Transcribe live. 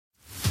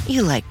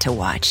You like to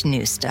watch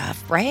new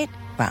stuff, right?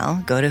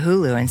 Well, go to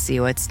Hulu and see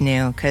what's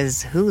new,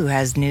 because Hulu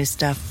has new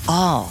stuff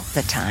all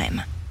the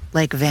time.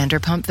 Like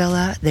Vanderpump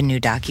Villa, the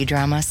new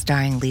docudrama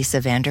starring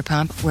Lisa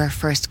Vanderpump, where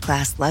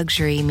first-class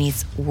luxury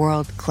meets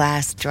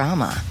world-class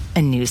drama.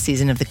 A new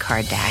season of The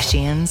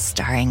Kardashians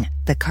starring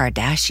The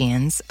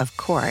Kardashians, of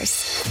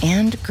course.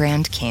 And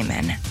Grand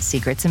Cayman,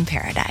 Secrets in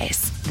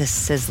Paradise, the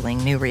sizzling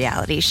new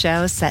reality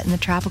show set in the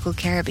tropical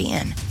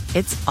Caribbean.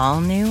 It's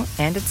all new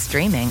and it's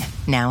streaming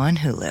now on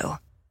Hulu.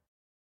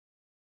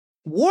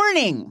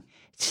 Warning!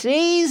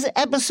 Today's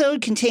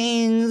episode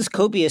contains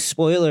copious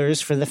spoilers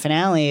for the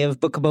finale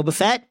of Book of Boba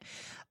Fett.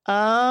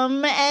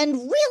 And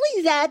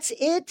really, that's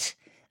it.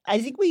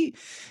 I think we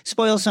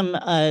spoil some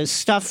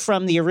stuff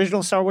from the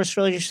original Star Wars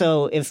trilogy.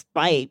 So if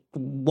by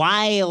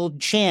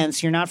wild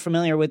chance you're not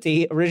familiar with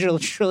the original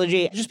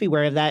trilogy, just be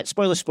aware of that.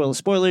 Spoilers, spoilers,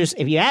 spoilers.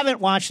 If you haven't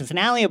watched the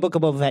finale of Book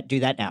of Boba Fett, do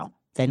that now.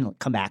 Then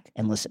come back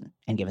and listen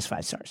and give us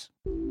 5 stars.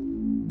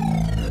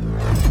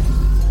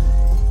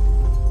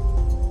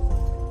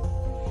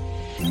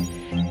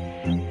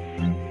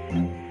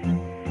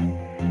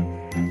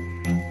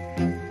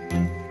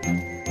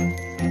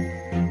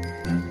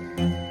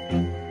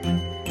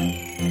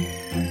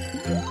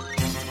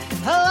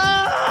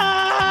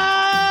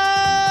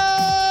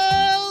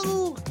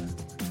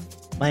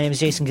 My name is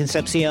Jason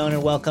Concepcion,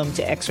 and welcome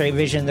to X-Ray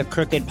Vision, the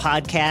Crooked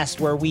podcast,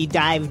 where we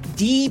dive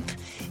deep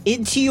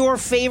into your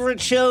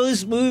favorite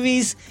shows,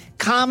 movies,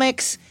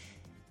 comics,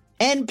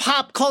 and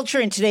pop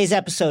culture. In today's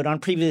episode on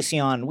Previously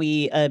On,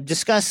 we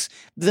discuss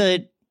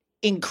the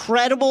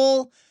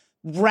incredible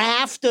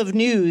raft of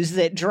news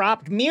that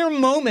dropped mere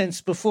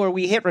moments before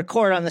we hit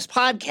record on this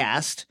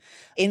podcast.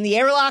 In the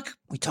airlock,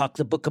 we talk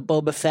the Book of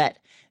Boba Fett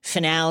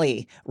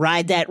finale.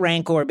 Ride that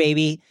Rancor,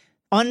 baby.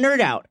 On Nerd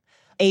Out,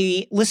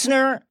 a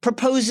listener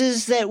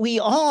proposes that we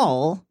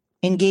all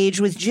engage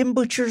with Jim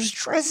Butcher's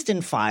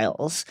Dresden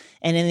Files.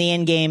 And in the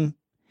end game,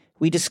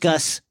 we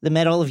discuss the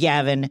Medal of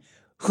Yavin,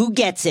 who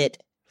gets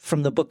it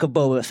from the Book of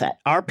Boba Fett,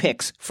 our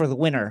picks for the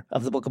winner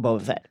of the Book of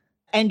Boba Fett.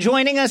 And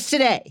joining us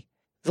today,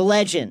 the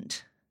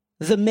legend,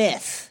 the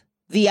myth,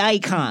 the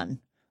icon,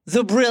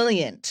 the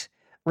brilliant,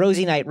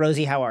 Rosie Knight.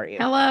 Rosie, how are you?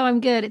 Hello, I'm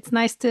good. It's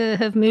nice to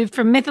have moved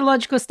from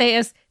mythological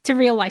status to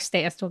real life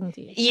status talking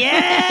to you.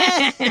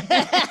 Yeah!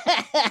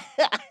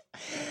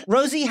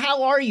 Rosie,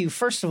 how are you,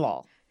 first of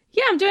all?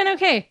 Yeah, I'm doing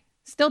okay.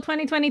 Still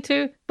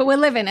 2022, but we're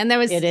living. And there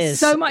was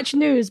so much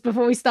news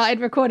before we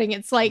started recording.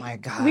 It's like,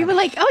 we were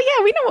like, oh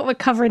yeah, we know what we're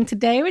covering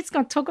today. We're just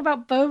going to talk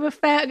about Boba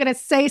Fett. We're going to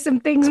say some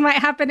things might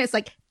happen. It's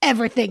like,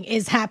 everything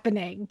is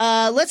happening.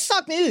 Let's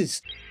talk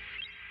news.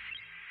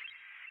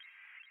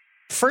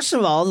 First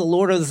of all, the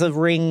Lord of the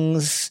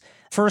Rings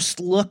first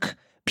look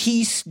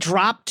piece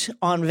dropped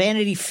on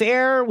Vanity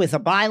Fair with a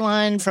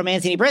byline from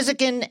Anthony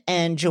Brezikin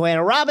and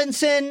Joanna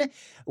Robinson.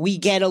 We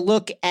get a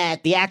look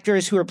at the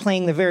actors who are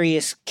playing the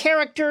various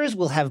characters.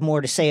 We'll have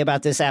more to say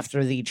about this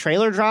after the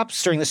trailer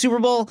drops during the Super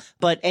Bowl.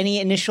 But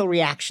any initial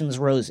reactions,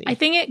 Rosie? I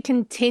think it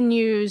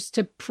continues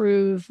to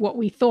prove what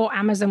we thought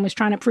Amazon was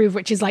trying to prove,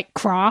 which is like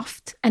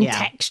craft and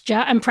texture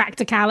and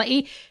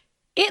practicality.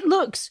 It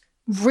looks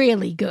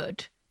really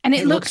good. And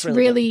it looks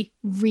really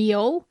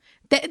real.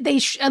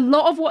 A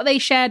lot of what they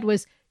shared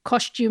was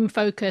costume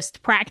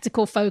focused,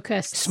 practical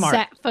focused,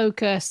 set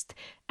focused.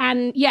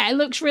 And yeah, it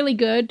looks really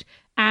good.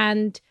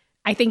 And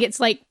I think it's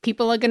like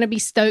people are going to be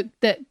stoked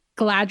that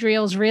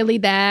Galadriel's really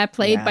there,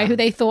 played by who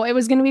they thought it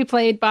was going to be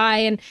played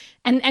by.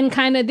 And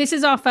kind of this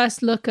is our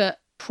first look at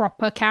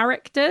proper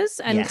characters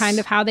and kind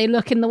of how they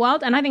look in the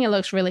world. And I think it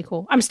looks really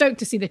cool. I'm stoked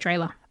to see the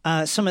trailer.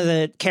 Some of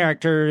the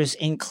characters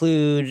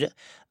include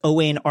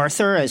Owain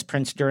Arthur as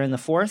Prince Durin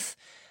IV,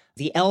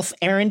 the elf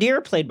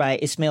Arendir, played by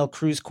Ismael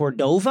Cruz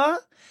Cordova,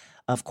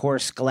 of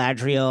course,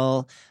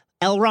 Galadriel,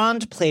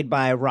 Elrond, played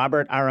by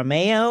Robert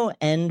Aramayo,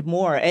 and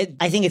more. I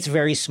think it's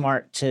very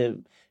smart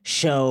to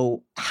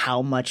show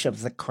how much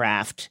of the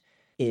craft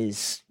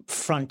is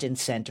front and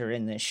center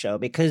in this show,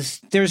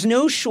 because there's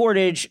no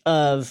shortage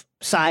of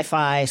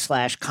sci-fi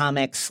 /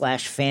 comics /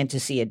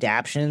 fantasy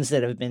adaptions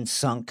that have been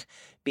sunk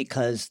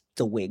because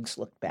the wigs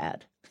look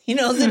bad. You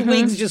know, the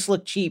wigs just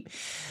look cheap.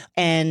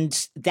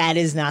 And that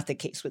is not the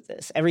case with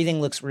this.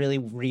 Everything looks really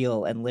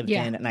real and lived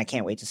in, and I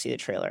can't wait to see the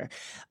trailer.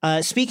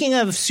 Speaking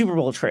of Super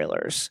Bowl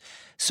trailers,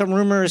 some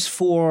rumors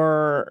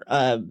for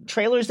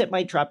trailers that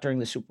might drop during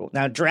the Super Bowl.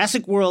 Now,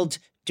 Jurassic World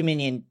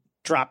Dominion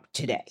dropped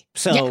today.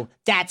 So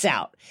that's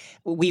out.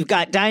 We've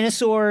got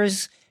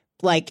dinosaurs.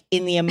 Like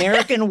in the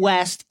American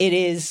West, it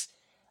is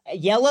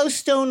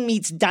Yellowstone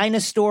meets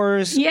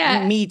dinosaurs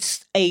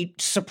meets a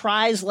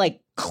surprise like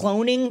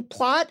cloning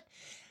plot.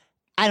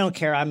 I don't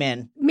care. I'm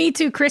in. Me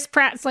too. Chris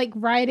Pratt's like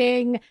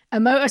riding a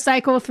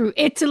motorcycle through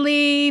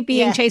Italy,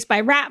 being chased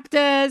by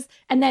raptors.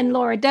 And then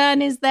Laura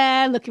Dern is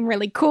there looking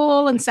really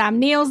cool. And Sam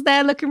Neill's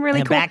there looking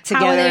really cool. Back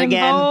together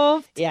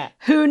again. Yeah.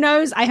 Who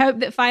knows? I hope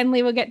that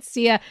finally we'll get to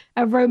see a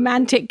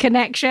romantic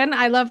connection.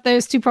 I love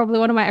those two. Probably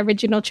one of my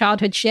original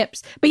childhood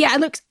ships. But yeah,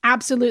 it looks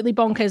absolutely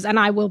bonkers and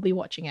I will be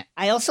watching it.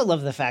 I also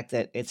love the fact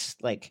that it's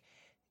like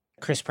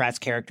Chris Pratt's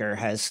character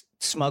has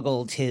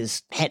smuggled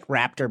his pet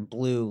raptor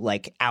Blue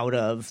like out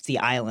of the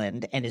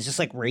island and is just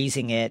like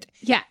raising it.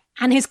 Yeah.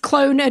 And his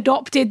clone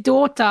adopted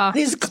daughter.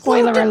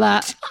 Spoiler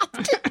alert.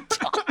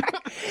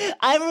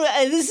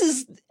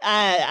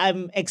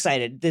 I'm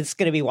excited. This is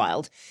going to be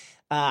wild.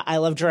 I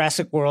love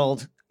Jurassic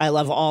World. I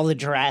love all the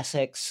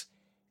Jurassics.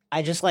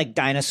 I just like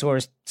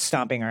dinosaurs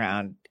stomping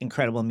around,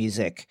 incredible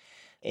music.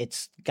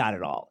 It's got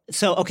it all.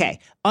 So, okay,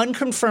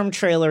 unconfirmed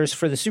trailers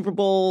for the Super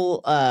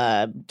Bowl,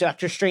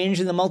 Doctor Strange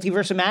and the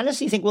Multiverse of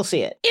Madness. You think we'll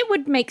see it? It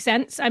would make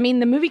sense. I mean,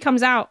 the movie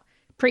comes out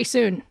pretty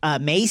soon.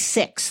 May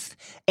 6th.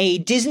 A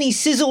Disney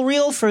sizzle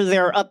reel for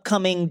their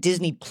upcoming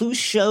Disney Plus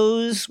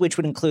shows, which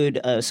would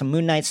include some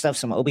Moon Knight stuff,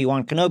 some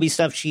Obi-Wan Kenobi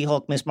stuff,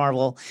 She-Hulk, Ms.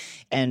 Marvel,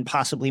 and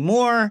possibly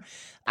more.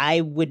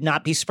 I would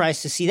not be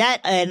surprised to see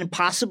that. And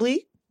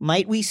possibly,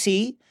 might we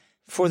see,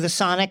 for the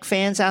Sonic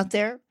fans out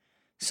there,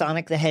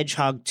 Sonic the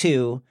Hedgehog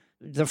 2.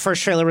 The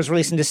first trailer was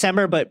released in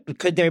December, but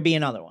could there be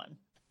another one?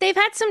 They've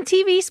had some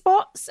TV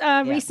spots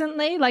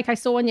recently, like I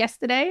saw one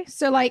yesterday.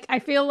 So like I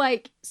feel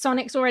like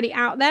Sonic's already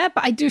out there,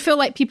 but I do feel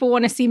like people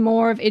want to see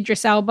more of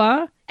Idris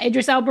Elba.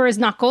 Idris Elba is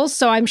Knuckles,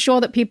 so I'm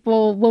sure that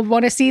people will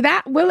want to see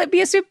that. Will it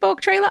be a Super Bowl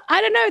trailer? I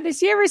don't know.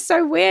 This year is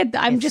so weird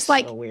that I'm just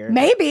like,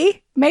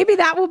 maybe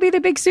that will be the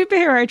big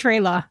superhero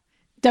trailer.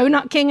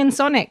 Donut King and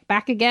Sonic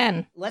back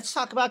again. Let's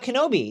talk about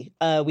Kenobi.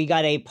 We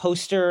got a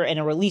poster and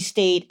a release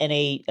date and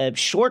a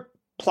short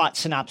plot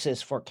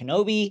synopsis for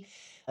Kenobi.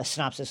 A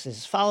synopsis is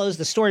as follows.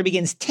 The story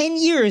begins 10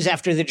 years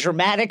after the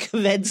dramatic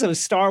events of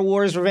Star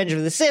Wars Revenge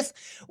of the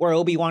Sith, where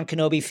Obi-Wan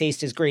Kenobi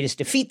faced his greatest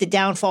defeat, the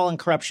downfall and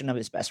corruption of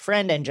his best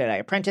friend and Jedi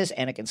apprentice,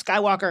 Anakin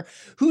Skywalker,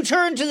 who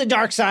turned to the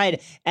dark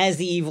side as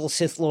the evil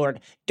Sith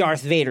Lord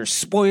Darth Vader.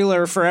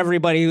 Spoiler for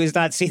everybody who has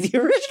not seen the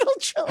original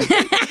trilogy.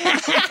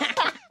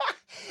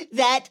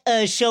 That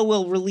show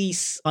will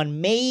release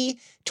on May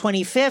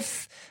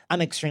 25th.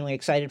 I'm extremely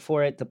excited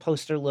for it. The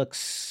poster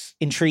looks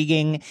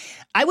intriguing.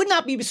 I would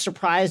not be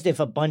surprised if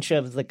a bunch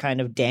of the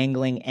kind of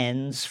dangling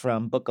ends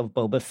from Book of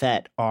Boba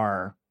Fett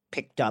are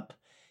picked up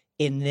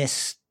in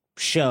this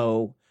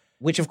show,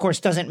 which of course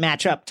doesn't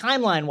match up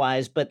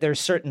timeline-wise, but there's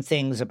certain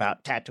things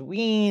about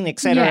Tatooine, et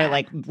cetera,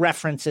 like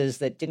references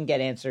that didn't get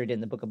answered in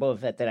the Book of Boba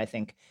Fett that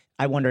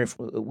I wonder if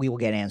we will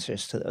get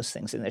answers to those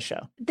things in this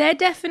show. They're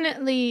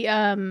definitely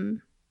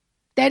in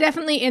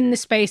the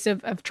space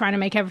of trying to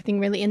make everything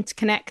really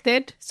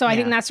interconnected. So I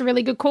think that's a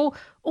really good call.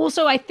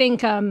 Also, I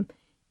think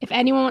if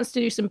anyone wants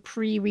to do some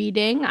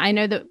pre-reading, I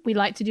know that we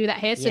like to do that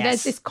here. So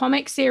there's this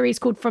comic series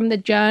called From the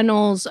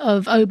Journals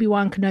of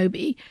Obi-Wan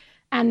Kenobi.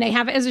 And they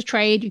have it as a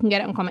trade. You can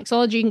get it on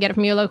Comixology. You can get it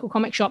from your local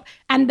comic shop.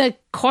 And the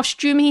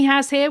costume he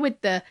has here with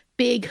the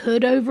big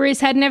hood over his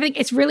head and everything,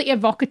 it's really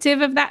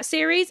evocative of that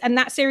series. And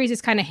that series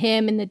is kind of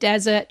him in the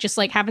desert, just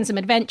like having some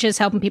adventures,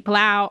 helping people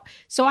out.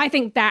 So I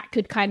think that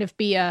could kind of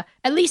be at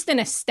least an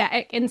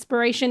aesthetic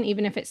inspiration,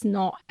 even if it's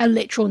not a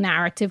literal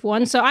narrative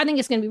one. So I think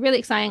it's going to be really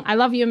exciting. I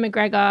love Ewan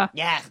McGregor.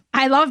 Yeah.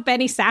 I love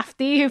Benny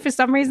Safdie, who for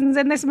some reason is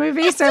in this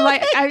movie. So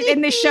like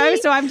in this show.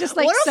 So I'm just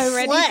like so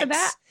ready for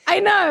that. I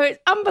know. It's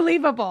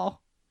unbelievable.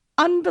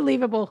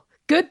 Unbelievable.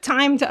 Good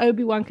time to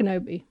Obi-Wan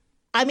Kenobi.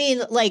 I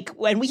mean, like,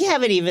 when we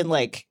haven't even,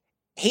 like,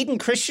 Hayden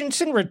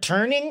Christensen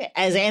returning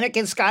as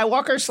Anakin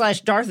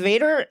Skywalker / Darth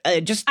Vader,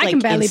 just like I can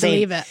barely insane.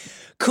 believe it.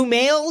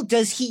 Kumail,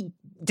 does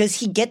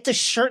he get the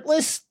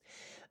shirtless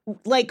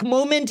like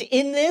moment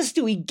in this?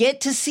 Do we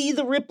get to see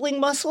the rippling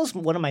muscles?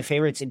 One of my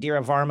favorites,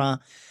 Indira Varma.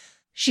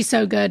 She's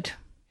so good.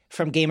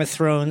 From Game of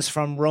Thrones,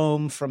 from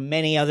Rome, from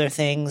many other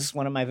things.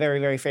 One of my very,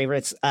 very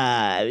favorites.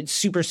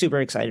 Super,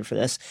 super excited for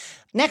this.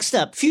 Next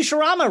up,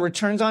 Futurama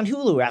returns on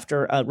Hulu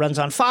after runs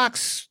on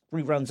Fox,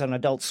 reruns on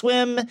Adult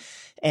Swim,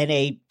 and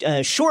a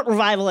short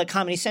revival at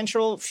Comedy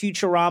Central.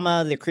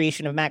 Futurama, the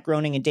creation of Matt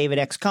Groening and David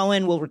X.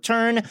 Cohen, will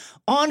return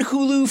on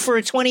Hulu for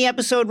a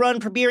 20-episode run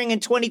premiering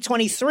in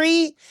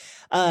 2023.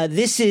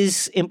 This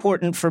is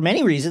important for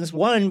many reasons.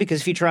 One,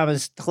 because Futurama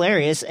is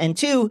hilarious. And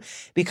two,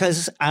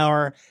 because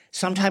our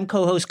sometime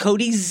co-host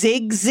Cody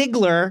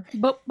Ziegler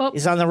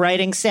is on the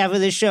writing staff of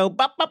the show.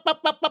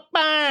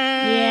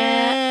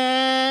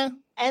 Yeah.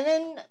 And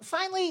then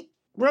finally,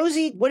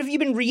 Rosie, what have you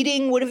been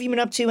reading? What have you been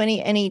up to?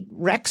 Any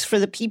recs for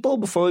the people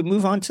before we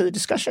move on to the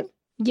discussion?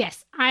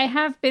 Yes, I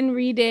have been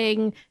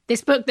reading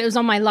this book that was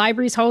on my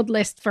library's hold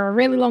list for a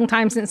really long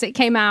time since it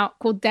came out,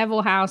 called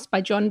Devil House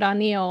by John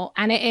Darnielle.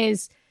 And it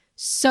is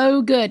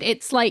so good.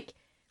 It's like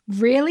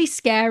really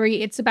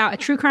scary. It's about a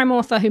true crime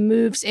author who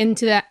moves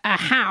into a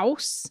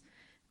house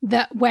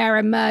where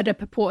a murder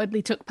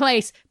purportedly took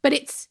place, but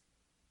it's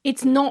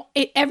not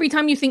every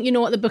time you think you know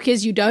what the book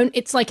is, you don't.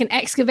 It's like an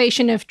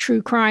excavation of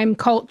true crime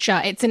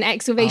culture. It's an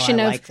excavation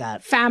of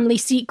family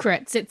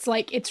secrets. It's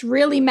like, it's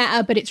really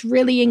meta, but it's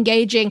really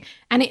engaging,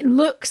 and it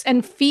looks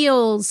and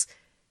feels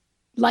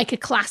like a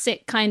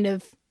classic kind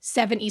of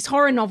 70s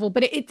horror novel,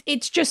 but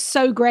it's just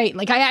so great.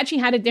 Like, I actually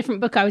had a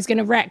different book I was going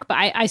to rec, but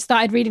I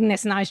started reading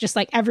this and I was just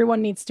like,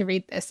 everyone needs to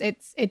read this.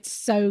 It's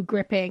so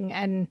gripping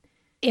and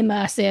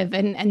immersive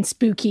and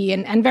spooky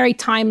and very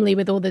timely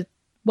with all the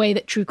way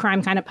that true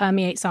crime kind of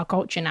permeates our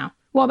culture now.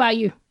 What about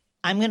you?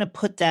 I'm going to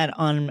put that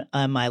on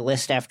my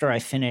list after I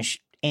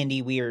finish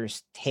Andy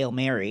Weir's Hail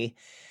Mary,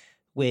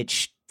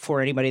 which for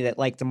anybody that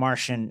liked The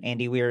Martian,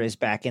 Andy Weir is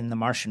back in The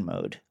Martian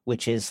mode,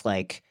 which is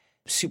like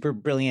super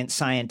brilliant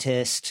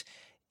scientist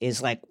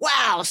is like,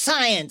 wow,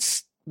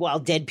 science, while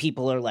dead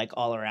people are like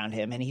all around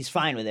him. And he's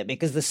fine with it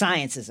because the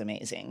science is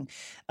amazing,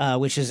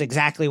 which is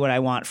exactly what I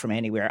want from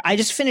Andy Weir. I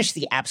just finished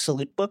The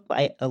Absolute book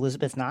by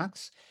Elizabeth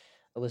Knox.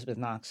 Elizabeth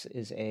Knox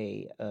is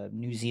a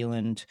New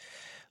Zealand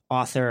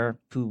author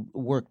who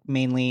worked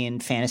mainly in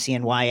fantasy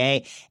and YA.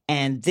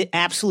 And The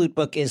Absolute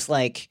book is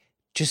like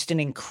just an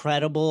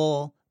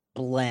incredible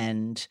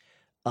blend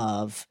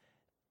of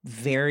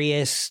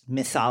various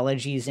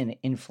mythologies and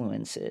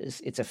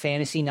influences. It's a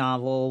fantasy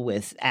novel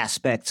with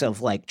aspects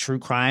of like true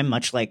crime,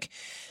 much like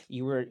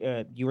you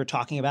were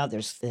talking about.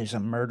 There's a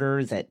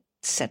murder that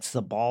sets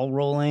the ball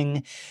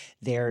rolling.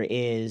 There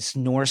is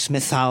Norse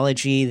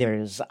mythology.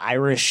 There's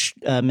Irish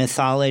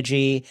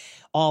mythology,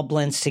 all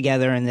blends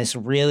together in this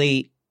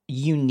really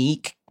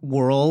unique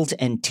world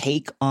and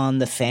take on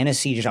the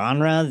fantasy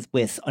genre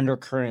with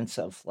undercurrents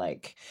of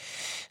like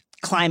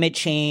climate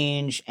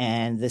change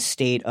and the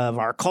state of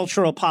our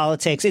cultural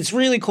politics. It's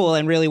really cool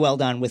and really well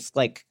done. With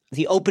like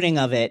the opening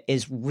of it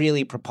is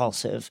really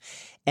propulsive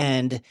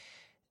and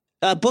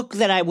a book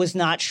that I was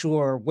not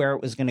sure where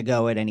it was going to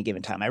go at any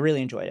given time. I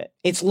really enjoyed it.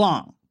 It's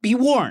long. Be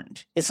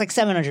warned. It's like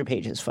 700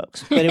 pages,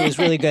 folks, but it was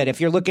really good.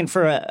 If you're looking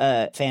for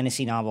a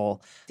fantasy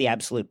novel, The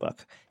Absolute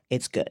book,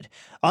 it's good.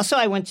 Also,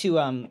 I went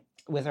to,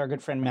 with our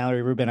good friend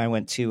Mallory Rubin, I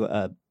went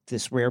to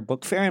this rare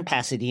book fair in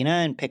Pasadena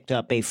and picked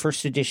up a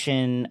first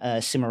edition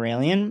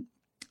Silmarillion.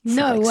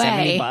 No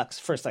way. $70.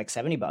 First, like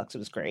 $70. It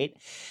was great.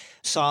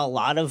 Saw a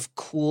lot of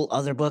cool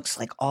other books,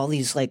 like all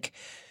these like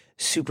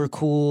super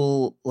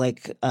cool,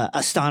 like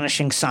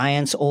astonishing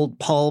science, old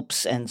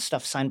pulps and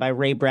stuff signed by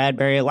Ray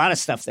Bradbury. A lot of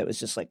stuff that was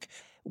just like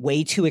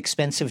way too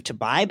expensive to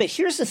buy. But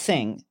here's the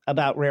thing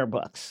about rare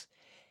books.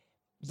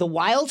 The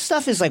wild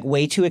stuff is like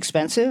way too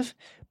expensive.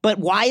 But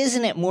why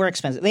isn't it more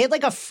expensive? They had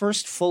like a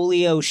first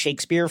folio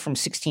Shakespeare from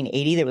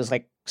 1680 that was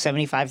like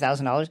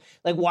 $75,000.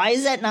 Like, why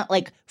is that not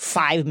like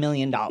 $5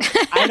 million?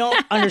 I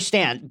don't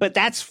understand, but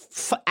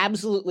that's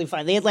absolutely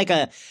fine. They had like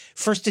a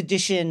first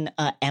edition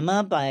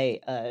Emma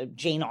by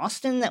Jane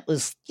Austen that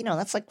was,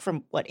 that's like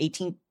from what,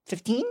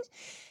 1815?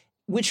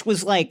 Which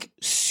was like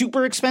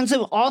super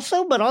expensive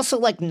also, but also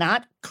like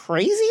not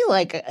crazy.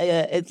 Like,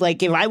 it's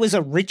like if I was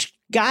a rich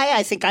guy,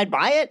 I think I'd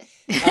buy it.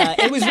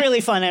 It was really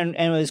fun and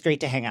it was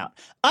great to hang out.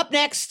 Up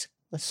next,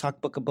 let's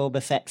talk Book of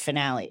Boba Fett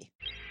finale.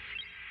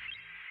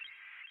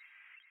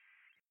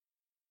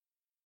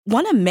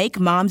 Want to make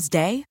Mom's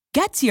day?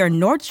 Get to your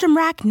Nordstrom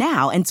Rack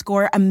now and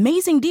score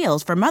amazing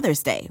deals for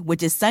Mother's Day,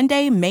 which is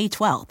Sunday, May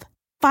 12th.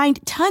 Find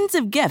tons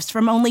of gifts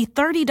from only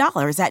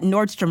 $30 at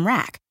Nordstrom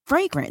Rack.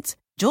 Fragrance,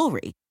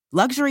 jewelry,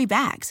 luxury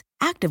bags,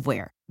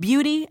 activewear,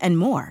 beauty, and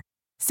more.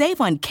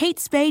 Save on Kate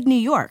Spade New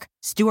York,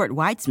 Stuart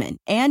Weitzman,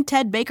 and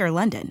Ted Baker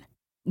London.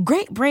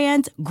 Great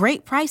brands,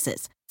 great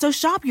prices. So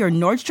shop your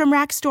Nordstrom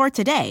Rack store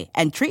today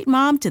and treat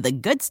Mom to the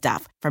good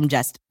stuff from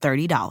just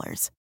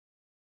 $30.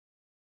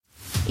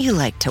 You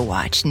like to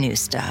watch new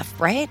stuff,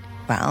 right?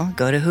 Well,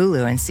 go to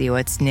Hulu and see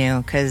what's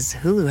new, because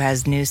Hulu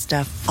has new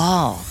stuff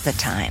all the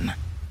time.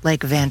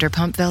 Like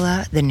Vanderpump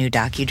Villa, the new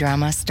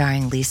docudrama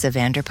starring Lisa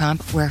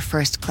Vanderpump, where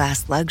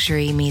first-class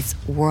luxury meets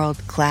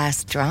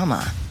world-class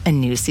drama. A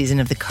new season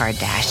of The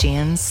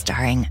Kardashians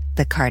starring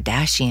The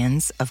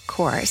Kardashians, of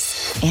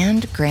course.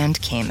 And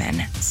Grand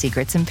Cayman,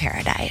 Secrets in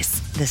Paradise,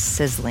 the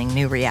sizzling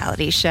new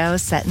reality show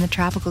set in the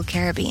tropical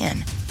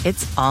Caribbean.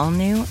 It's all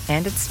new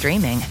and it's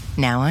streaming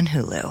now on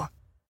Hulu.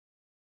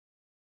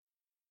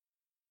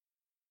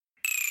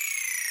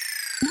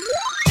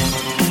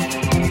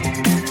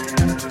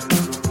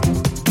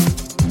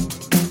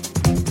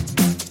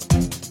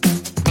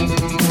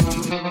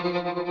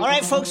 All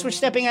right, folks, we're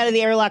stepping out of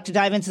the airlock to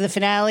dive into the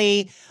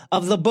finale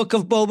of the Book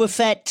of Boba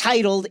Fett,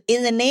 titled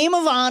In the Name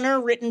of Honor,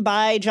 written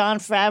by Jon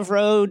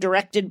Favreau,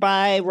 directed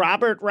by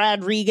Robert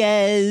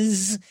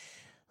Rodriguez.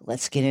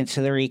 Let's get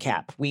into the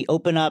recap. We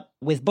open up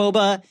with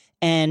Boba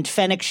and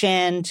Fennec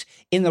Shand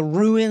in the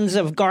ruins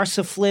of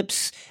Garsa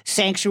Flip's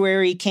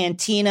sanctuary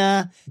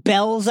cantina.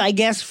 Bells, I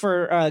guess,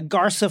 for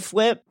Garsa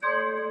Flip.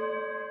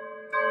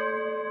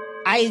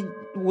 I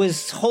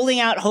was holding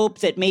out hope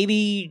that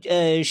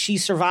maybe she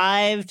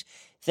survived,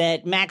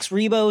 that Max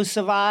Rebo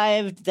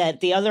survived,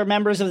 that the other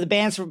members of the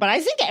band survived, but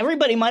I think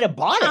everybody might have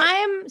bought it.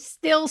 I'm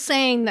still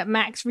saying that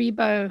Max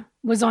Rebo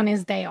was on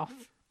his day off.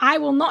 I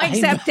will not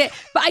accept it,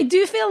 but I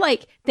do feel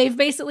like they've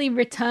basically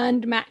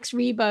returned Max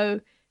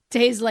Rebo to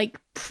his like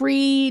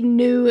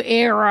pre-new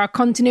era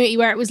continuity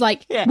where it was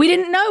like, we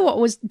didn't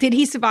know did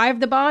he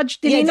survive the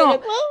barge? Did he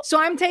not? So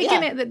I'm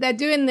taking it that they're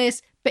doing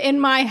this, but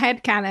in my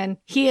headcanon,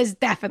 he is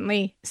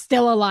definitely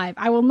still alive.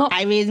 I will not.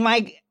 I mean,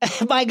 my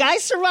guy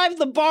survived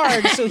the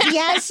barge, so he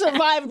has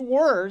survived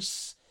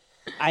worse.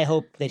 I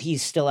hope that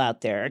he's still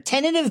out there.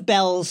 Tentative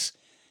bells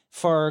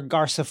for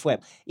Garsa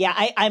Fwip. Yeah,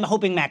 I'm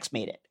hoping Max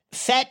made it.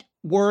 Fett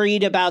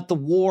worried about the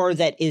war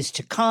that is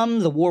to come,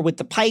 the war with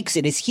the Pikes.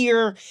 It is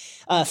here.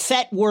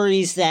 Fett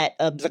worries that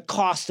the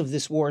cost of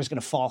this war is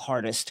going to fall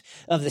hardest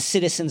of the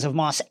citizens of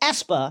Mos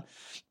Espa.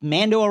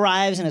 Mando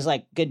arrives and is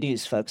like, good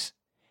news, folks.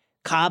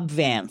 Cobb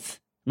Vanth,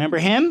 remember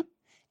him?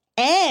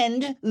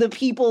 And the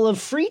people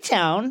of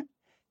Freetown,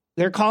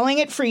 they're calling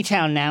it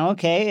Freetown now,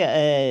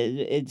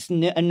 okay? It's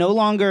no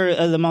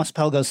longer the Mos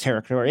Pelgos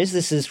territories.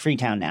 This is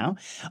Freetown now.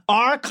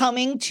 Are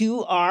coming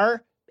to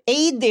our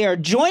aid. They are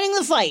joining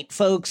the fight,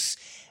 folks.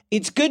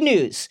 It's good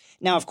news.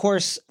 Now, of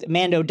course,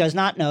 Mando does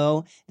not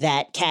know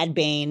that Cad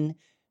Bane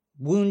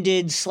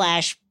wounded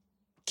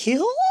 /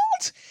 killed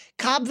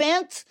Cobb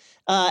Vanth,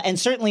 and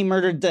certainly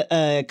murdered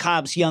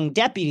Cobb's young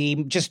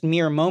deputy just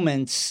mere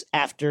moments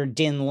after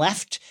Din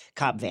left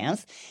Cobb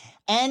Vanth.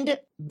 And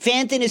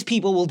Vanth and his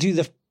people will do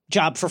the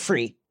job for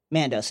free,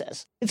 Mando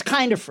says. It's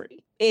kind of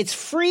free. It's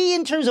free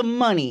in terms of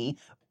money,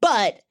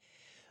 but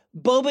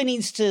Boba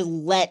needs to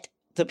let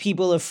the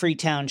people of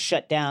Freetown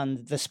shut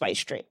down the spice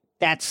trade.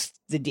 That's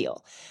the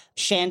deal.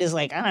 Shand is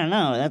like, I don't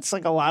know, that's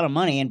like a lot of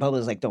money. And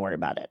Boba's like, don't worry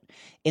about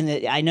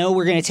it. I know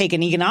we're going to take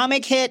an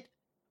economic hit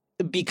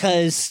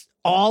because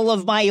all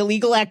of my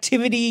illegal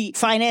activity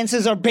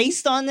finances are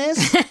based on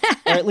this, or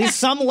at least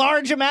some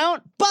large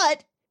amount,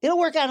 but it'll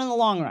work out in the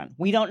long run.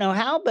 We don't know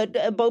how, but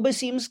Boba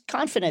seems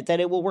confident that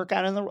it will work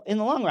out in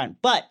the long run.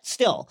 But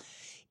still,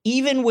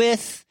 even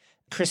with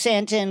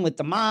Chrysanthemum, with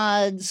the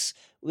mods,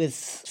 with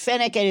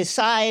Fennec at his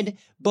side,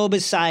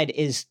 Boba's side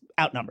is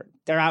outnumbered.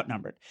 They're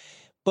outnumbered.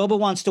 Boba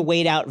wants to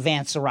wait out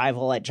Vanth's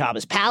arrival at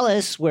Jabba's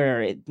palace,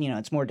 where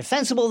it's more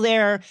defensible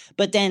there.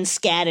 But then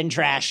Scad and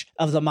Drash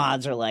of the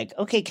mods are like,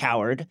 okay,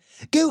 coward,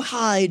 go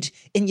hide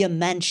in your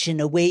mansion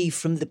away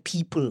from the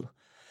people.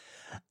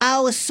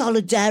 Our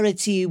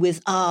solidarity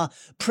with our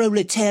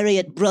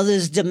proletariat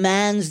brothers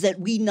demands that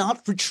we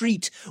not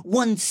retreat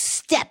one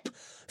step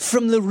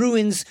from the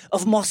ruins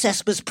of Mos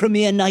Espa's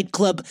premier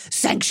nightclub,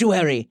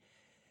 Sanctuary.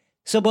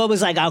 So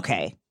Boba's like,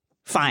 okay,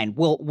 fine,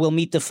 we'll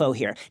meet the foe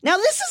here. Now,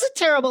 this is a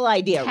terrible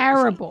idea.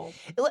 Terrible.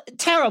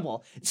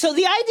 Terrible. So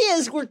the idea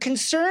is we're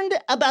concerned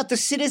about the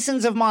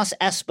citizens of Mos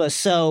Espa.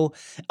 So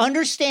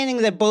understanding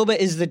that Boba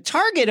is the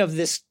target of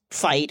this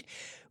fight,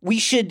 we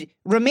should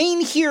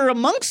remain here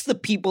amongst the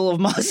people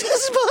of Mos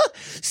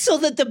Espa so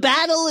that the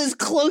battle is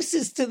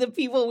closest to the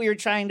people we are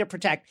trying to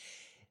protect.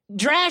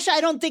 Drash,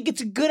 I don't think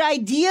it's a good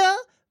idea,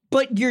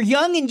 but you're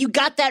young and you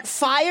got that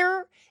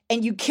fire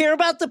and you care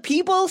about the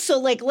people, so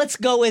let's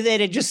go with it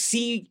and just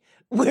see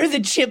where the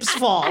chips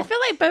fall. I feel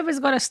like Boba's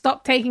got to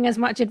stop taking as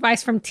much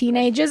advice from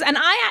teenagers, and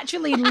I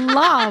actually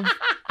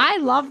I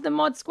love the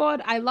mod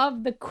squad. I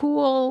love the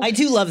cool, I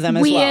do love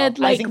them weird, as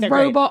well. I think they're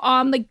robot great.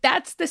 arm.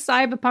 That's the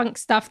cyberpunk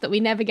stuff that we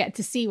never get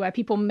to see, where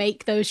people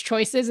make those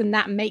choices and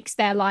that makes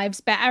their lives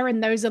better,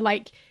 and those are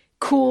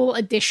cool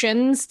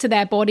additions to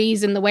their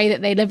bodies and the way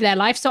that they live their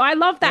life. So I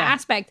love that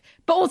aspect,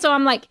 but also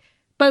I'm like,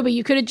 Boba,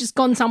 you could have just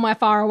gone somewhere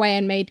far away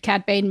and made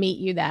Cad Bane meet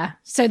you there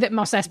so that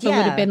Mos Espa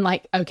would have been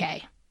like,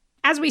 okay.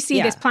 As we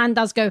see, this plan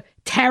does go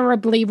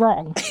terribly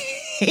wrong.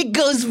 It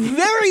goes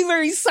very,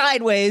 very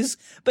sideways,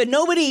 but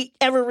nobody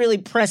ever really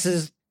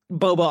presses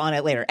Boba on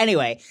it later.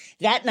 Anyway,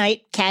 that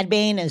night, Cad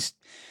Bane is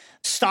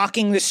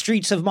stalking the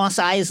streets of Mos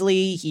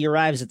Eisley. He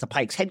arrives at the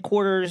Pike's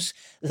headquarters.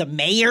 The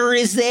mayor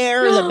is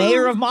there. The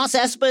mayor of Mos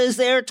Espa is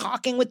there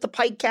talking with the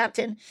Pike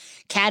captain.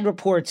 Cad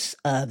reports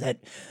that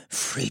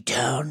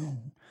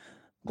Freetown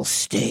will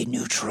stay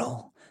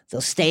neutral. They'll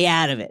stay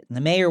out of it. And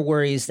the mayor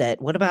worries that,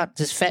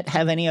 does Fett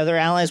have any other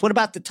allies? What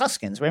about the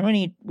Tuskens? Remember when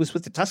he was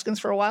with the Tuskens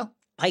for a while?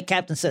 Pike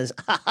captain says,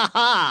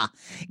 ha,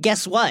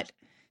 guess what?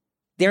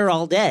 They're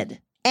all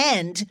dead.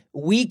 And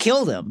we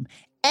killed them.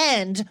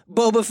 And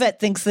Boba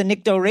Fett thinks the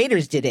Nikto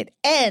Raiders did it.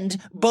 And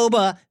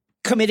Boba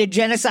committed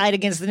genocide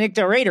against the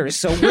Nikto Raiders,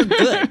 so we're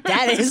good.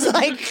 That is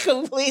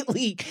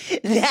completely,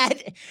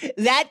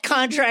 that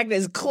contract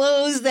is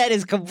closed. That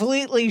is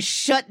completely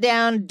shut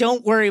down.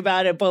 Don't worry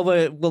about it.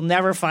 Boba will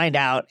never find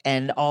out,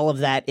 and all of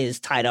that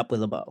is tied up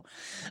with a bow.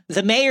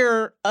 The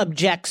mayor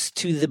objects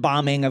to the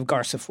bombing of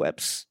Garsa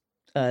Fwips.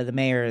 The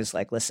mayor is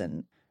like,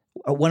 listen,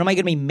 what am I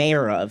going to be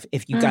mayor of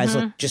if you guys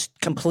just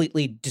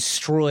completely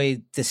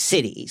destroy the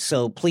city?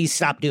 So please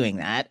stop doing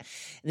that.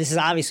 This is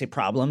obviously a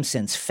problem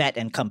since Fett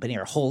and company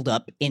are holed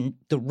up in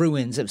the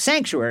ruins of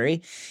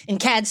Sanctuary. And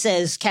Cad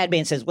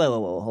Bane says,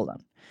 whoa, hold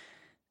on.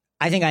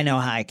 I think I know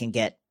how I can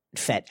get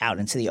Fett out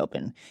into the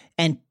open.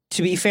 And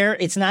to be fair,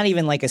 it's not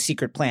even a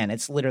secret plan.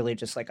 It's literally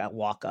just a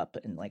walk up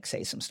and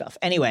say some stuff.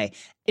 Anyway,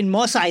 in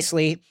Mos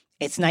Eisley,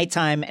 it's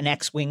nighttime. An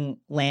X-Wing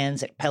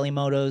lands at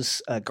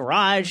Pelimoto's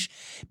garage.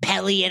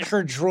 Peli and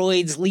her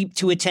droids leap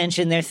to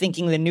attention. They're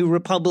thinking the New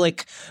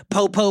Republic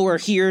Popo are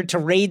here to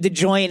raid the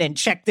joint and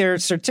check their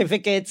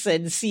certificates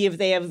and see if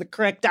they have the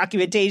correct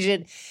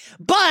documentation.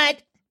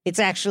 But it's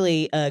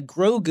actually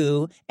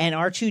Grogu and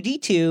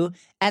R2-D2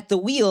 at the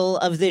wheel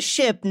of this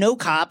ship. No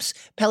cops.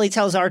 Peli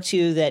tells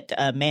R2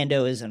 that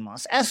Mando is in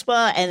Mos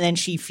Espa, and then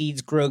she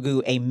feeds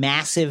Grogu a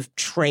massive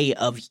tray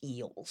of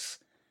eels.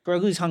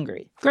 Grogu's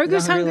hungry.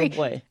 Grogu's hungry.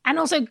 Boy. And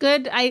also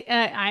good.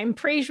 I'm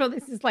pretty sure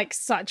this is like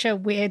such a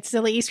weird,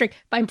 silly Easter egg,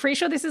 but I'm pretty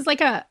sure this is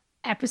like a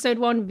episode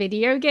 1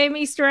 video game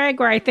Easter egg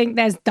where I think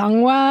there's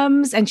dung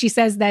worms and she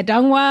says they're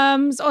dung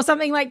worms or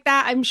something like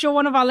that. I'm sure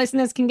one of our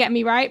listeners can get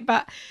me right,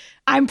 but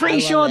I'm pretty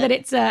sure that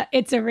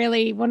it's a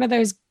really one of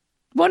those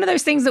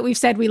things that we've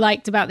said we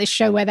liked about this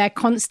show where they're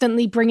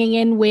constantly bringing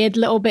in weird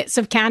little bits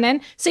of canon.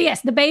 So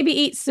yes, the baby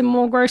eats some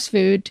more gross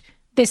food.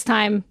 This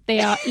time they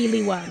are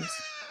Ely worms.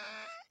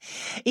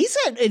 He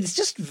said it's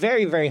just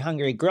very, very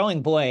hungry,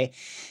 growing boy.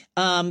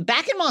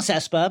 Back in Mos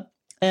Espa,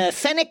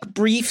 Fennec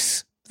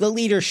briefs the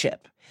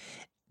leadership.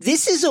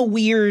 This is a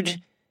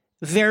weird,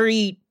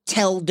 very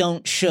tell,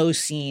 don't show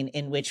scene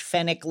in which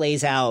Fennec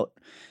lays out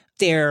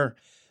their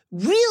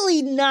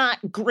really not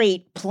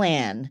great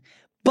plan.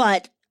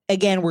 But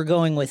again, we're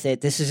going with it.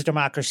 This is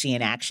democracy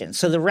in action.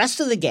 So the rest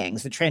of the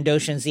gangs, the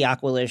Trandoshans, the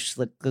Aqualish,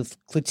 the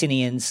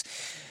Clutinians,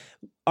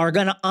 are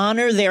going to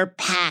honor their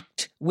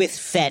pact with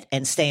Fett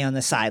and stay on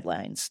the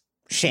sidelines,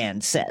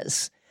 Shand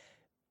says,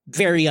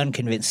 very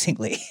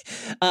unconvincingly.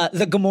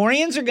 The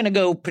Gamorreans are going to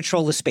go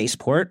patrol the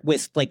spaceport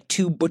with like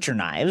 2 butcher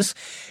knives.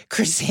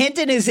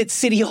 Chrysanthemum is at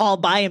City Hall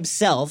by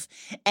himself,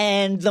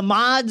 and the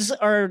mods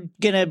are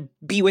going to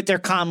be with their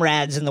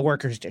comrades in the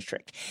workers'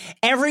 district.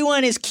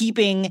 Everyone is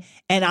keeping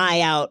an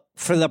eye out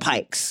for the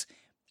Pikes.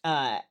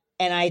 And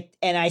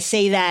I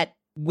say that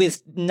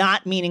with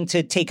not meaning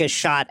to take a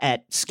shot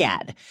at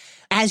Scad.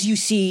 As you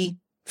see,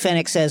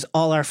 Fennec says,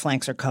 all our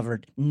flanks are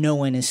covered. No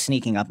one is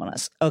sneaking up on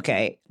us.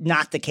 Okay,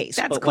 not the case,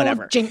 That's but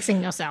whatever.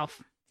 Jinxing yourself.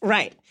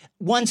 Right.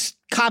 Once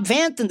Cobb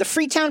Vanth and the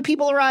Freetown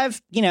people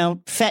arrive,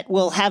 Fett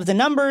will have the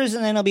numbers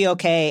and then it'll be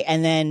okay.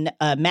 And then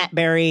Matt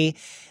Berry,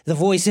 the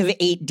voice of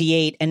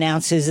 8D8,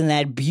 announces in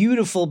that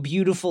beautiful,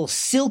 beautiful,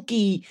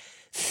 silky,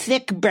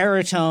 thick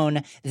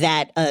baritone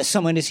that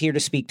someone is here to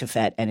speak to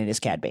Fett, and it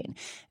is Cad Bane.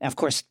 And of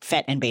course,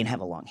 Fett and Bane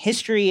have a long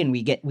history, and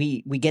we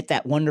get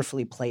that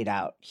wonderfully played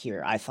out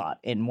here, I thought,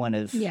 in one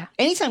of... Yeah.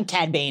 Anytime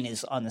Cad Bane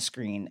is on the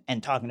screen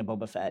and talking to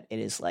Boba Fett, it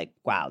is like,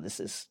 wow, this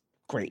is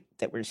great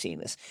that we're seeing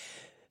this.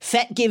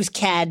 Fett gives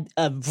Cad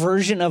a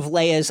version of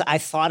Leia's "I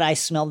thought I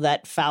smelled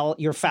that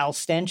your foul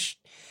stench"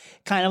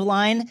 kind of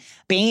line.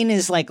 Bane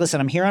is like, listen,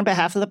 I'm here on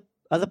behalf of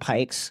the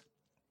Pikes.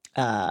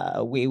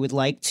 We would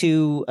like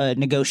to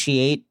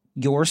negotiate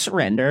your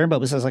surrender.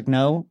 Boba says like,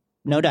 no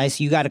dice,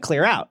 you got to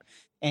clear out.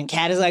 And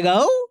Cad is like,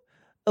 oh,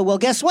 well,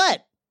 guess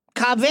what?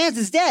 Cobb Vanth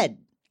is dead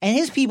and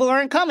his people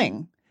aren't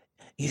coming.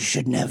 You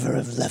should never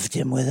have left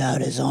him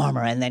without his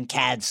armor. And then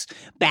Cad's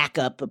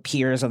backup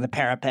appears on the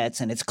parapets,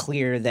 and it's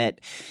clear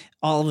that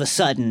all of a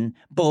sudden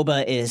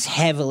Boba is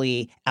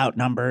heavily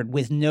outnumbered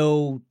with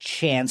no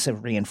chance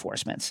of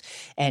reinforcements.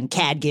 And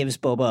Cad gives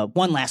Boba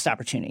one last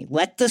opportunity.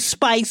 Let the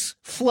spice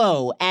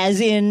flow, as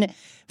in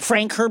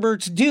Frank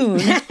Herbert's Dune,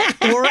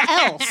 or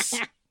else.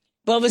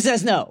 Boba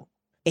says no.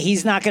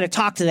 He's not going to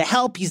talk to the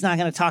help. He's not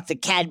going to talk to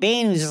Cad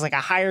Bane, who's just like a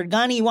hired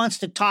gun. He wants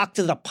to talk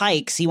to the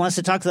Pikes. He wants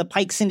to talk to the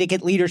Pike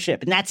Syndicate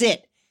leadership, and that's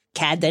it.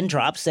 Cad then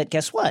drops that,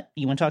 guess what?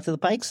 You want to talk to the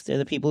Pikes? They're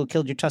the people who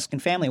killed your Tusken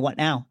family. What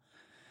now?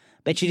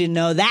 Bet you didn't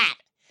know that.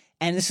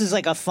 And this is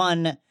like a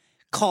fun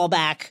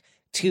callback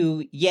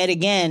to yet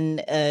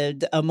again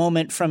a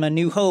moment from A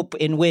New Hope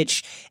in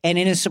which an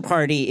innocent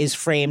party is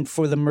framed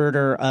for the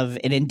murder of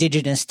an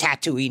indigenous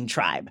Tatooine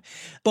tribe.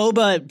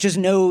 Boba just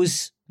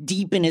knows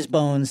deep in his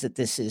bones that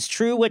this is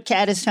true, what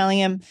Cad is telling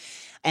him.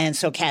 And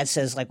so Cad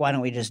says, like, why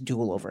don't we just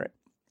duel over it?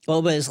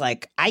 Boba is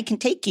like, I can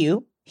take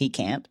you. He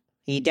can't.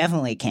 He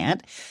definitely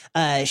can't.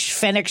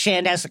 Fennec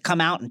Shand has to come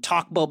out and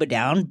talk Boba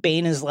down.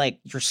 Bane is like,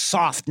 you're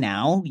soft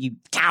now, you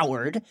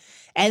coward.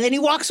 And then he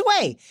walks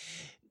away.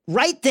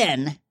 Right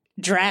then,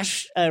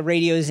 Drash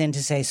radios in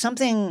to say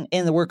something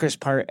in the workers'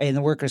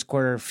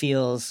 quarter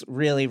feels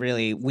really,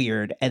 really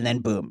weird. And then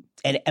boom,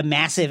 a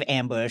massive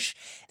ambush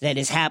that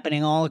is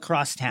happening all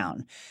across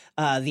town.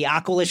 The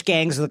Aqualish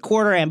gangs of the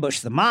quarter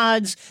ambush the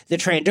mods. The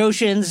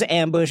Trandoshans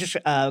ambush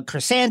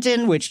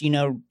Chrysanthemum, which,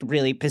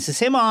 really pisses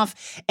him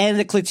off. And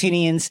the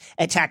Clutinians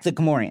attack the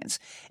Gamorreans.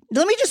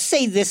 Let me just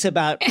say this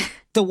about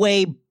the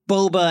way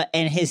Boba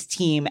and his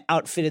team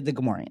outfitted the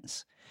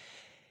Gamorreans.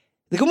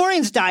 The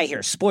Gamorreans die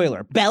here.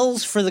 Spoiler.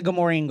 Bells for the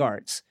Gamorrean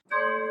guards.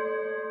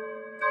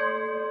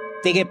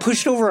 They get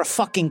pushed over a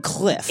fucking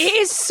cliff. It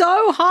is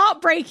so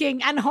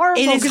heartbreaking and horrible.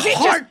 It is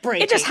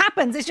heartbreaking. It just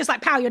happens. It's just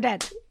like, pow, you're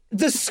dead.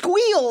 The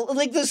squeal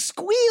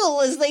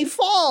as they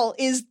fall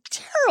is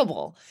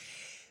terrible.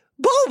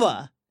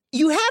 Boba,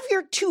 you have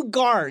your 2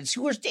 guards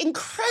who are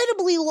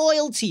incredibly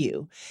loyal to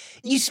you.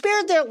 You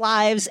spared their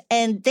lives,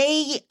 and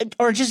they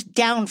are just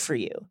down for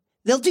you.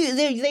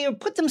 They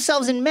put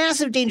themselves in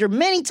massive danger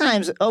many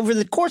times over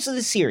the course of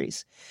the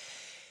series.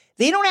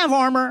 They don't have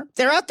armor.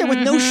 They're out there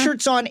with no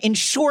shirts on, in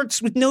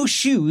shorts with no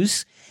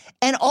shoes.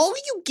 And all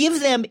you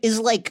give them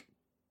is like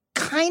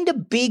kind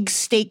of big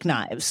steak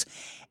knives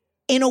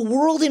in a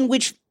world in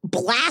which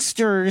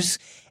blasters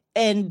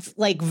and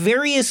like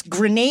various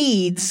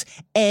grenades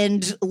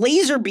and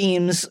laser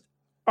beams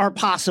are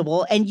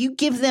possible. And you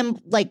give them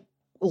like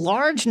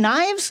large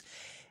knives.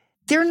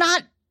 They're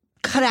not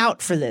cut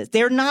out for this.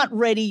 They're not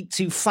ready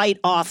to fight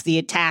off the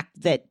attack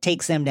that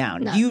takes them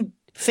down. No. You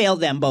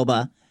failed them,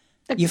 Boba.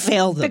 You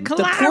failed them. The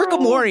poor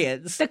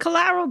Gamorreans. The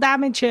collateral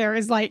damage here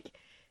is like,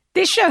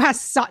 this show has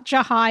such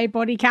a high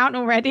body count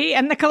already,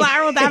 and the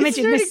collateral damage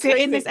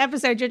in this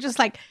episode, you're just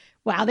like,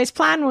 wow, this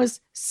plan was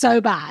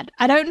so bad.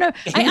 I don't know.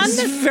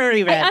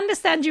 Very bad. I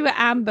understand you were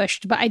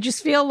ambushed, but I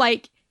just feel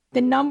like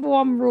the number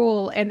one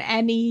rule in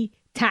any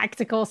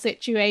tactical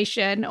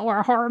situation or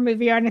a horror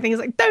movie or anything is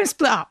like, don't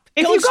split up.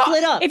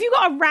 Split up. If you've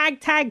got a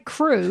ragtag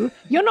crew,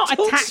 you're not a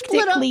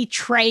tactically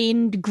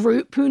trained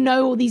group who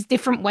know all these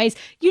different ways.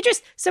 You're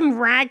just some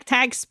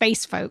ragtag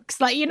space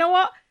folks. Like, you know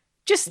what?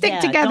 Just stick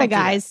together,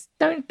 guys.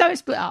 Don't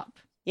split up.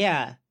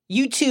 Yeah.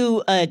 You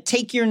two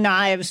take your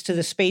knives to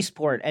the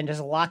spaceport and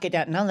just lock it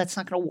down. No, that's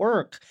not going to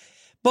work.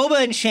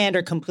 Boba and Shand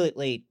are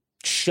completely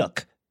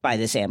shook by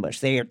this ambush.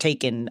 They are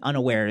taken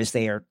unawares.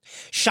 They are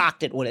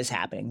shocked at what is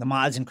happening. The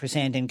mods and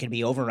Chrysanthemum can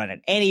be overrun at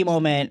any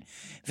moment.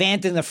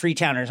 Vanth and the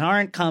Freetowners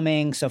aren't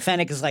coming. So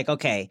Fennec is like,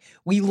 okay,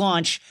 we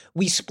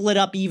split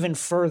up even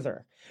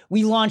further.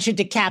 We launch a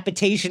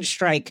decapitation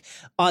strike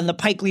on the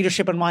Pike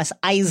leadership on Mos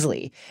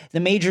Eisley. The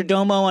Major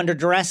Domo under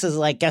duress is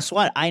like, guess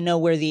what? I know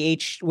where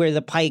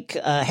the Pike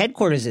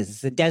headquarters is.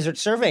 It's the Desert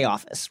Survey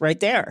Office right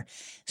there.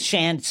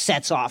 Shand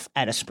sets off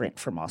at a sprint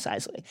for Mos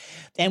Eisley.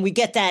 And we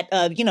get that,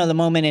 the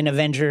moment in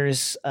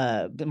Avengers,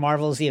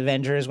 Marvel's The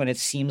Avengers, when it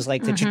seems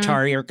like the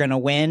Chitauri are going to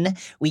win.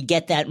 We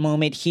get that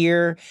moment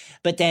here.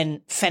 But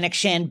then Fennec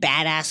Shand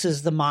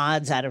badasses the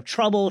mods out of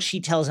trouble. She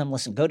tells him,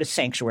 listen, go to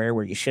Sanctuary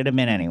where you should have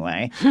been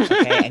anyway.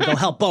 Okay, and go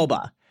help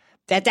Boba.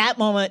 At that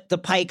moment, the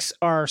Pikes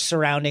are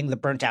surrounding the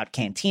burnt-out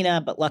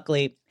cantina. But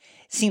luckily, it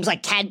seems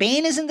like Cad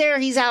Bane isn't there.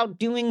 He's out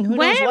doing who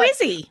knows what. Where is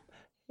he?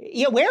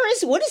 Yeah,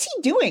 what is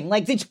he doing?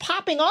 Like, it's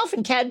popping off,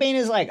 and Cad Bane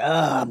is like,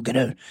 I'm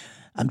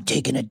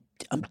taking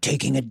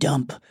a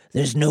dump.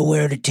 There's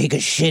nowhere to take a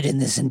shit in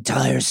this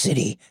entire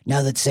city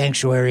now that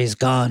Sanctuary is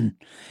gone.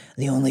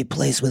 The only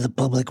place with a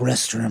public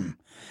restroom.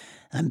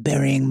 I'm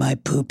burying my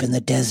poop in the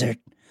desert.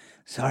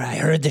 Sorry, I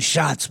heard the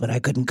shots, but I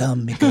couldn't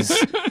come because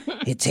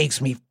it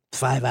takes me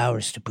 5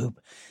 hours to poop.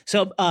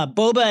 So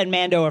Boba and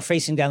Mando are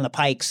facing down the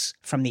Pikes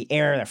from the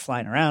air. They're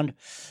flying around.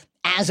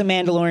 As a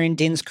Mandalorian,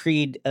 Din's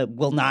Creed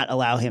will not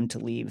allow him to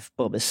leave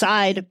Boba's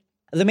side.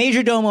 The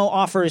Major Domo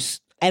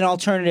offers an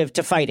alternative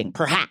to fighting,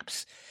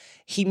 perhaps.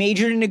 He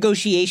majored in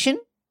negotiation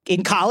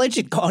in college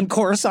on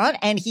Coruscant,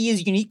 and he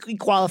is uniquely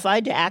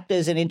qualified to act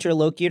as an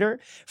interlocutor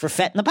for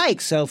Fett and the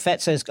Pikes. So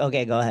Fett says,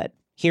 okay, go ahead.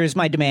 Here's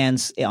my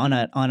demands on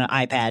an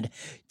iPad.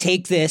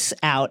 Take this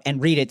out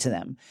and read it to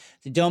them.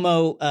 The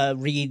Domo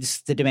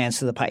reads the demands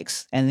to the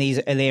Pikes, and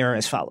they are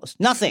as follows.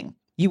 Nothing.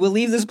 You will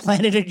leave this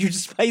planet at your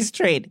spice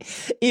trade.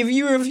 If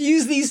you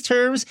refuse these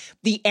terms,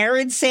 the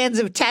arid sands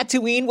of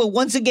Tatooine will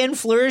once again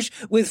flourish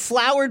with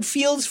flowered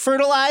fields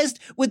fertilized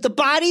with the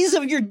bodies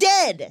of your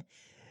dead.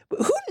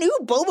 Who knew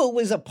Boba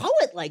was a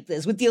poet like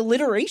this with the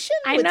alliteration?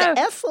 With the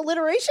F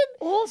alliteration?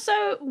 Also,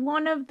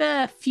 one of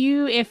the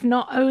few, if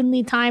not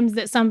only, times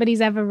that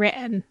somebody's ever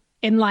written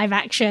in live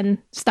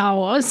action Star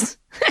Wars.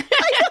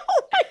 I know.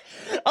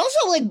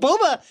 Also, like,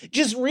 Boba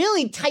just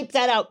really typed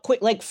that out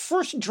quick. Like,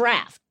 first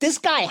draft. This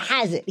guy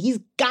has it. He's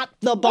got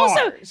the bars.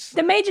 Also,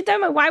 the Major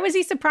Domo, why was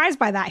he surprised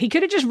by that? He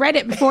could have just read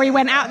it before he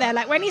went out there.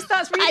 Like, when he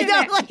starts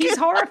reading he's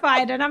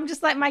horrified. And I'm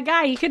just like, my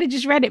guy, you could have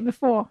just read it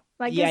before.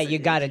 Like, yeah, you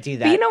got to do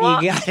that. But you know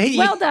what?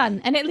 Well done.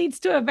 And it leads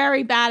to a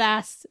very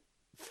badass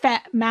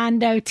Fett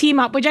Mando team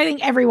up, which I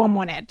think everyone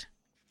wanted.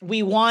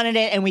 We wanted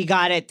it and we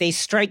got it. They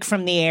strike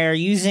from the air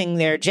using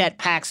their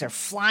jetpacks. They're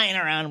flying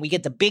around. We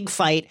get the big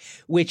fight,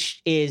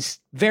 which is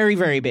very,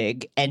 very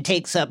big and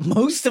takes up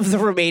most of the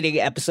remaining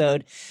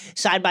episode.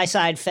 Side by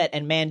side, Fett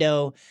and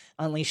Mando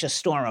unleash a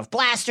storm of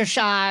blaster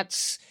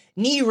shots,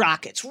 knee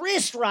rockets,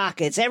 wrist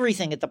rockets,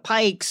 everything at the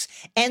Pikes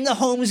and the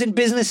homes and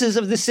businesses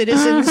of the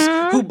citizens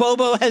who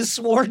Bobo has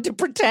sworn to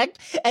protect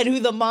and who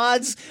the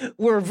mods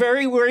were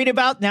very worried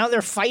about. Now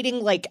they're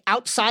fighting like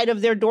outside of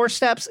their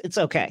doorsteps. It's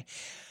okay.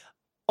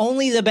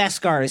 Only the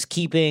Beskar is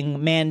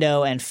keeping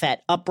Mando and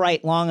Fett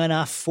upright long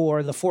enough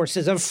for the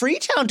forces of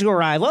Freetown to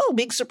arrive. Oh,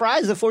 big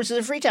surprise. The forces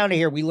of Freetown are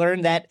here. We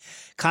learned that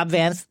Cobb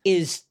Vanth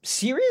is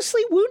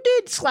seriously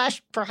wounded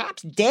 /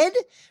 perhaps dead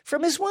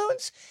from his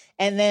wounds.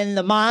 And then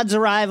the mods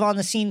arrive on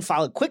the scene,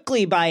 followed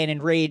quickly by an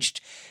enraged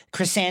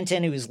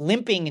Chrysanthemum who is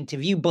limping into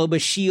view. Boba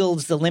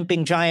shields the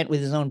limping giant with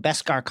his own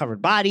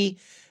Beskar-covered body.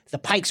 The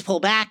Pikes pull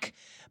back.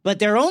 But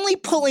they're only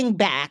pulling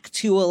back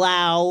to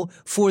allow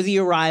for the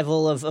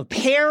arrival of a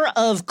pair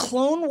of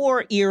Clone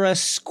War-era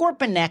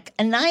Scorpion-neck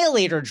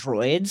Annihilator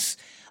droids.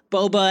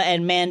 Boba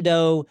and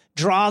Mando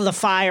draw the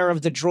fire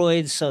of the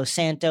droids so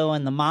Santo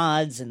and the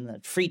mods and the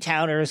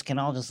Freetowners can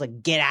all just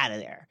like get out of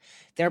there.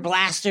 Their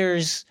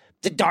blasters,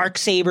 the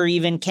Darksaber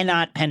even,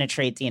 cannot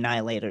penetrate the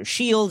Annihilator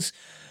shields.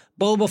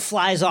 Boba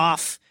flies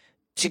off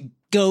to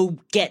go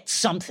get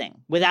something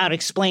without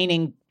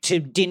explaining to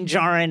Din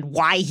Djarin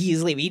why he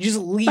is leaving. He just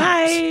leaves.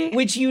 Bye.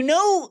 Which,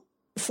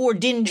 for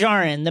Din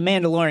Djarin, the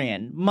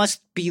Mandalorian,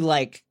 must be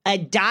like a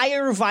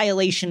dire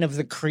violation of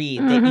the creed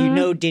that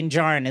Din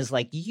Djarin is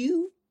like,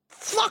 you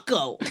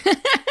fucko.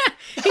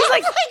 He's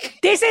like,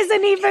 this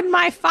isn't even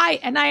my fight,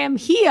 and I am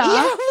here.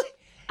 Yeah.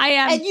 I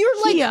am And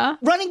you're here. like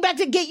running back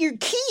to get your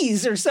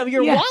keys or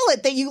your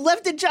wallet that you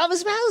left at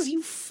Jabba's palace,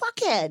 you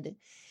fuckhead.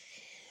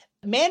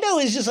 Mando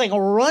is just like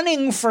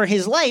running for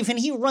his life, and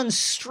he runs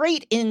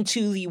straight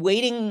into the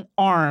waiting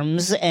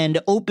arms and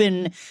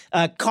open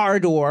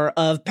car door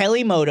of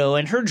Peli Motto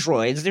and her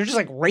droids. They're just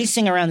like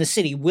racing around the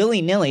city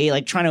willy-nilly,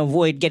 like trying to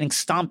avoid getting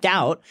stomped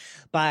out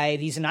by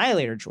these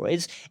Annihilator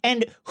droids.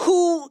 And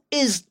who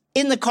is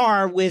in the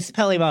car with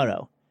Peli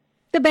Motto?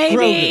 The baby.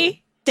 Grogu.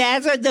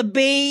 That's the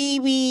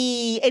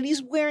baby. And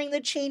he's wearing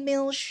the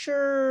chainmail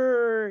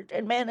shirt.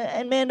 And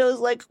Mando's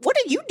like, what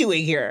are you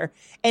doing here?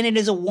 And it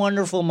is a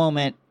wonderful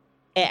moment,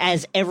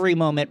 as every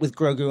moment with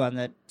Grogu on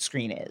the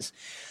screen is.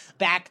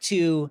 Back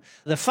to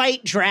the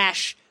fight,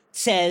 Drash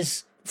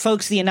says,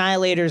 folks, the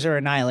Annihilators are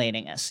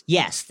annihilating us.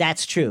 Yes,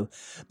 that's true.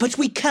 But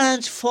we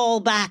can't fall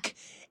back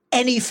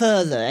any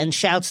further, and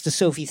shouts to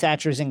Sophie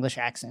Thatcher's English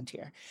accent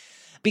here.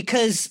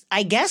 Because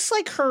I guess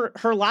like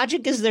her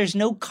logic is there's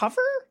no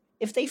cover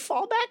if they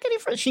fall back any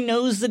further. She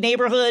knows the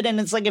neighborhood, and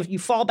it's like if you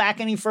fall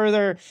back any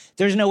further,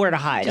 there's nowhere to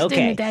hide. Just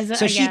okay, in the desert,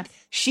 so I guess.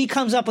 she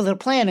comes up with a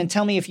plan, and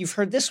tell me if you've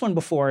heard this one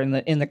before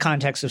in the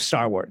context of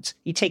Star Wars.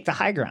 You take the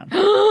high ground.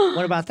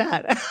 What about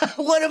that?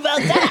 What about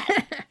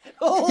that?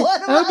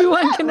 What about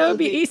Obi-Wan that, Kenobi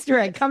Rosie? Easter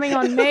egg coming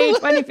on May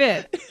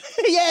 25th.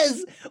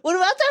 Yes. What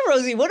about that,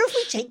 Rosie? What if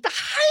we take the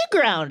high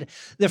ground?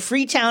 The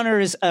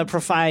Freetowners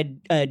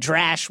provide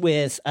Drash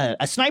with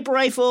a sniper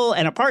rifle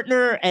and a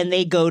partner, and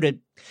they go to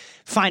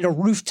find a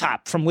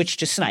rooftop from which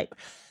to snipe.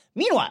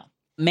 Meanwhile,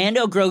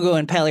 Mando, Grogu,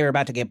 and Peli are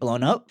about to get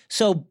blown up.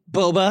 So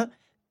Boba,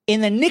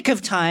 in the nick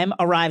of time,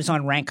 arrives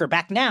on Rancor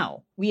back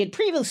now. We had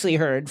previously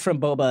heard from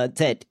Boba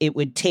that it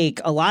would take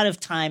a lot of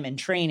time and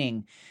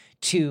training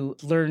to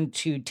learn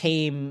to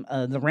tame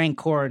the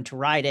Rancor and to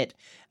ride it.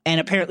 And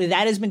apparently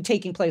that has been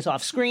taking place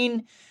off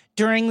screen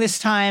during this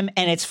time.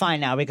 And it's fine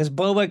now because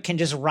Boba can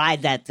just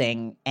ride that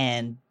thing,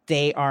 and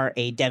they are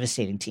a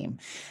devastating team.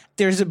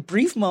 There's a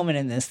brief moment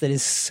in this that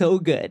is so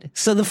good.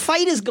 So the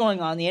fight is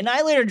going on. The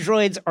Annihilator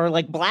droids are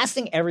like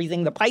blasting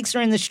everything. The Pikes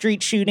are in the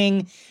street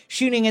shooting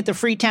at the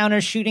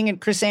Freetowners, shooting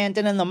at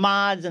Chrysanthemum and the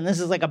mods. And this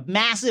is like a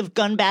massive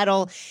gun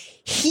battle.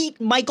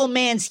 Michael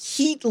Mann's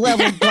heat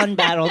level gun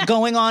battle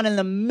going on in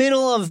the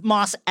middle of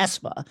Mos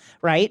Espa,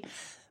 right?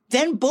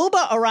 Then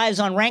Boba arrives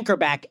on Rancor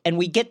back, and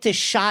we get this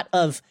shot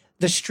of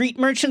the street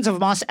merchants of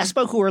Mos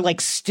Espa who are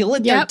like still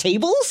at their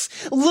tables,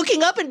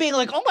 looking up and being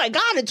like, "Oh my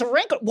God, it's a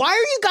Rancor! Why are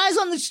you guys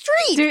on the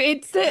street,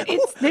 dude?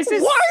 This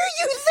is why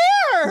are you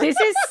there? This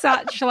is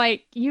such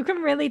like you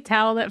can really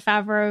tell that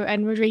Favreau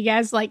and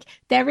Rodriguez like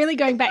they're really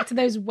going back to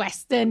those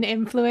Western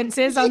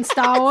influences on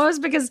Star Wars,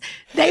 because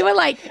they were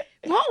like,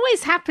 what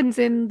always happens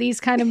in these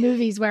kind of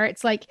movies where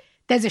it's like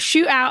there's a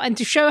shootout, and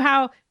to show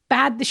how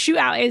bad the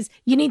shootout is,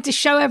 you need to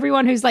show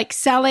everyone who's like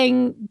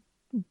selling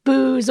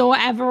booze or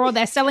whatever, or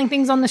they're selling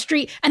things on the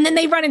street, and then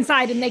they run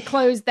inside and they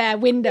close their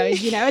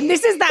windows, and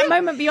this is that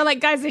moment, but you're like,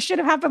 guys, this should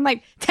have happened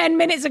like 10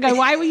 minutes ago.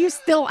 Why were you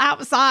still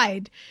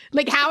outside?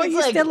 Like, how are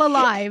you still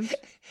alive?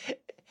 Yeah,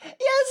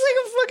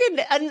 it's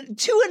like a fucking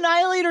two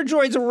Annihilator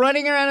droids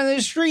running around in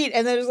the street,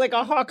 and there's like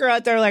a hawker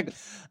out there like,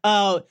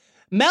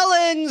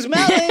 melons,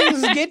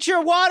 get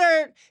your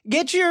water,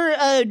 get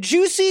your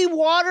juicy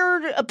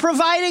water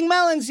providing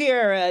melons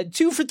here,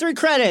 2 for 3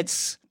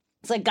 credits.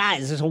 It's like,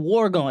 guys, there's a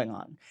war going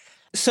on.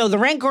 So the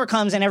Rancor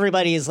comes, and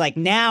everybody is like,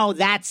 now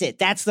that's it.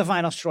 That's the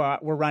final straw.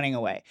 We're running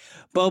away.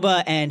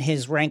 Boba and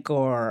his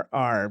Rancor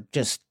are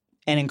just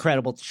an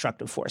incredible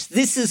destructive force.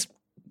 This is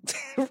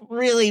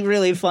really,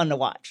 really fun to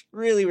watch.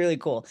 Really, really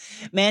cool.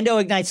 Mando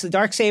ignites the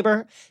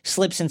Darksaber,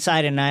 slips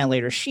inside an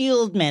Annihilator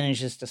shield,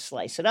 manages to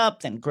slice it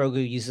up. Then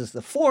Grogu uses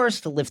the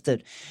Force to lift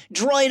the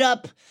droid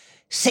up,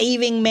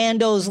 saving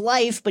Mando's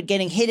life, but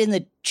getting hit in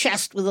the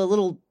chest with a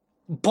little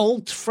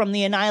bolt from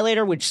the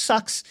Annihilator, which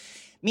sucks.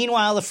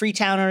 Meanwhile, the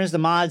Freetowners, the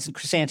mods, and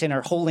Chrysanthemum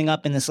are holding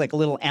up in this like a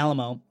little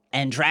Alamo,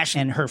 and Drash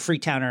and her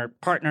Freetowner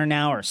partner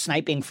now are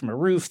sniping from a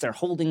roof. They're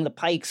holding the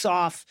Pikes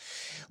off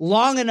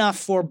long enough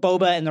for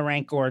Boba and the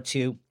Rancor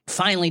to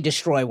finally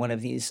destroy one of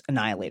these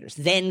Annihilators.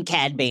 Then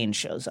Cad Bane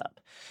shows up,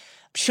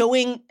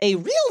 showing a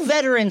real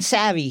veteran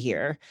savvy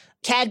here.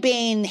 Cad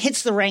Bane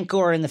hits the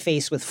Rancor in the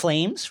face with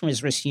flames from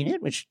his wrist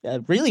unit, which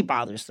really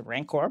bothers the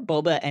Rancor.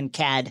 Boba and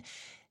Cad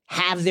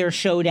have their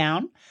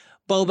showdown.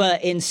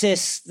 Boba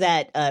insists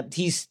that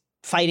he's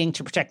fighting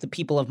to protect the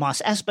people of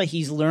Mos Espa.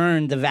 He's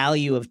learned the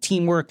value of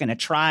teamwork and a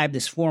tribe.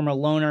 This former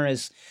loner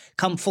has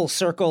come full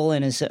circle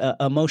in his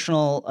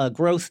emotional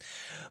growth.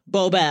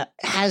 Boba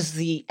has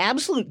the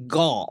absolute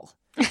gall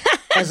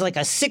as like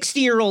a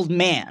 60-year-old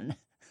man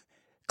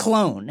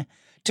clone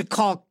to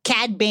call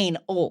Cad Bane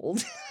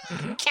old.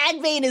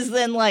 Cad Bane is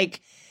then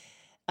like,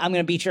 I'm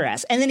going to beat your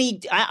ass. And then he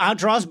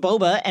outdraws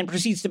Boba and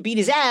proceeds to beat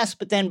his ass.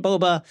 But then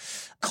Boba,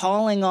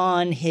 calling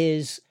on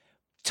his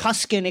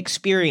Tusken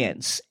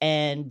experience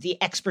and the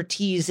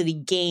expertise that he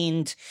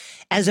gained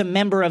as a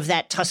member of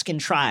that Tusken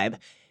tribe,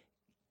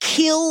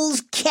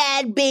 kills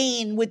Cad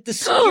Bane with the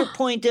spear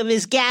point of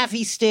his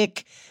gaffy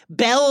stick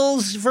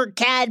Bells for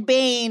Cad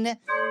Bane.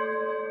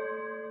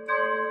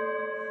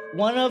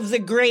 One of the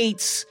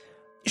greats.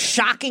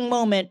 Shocking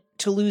moment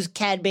to lose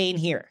Cad Bane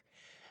here.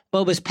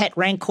 Boba's pet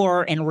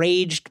Rancor,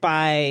 enraged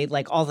by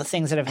all the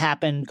things that have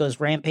happened, goes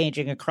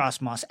rampaging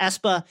across Mos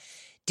Espa.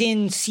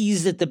 Din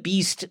sees that the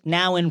beast,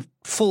 now in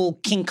full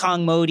King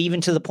Kong mode,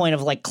 even to the point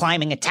of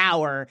climbing a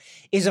tower,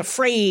 is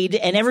afraid,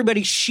 and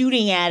everybody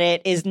shooting at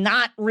it is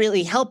not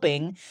really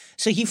helping.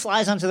 So he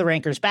flies onto the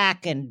Rancor's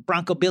back, and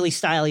Bronco Billy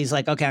style, he's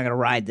like, okay, I'm going to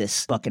ride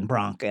this fucking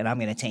Bronc, and I'm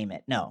going to tame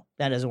it. No,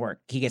 that doesn't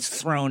work. He gets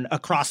thrown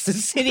across the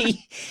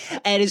city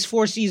and is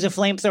forced to use a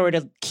flamethrower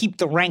to keep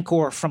the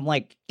Rancor from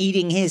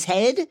eating his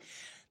head.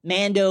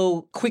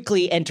 Mando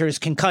quickly enters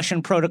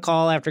concussion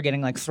protocol after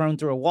getting thrown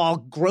through a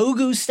wall.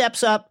 Grogu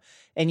steps up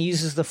and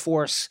uses the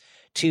Force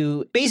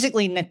to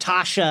basically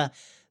Natasha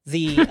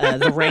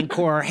the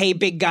Rancor. Hey,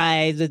 big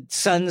guy, the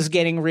sun's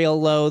getting real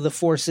low. The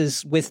Force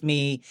is with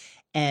me,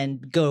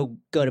 and go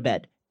to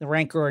bed. The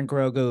Rancor and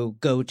Grogu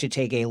go to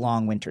take a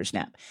long winter's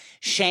nap.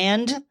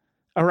 Shand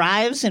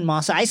arrives in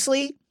Mos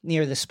Eisley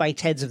near the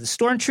spiked heads of the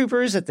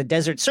stormtroopers at the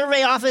Desert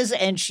Survey Office,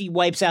 and she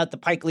wipes out the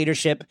Pike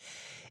leadership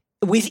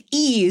with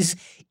ease,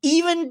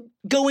 even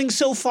going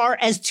so far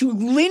as to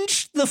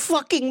lynch the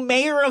fucking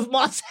mayor of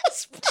Mos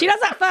Espa. She does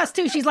that first,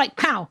 too. She's like,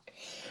 pow.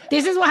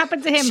 This is what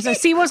happened to him, so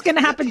see what's going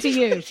to happen to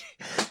you.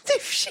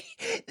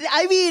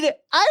 I mean,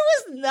 I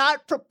was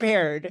not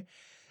prepared.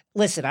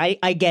 Listen,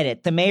 I get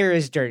it. The mayor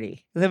is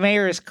dirty. The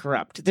mayor is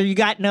corrupt. You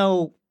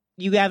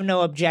have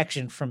no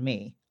objection from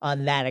me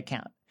on that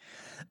account.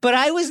 But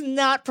I was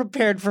not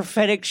prepared for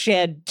Fennec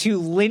Shand to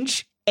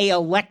lynch a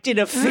elected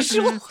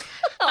official.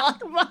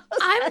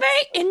 I'm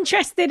very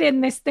interested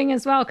in this thing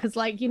as well, because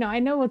I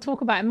know we'll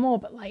talk about it more,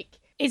 but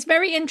it's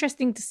very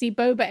interesting to see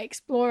Boba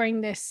exploring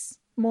this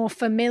more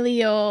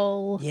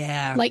familial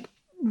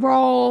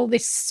role,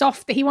 this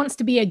soft, that he wants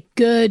to be a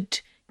good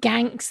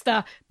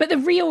gangster, but the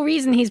real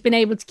reason he's been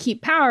able to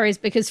keep power is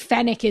because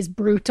Fennec is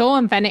brutal,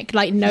 and Fennec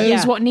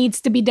knows what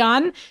needs to be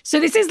done. So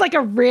this is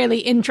a really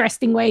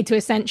interesting way to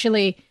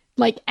essentially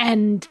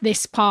end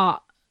this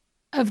part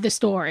of the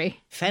story.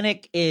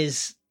 Fennec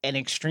is an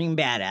extreme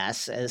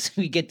badass, as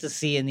we get to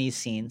see in these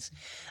scenes.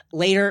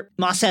 Later,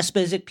 Mos Espa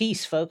is at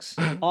peace, folks.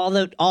 All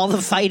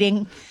the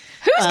fighting.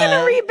 Who's going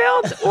to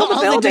rebuild all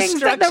the buildings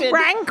that the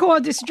Rancor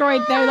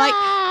destroyed?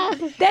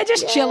 They're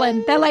just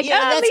chilling. They're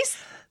at least...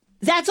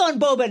 That's on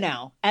Boba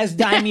now, as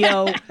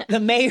Daimyo. The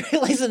mayor,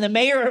 the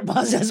mayor of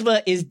Mos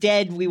Espa is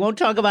dead. We won't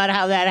talk about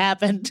how that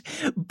happened.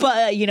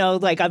 But,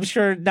 I'm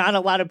sure not a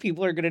lot of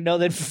people are going to know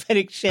that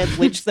Fennec Shand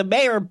lynched the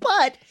mayor,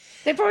 but...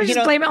 They probably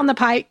just blame it on the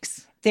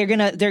Pikes. They're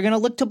gonna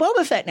look to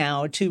Boba Fett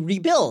now to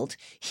rebuild.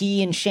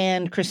 He and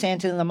Shand,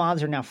 Chrysanthemum, and the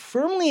mods are now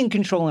firmly in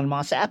control in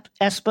Mos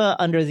Espa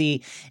under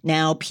the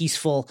now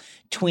peaceful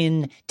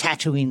twin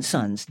Tatooine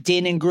sons.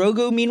 Din and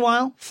Grogu,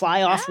 meanwhile,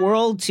 fly off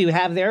world to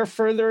have their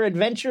further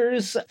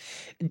adventures.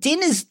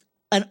 Din is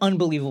an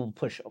unbelievable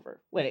pushover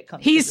when it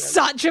comes. He's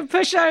such a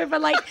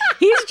pushover.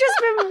 He's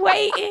just been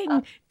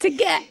waiting to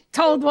get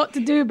told what to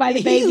do by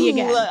the baby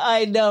again.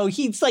 I know.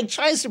 He's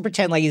tries to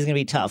pretend he's gonna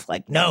be tough.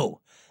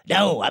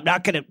 No, I'm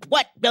not going to.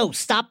 What? No,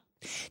 stop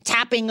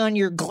tapping on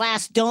your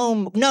glass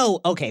dome.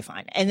 No. Okay,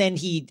 fine. And then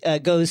he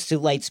goes to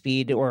light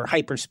speed or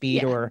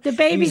hyperspeed or... The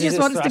baby just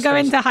wants to go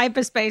into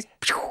hyperspace.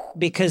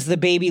 Because the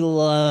baby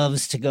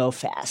loves to go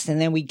fast.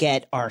 And then we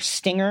get our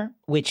stinger,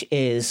 which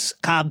is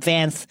Cobb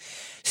Vanth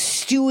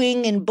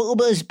stewing in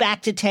Boba's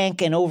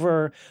back-to-tank and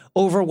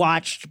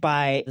overwatched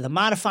by the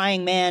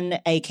modifying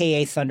man,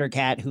 a.k.a.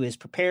 Thundercat, who is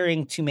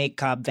preparing to make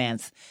Cobb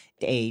Vanth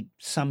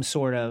some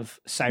sort of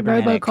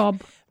cybernetic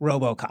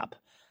RoboCop.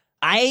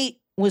 I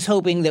was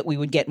hoping that we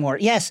would get more.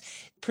 Yes,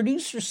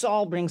 producer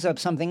Saul brings up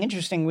something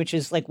interesting, which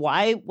is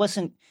why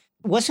wasn't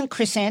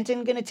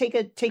Chrysanthemum going to take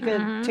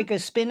a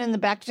spin in the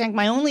back tank?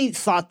 My only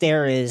thought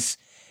there is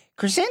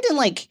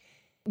Chrysanthemum,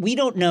 we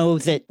don't know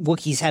that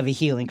Wookiees have a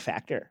healing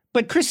factor,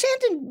 but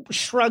Chrysanthemum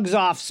shrugs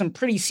off some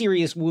pretty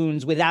serious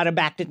wounds without a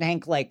back to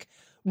tank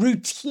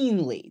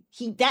routinely.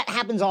 That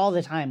happens all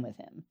the time with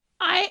him.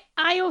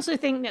 I also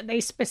think that they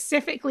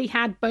specifically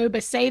had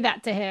Boba say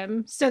that to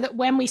him so that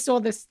when we saw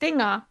the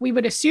stinger, we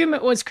would assume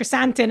it was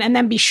Chrysanthemum and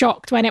then be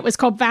shocked when it was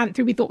Cobb Vanth,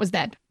 who we thought was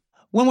dead.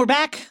 When we're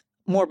back,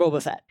 more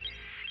Boba Fett.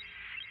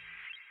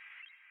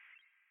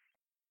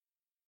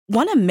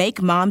 Want to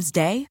make Mom's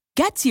Day?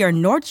 Get to your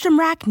Nordstrom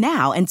Rack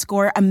now and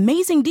score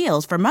amazing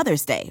deals for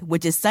Mother's Day,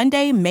 which is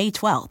Sunday, May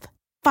 12th.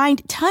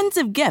 Find tons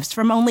of gifts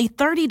from only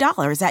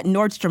 $30 at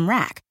Nordstrom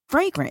Rack.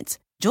 Fragrance,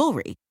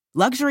 jewelry,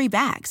 luxury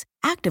bags,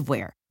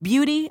 activewear,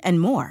 beauty,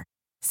 and more.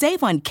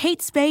 Save on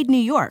Kate Spade New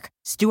York,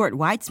 Stuart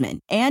Weitzman,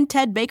 and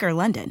Ted Baker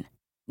London.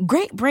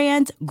 Great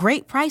brands,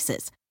 great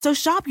prices. So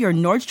shop your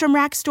Nordstrom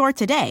Rack store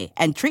today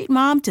and treat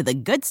Mom to the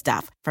good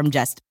stuff from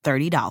just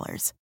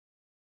 $30.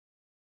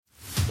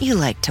 You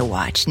like to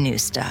watch new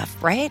stuff,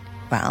 right?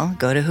 Well,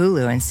 go to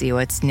Hulu and see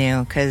what's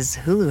new, because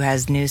Hulu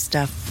has new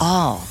stuff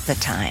all the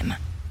time.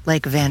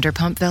 Like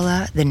Vanderpump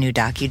Villa, the new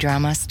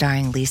docudrama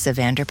starring Lisa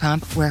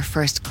Vanderpump, where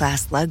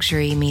first-class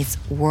luxury meets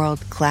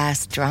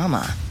world-class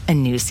drama. A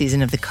new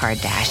season of The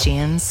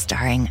Kardashians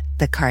starring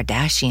The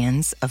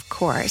Kardashians, of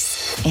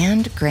course.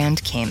 And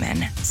Grand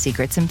Cayman,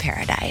 Secrets in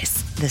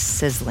Paradise, the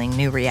sizzling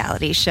new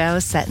reality show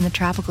set in the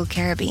tropical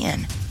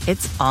Caribbean.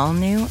 It's all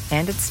new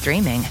and it's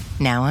streaming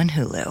now on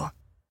Hulu.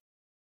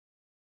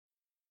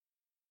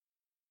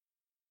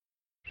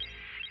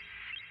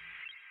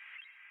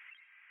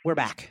 We're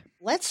back.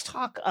 Let's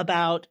talk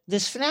about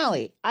this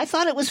finale. I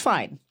thought it was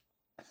fine.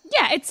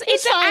 Yeah, it's an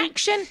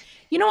action.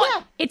 You know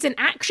what? Yeah. It's an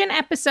action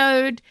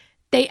episode.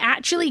 They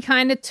actually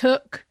kind of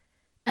took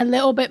a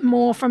little bit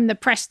more from the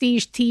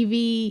prestige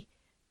TV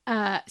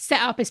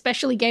setup,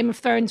 especially Game of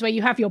Thrones, where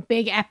you have your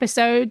big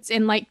episodes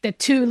in like the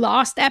 2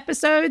 last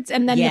episodes,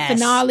 and then the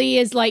finale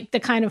is like the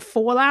kind of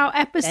fallout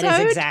episode.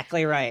 That is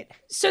exactly right.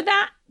 So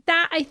that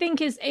I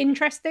think is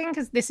interesting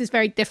because this is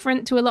very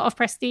different to a lot of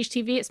prestige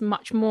TV. It's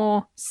much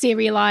more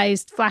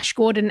serialized, Flash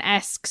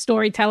Gordon-esque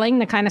storytelling,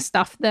 the kind of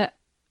stuff that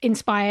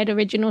inspired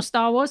original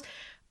Star Wars.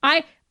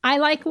 I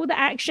like all the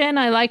action.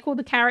 I like all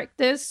the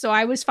characters, so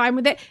I was fine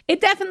with it.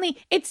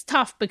 It's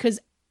tough because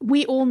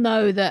we all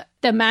know that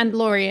the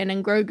Mandalorian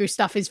and Grogu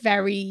stuff is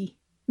very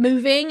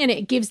moving and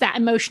it gives that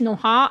emotional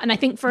heart. And I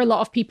think for a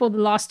lot of people, the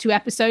last 2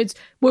 episodes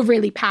were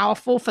really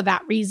powerful for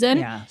that reason.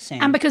 Yeah,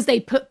 same. And because they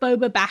put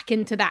Boba back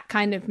into that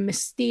kind of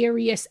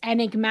mysterious,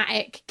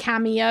 enigmatic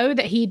cameo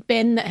that he'd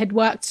been, that had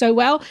worked so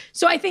well.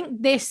 So I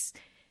think this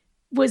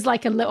was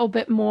like a little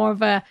bit more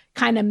of a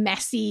kind of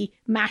messy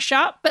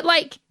mashup. But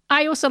like,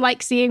 I also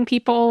like seeing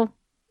people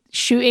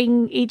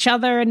shooting each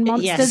other and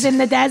monsters in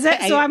the desert.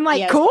 So I'm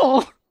like,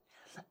 cool.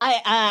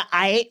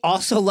 I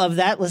also love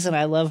that. Listen,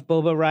 I love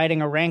Boba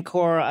riding a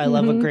Rancor. I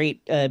love a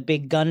great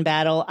big gun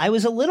battle.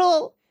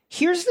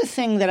 Here's the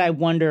thing that I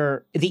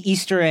wonder, the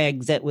Easter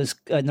egg that was,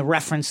 and the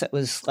reference that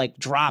was like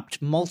dropped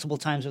multiple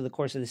times over the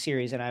course of the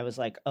series. And I was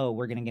like, oh,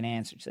 we're going to get an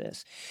answer to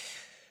this.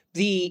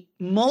 The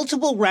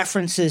multiple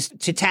references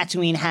to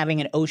Tatooine having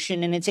an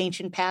ocean in its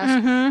ancient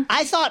past.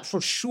 I thought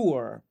for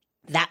sure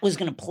that was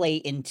going to play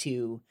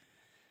into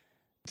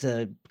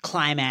the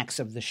climax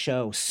of the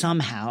show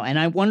somehow. And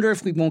I wonder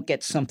if we won't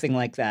get something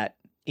like that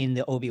in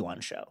the Obi-Wan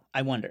show.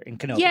 I wonder, in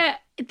Kenobi. Yeah,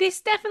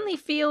 this definitely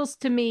feels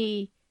to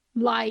me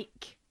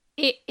like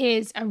it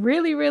is a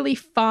really, really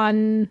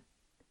fun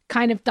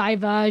kind of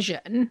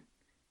diversion.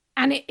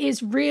 And it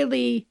is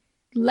really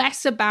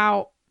less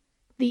about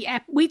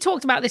we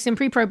talked about this in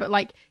pre-pro, but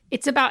like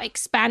it's about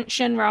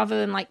expansion rather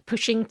than like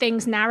pushing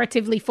things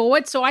narratively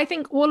forward. So I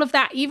think all of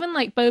that, even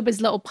like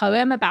Boba's little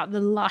poem about the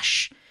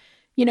lush,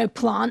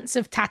 plants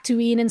of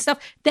Tatooine and stuff,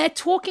 they're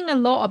talking a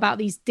lot about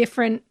these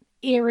different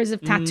eras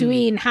of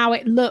Tatooine, how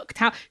it looked,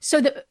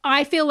 so that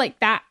I feel like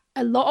that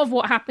a lot of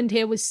what happened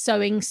here was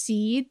sowing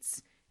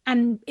seeds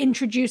and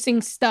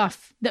introducing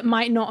stuff that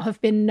might not have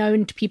been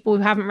known to people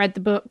who haven't read the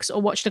books or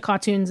watched the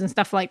cartoons and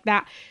stuff like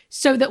that,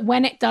 so that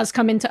when it does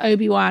come into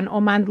Obi-Wan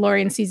or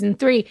Mandalorian season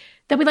 3,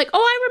 they'll be like, oh,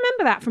 I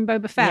remember that from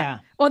Boba Fett. Yeah.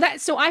 Or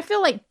that. So I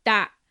feel like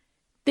that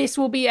this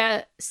will be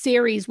a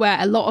series where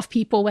a lot of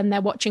people, when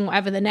they're watching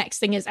whatever the next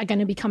thing is, are going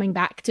to be coming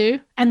back to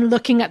and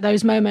looking at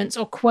those moments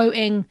or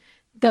quoting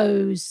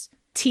those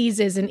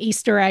teasers and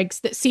Easter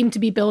eggs that seem to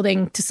be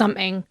building to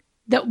something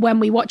that when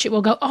we watch it,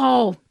 we'll go,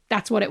 oh,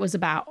 that's what it was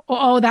about. Or,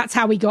 oh, that's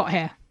how we got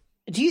here.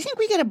 Do you think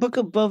we get a Book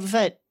of Boba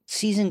Fett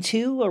season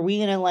 2? Are we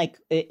going to like...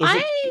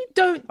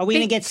 Are we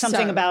going to get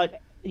something about...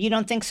 You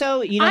don't think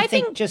so? You don't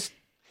think just...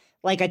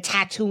 like a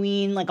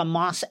Tatooine, like a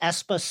Mos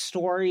Espa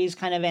Stories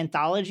kind of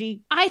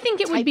anthology? I think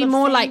it would be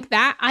more like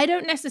that. I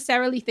don't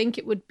necessarily think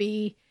it would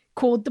be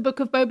called The Book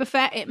of Boba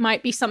Fett. It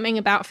might be something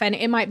about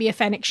Fennec. It might be a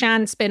Fennec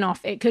Shand spinoff.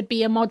 It could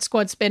be a Mod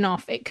Squad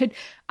spinoff.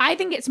 I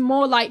think it's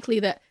more likely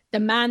that The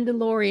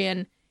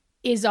Mandalorian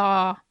is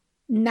our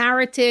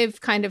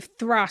narrative kind of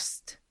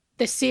thrust,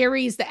 the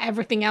series that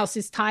everything else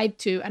is tied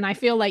to. And I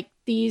feel like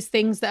these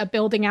things that are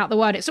building out the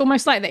world, it's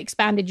almost like the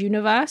expanded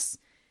universe.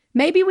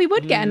 Maybe we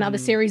would get another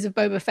series of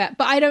Boba Fett,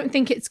 but I don't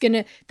think it's going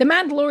to... The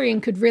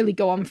Mandalorian could really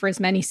go on for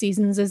as many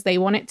seasons as they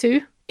want it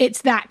to.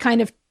 It's that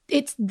kind of...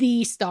 It's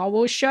the Star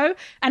Wars show.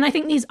 And I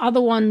think these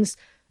other ones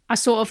are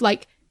sort of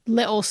like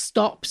little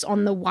stops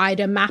on the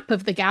wider map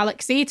of the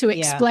galaxy to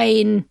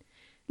explain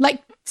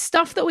like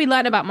stuff that we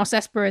learn about Mos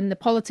Espa and the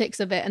politics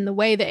of it and the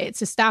way that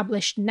it's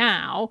established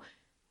now.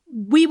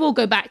 We will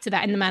go back to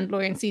that in The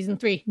Mandalorian season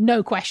 3,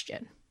 no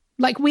question.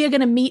 Like, we are going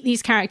to meet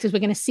these characters. We're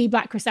going to see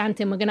Black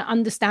Chrysanthemum. We're going to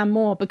understand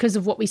more because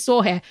of what we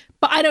saw here.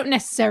 But I don't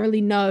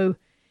necessarily know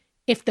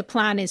if the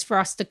plan is for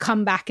us to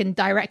come back and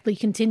directly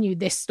continue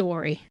this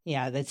story.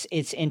 Yeah,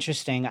 it's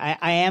interesting.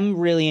 I am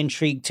really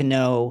intrigued to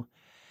know,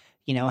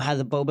 how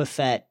the Boba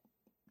Fett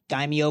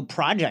Daimyo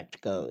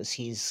project goes.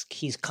 He's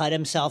cut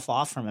himself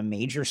off from a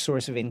major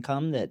source of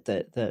income that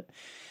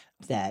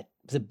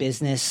the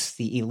business,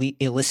 the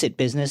illicit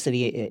business that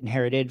he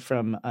inherited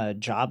from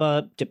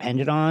Jabba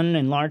depended on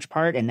in large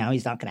part, and now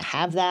he's not going to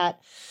have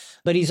that.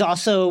 But he's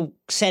also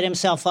set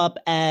himself up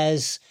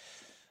as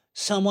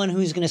someone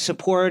who's going to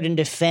support and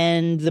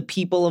defend the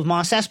people of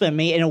Mos Espa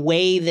in a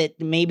way that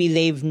maybe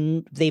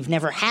they've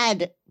never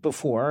had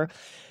before.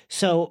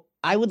 So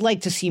I would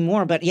like to see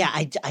more, but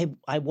yeah,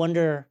 I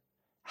wonder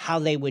how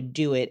they would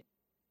do it.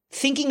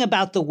 Thinking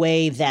about the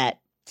way that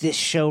this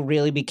show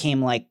really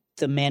became like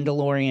The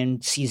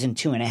Mandalorian season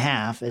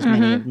 2.5, as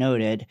many have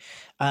noted,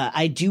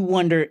 I do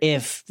wonder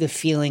if the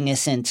feeling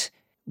isn't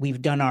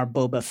we've done our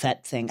Boba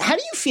Fett thing. How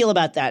do you feel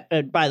about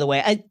that, by the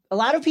way? A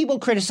lot of people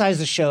criticize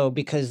the show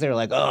because they're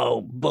like,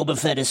 oh, Boba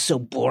Fett is so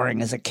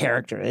boring as a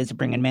character. It's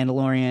bringing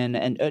Mandalorian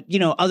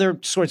and, other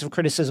sorts of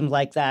criticisms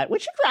like that,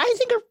 which I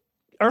think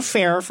are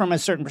fair from a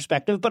certain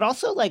perspective. But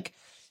also, like,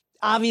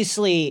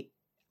 obviously,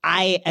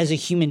 I, as a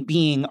human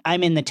being,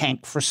 I'm in the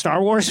tank for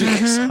Star Wars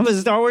because I'm a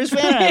Star Wars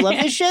fan and I love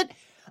this shit.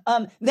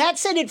 That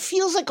said, it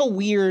feels like a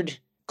weird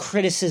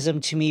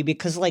criticism to me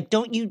because, like,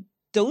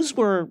 those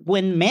were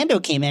when Mando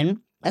came in.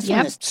 That's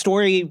when the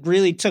story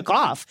really took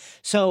off.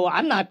 So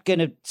I'm not going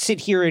to sit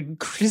here and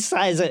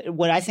criticize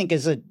what I think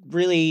is a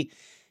really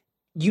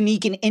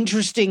unique and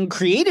interesting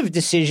creative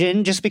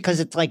decision just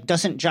because it like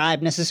doesn't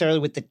jive necessarily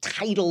with the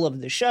title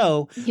of the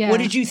show. Yeah. What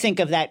did you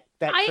think of that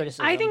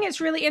criticism? I think it's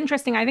really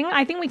interesting.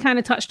 I think we kind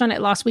of touched on it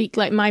last week.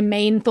 Like my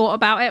main thought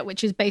about it,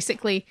 which is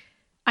basically,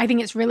 I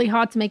think it's really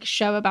hard to make a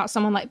show about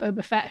someone like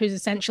Boba Fett, who's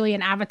essentially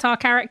an Avatar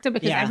character,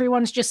 because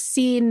everyone's just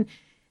seen.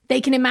 They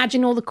can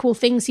imagine all the cool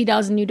things he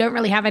does, and you don't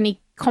really have any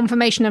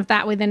confirmation of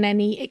that within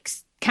any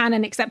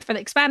canon except for the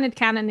expanded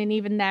canon, and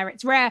even there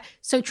it's rare.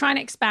 So trying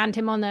to expand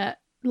him on a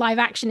live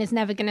action is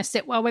never going to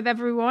sit well with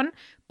everyone.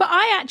 But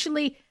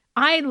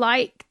I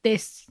like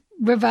this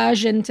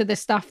reversion to the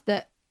stuff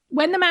that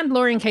when The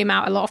Mandalorian came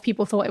out, a lot of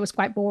people thought it was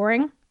quite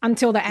boring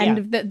until the end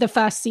of the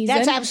first season.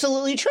 That's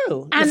absolutely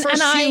true.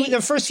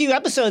 The first few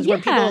episodes where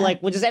people were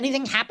like, well, does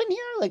anything happen here?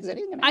 Like, is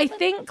anything going to happen? I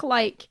think,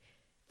 like,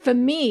 for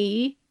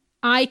me,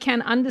 I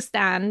can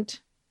understand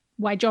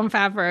why Jon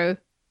Favreau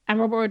and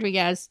Robert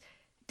Rodriguez,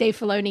 Dave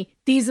Filoni,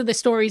 these are the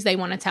stories they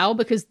want to tell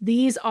because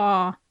these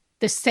are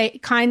the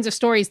kinds of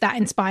stories that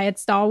inspired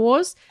Star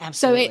Wars.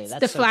 Absolutely. So it's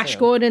the Flash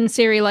Gordon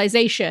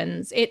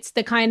serializations. It's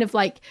the kind of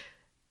like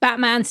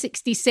Batman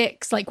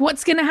 66, like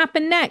what's going to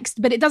happen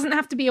next? But it doesn't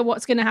have to be a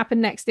what's going to happen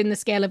next in the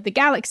scale of the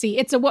galaxy.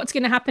 It's a what's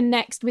going to happen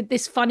next with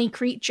this funny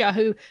creature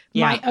who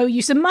might owe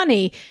you some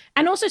money.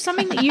 And also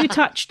something that you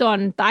touched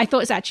on that I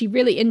thought is actually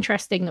really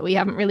interesting that we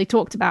haven't really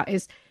talked about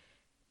is,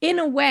 in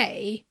a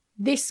way,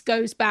 this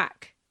goes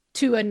back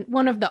to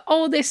one of the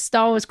oldest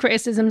Star Wars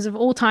criticisms of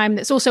all time.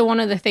 That's also one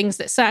of the things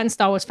that certain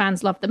Star Wars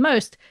fans love the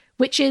most,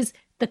 which is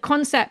the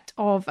concept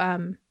of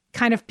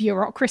kind of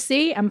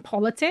bureaucracy and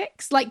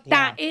politics. Like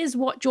that is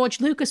what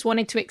George Lucas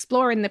wanted to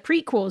explore in the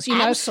prequels, you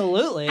know?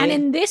 Absolutely. And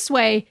in this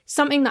way,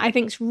 something that I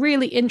think is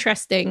really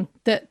interesting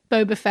that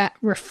Boba Fett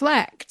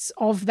reflects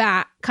of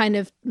that kind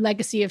of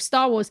legacy of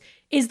Star Wars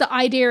is the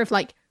idea of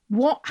like,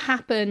 what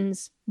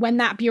happens when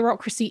that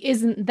bureaucracy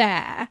isn't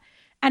there?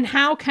 And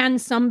how can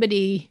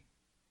somebody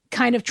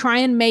kind of try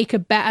and make a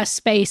better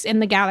space in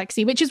the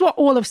galaxy, which is what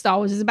all of Star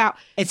Wars is about.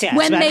 It's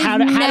about how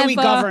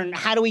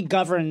do we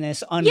govern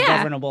this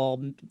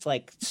ungovernable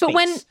like space? But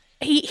when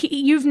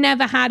you've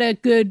never had a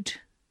good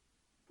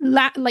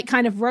like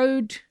kind of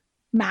road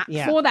map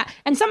for that.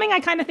 And something I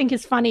kind of think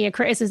is funny, a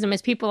criticism,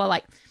 is people are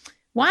like,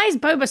 why is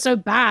Boba so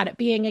bad at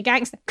being a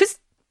gangster?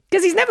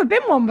 Because he's never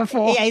been one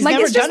before. Yeah, he's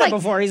never done it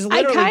before. He's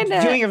literally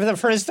doing it for the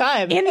first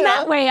time. In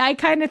that way, I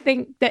kind of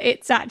think that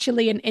it's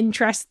actually an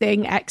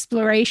interesting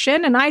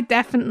exploration. And I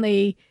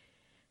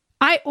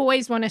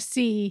always want to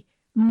see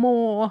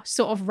more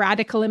sort of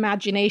radical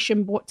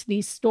imagination brought to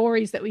these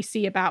stories that we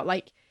see about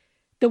like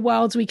the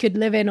worlds we could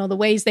live in or the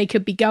ways they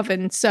could be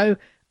governed. So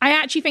I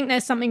actually think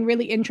there's something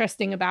really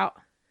interesting about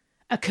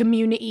a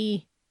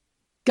community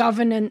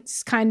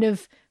governance kind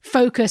of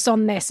focus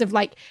on this of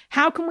like,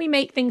 how can we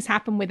make things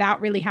happen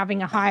without really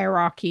having a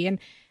hierarchy, and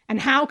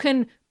how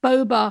can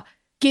Boba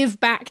give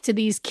back to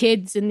these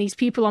kids and these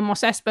people on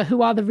Mos Espa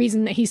who are the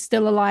reason that he's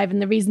still alive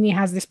and the reason he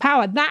has this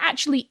power. That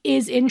actually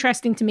is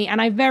interesting to me, and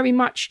I very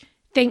much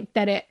think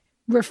that it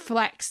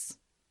reflects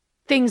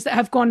things that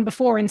have gone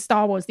before in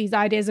Star Wars, these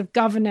ideas of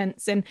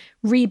governance and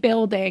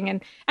rebuilding,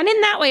 and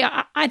in that way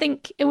I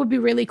think it would be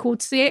really cool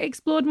to see it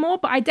explored more.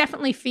 But I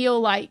definitely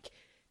feel like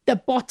the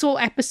bottle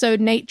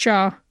episode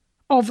nature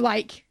of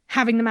like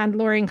having the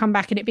Mandalorian come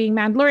back and it being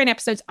Mandalorian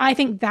episodes, I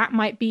think that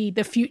might be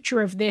the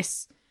future of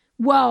this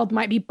world,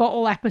 might be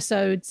bottle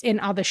episodes in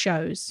other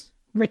shows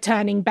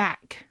returning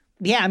back.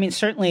 Yeah, I mean,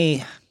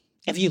 certainly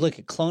if you look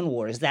at Clone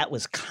Wars, that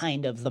was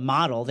kind of the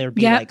model. There'd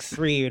be like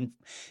three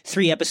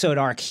episode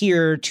arc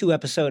here, 2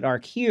 episode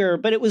arc here,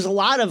 but it was a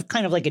lot of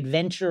kind of like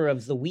adventure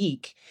of the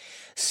week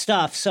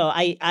stuff. So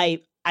I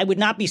would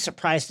not be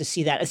surprised to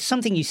see that. It's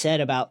something you said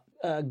about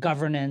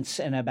governance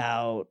and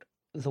about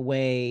the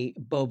way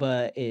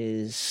Boba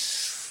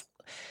is,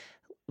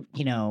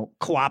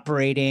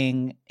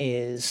 cooperating,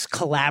 is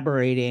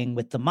collaborating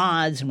with the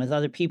mods and with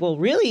other people,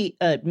 really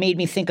made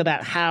me think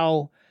about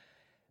how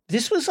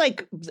this was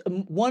like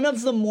one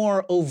of the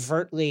more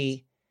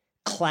overtly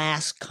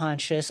class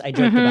conscious. I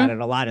joked about it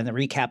a lot in the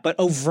recap, but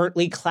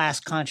overtly class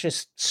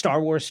conscious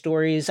Star Wars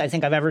stories I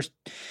think I've ever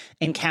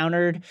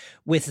encountered,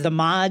 with the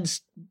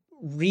mods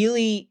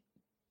really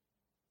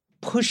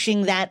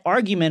pushing that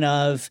argument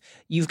of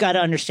you've got to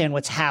understand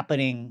what's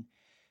happening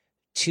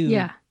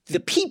to the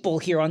people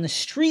here on the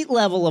street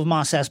level of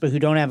Mos Espa who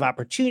don't have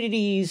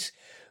opportunities,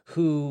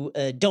 who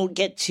don't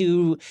get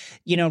to,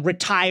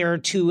 retire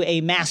to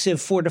a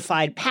massive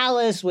fortified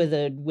palace with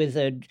a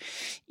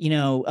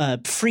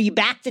free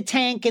Bacta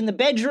tank in the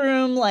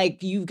bedroom.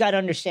 Like, you've got to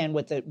understand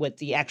what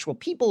the actual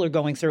people are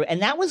going through.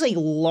 And that was a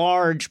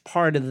large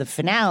part of the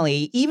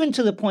finale, even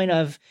to the point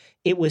of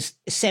it was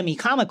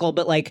semi-comical,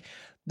 but like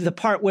the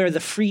part where the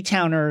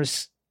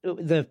Freetowners,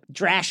 the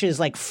Drash's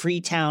like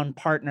Freetown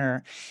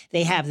partner,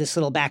 they have this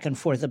little back and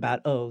forth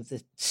about,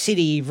 the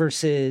city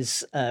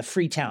versus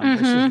Freetown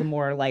versus the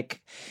more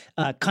like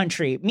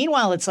country.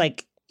 Meanwhile, it's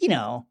like,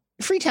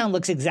 Freetown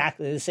looks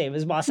exactly the same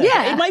as Mos Espa.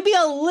 Yeah. It might be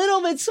a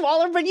little bit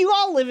smaller, but you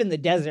all live in the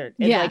desert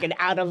in like an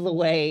out of the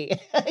way,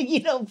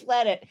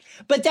 planet.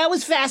 But that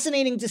was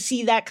fascinating to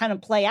see that kind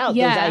of play out.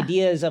 Those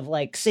ideas of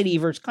like city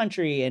versus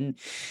country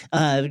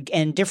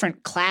and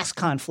different class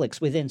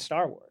conflicts within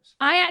Star Wars.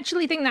 I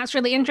actually think that's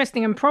really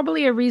interesting, and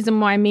probably a reason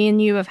why me and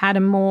you have had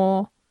a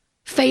more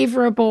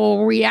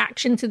favorable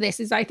reaction to this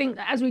is I think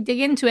that as we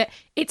dig into it,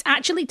 it's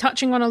actually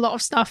touching on a lot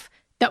of stuff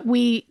that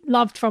we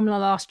loved from The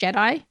Last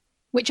Jedi,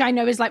 which I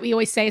know is, like we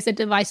always say, is a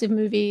divisive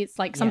movie. It's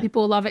like some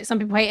people love it, some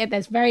people hate it.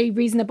 There's very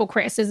reasonable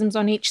criticisms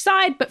on each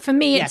side. But for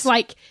me, it's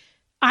like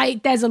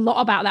there's a lot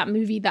about that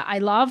movie that I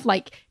love.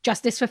 Like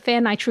Justice for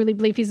Finn, I truly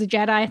believe he's a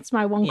Jedi. It's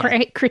my one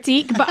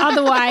critique. But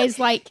otherwise,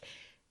 like,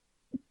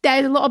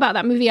 there's a lot about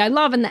that movie I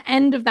love, and the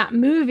end of that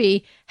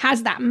movie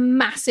has that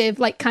massive,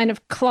 like, kind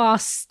of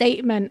class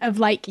statement of,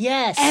 like,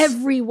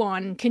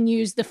 everyone can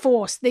use the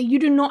Force. That you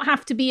do not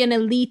have to be an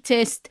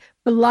elitist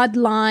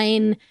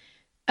bloodline,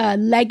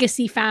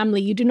 legacy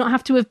family. You do not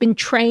have to have been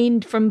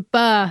trained from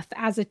birth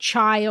as a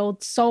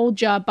child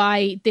soldier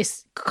by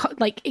this,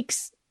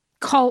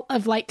 cult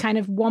of, like, kind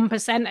of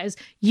 1%ers.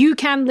 You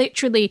can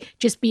literally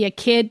just be a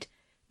kid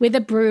with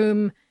a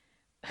broom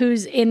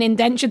who's in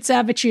indentured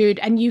servitude,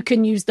 and you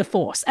can use the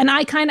Force. And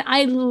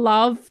I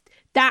loved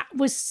that.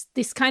 Was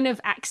this kind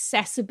of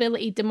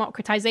accessibility,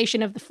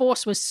 democratization of the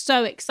Force was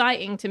so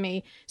exciting to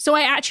me. So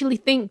I actually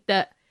think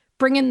that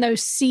bringing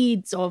those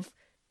seeds of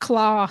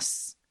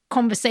class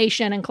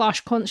conversation and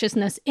class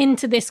consciousness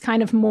into this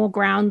kind of more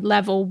ground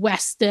level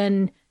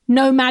Western,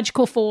 no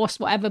magical Force,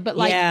 whatever, but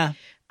like,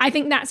 I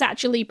think that's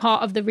actually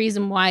part of the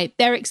reason why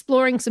they're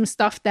exploring some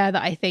stuff there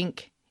that I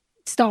think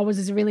Star Wars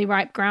is really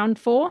ripe ground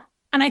for.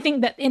 And I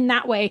think that in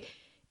that way,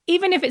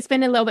 even if it's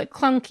been a little bit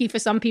clunky for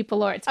some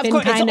people, or it's been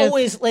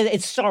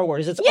it's Star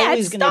Wars. It's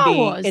always going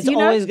to be. It's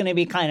always going to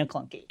be kind of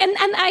clunky. And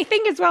I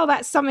think as well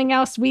that's something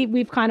else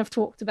we've kind of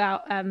talked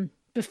about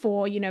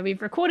before.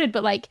 We've recorded,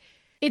 but like,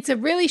 it's a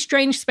really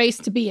strange space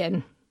to be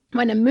in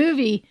when a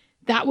movie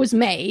that was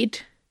made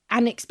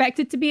and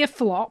expected to be a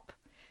flop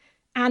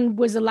and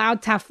was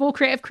allowed to have full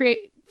creative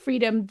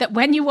freedom. That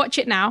when you watch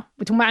it now,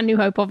 we're talking about A New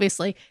Hope,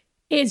 obviously,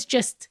 is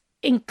just.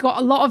 It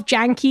got a lot of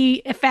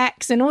janky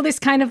effects and all this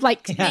kind of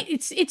like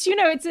it's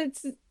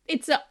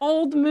an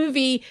old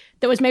movie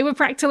that was made with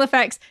practical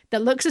effects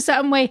that looks a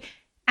certain way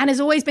and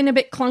has always been a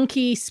bit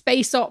clunky,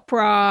 space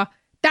opera.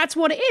 That's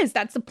what it is.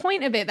 That's the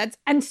point of it.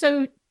 And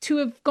so to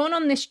have gone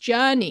on this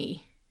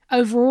journey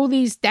over all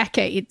these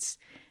decades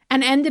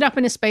and ended up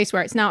in a space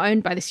where it's now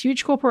owned by this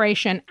huge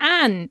corporation,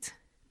 and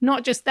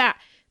not just that,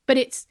 but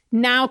it's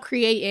now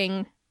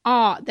creating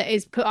art that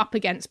is put up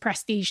against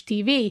prestige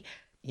TV.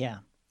 Yeah.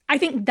 I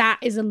think that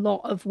is a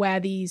lot of where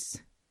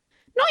these,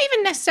 not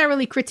even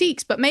necessarily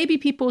critiques, but maybe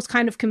people's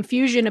kind of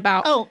confusion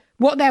about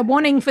what they're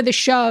wanting for the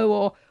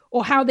show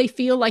or how they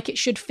feel like it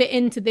should fit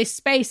into this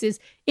space is,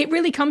 it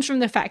really comes from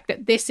the fact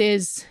that this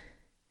is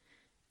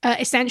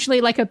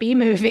essentially like a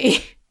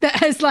B-movie that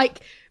has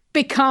like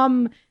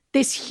become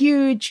this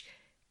huge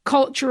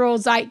cultural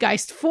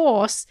zeitgeist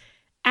force.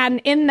 And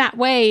in that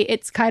way,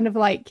 it's kind of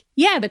like,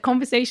 the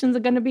conversations are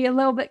going to be a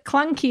little bit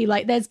clunky.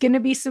 Like there's going to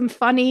be some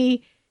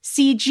funny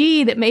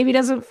CG that maybe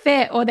doesn't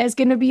fit, or there's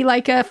going to be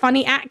like a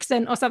funny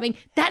accent or something.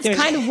 That's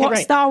kind of what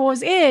Star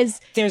Wars is.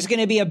 There's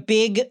going to be a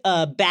big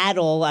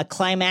battle, a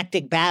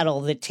climactic battle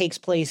that takes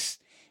place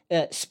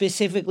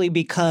specifically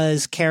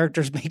because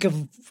characters make a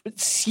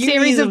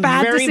series of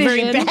very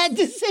bad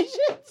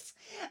decisions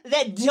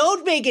that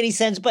don't make any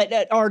sense, but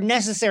are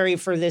necessary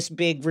for this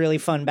big, really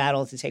fun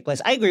battle to take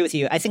place. I agree with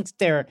you. I think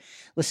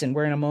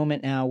we're in a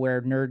moment now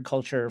where nerd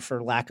culture,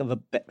 for lack of a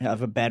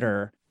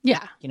better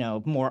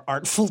more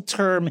artful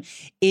term,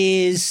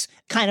 is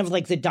kind of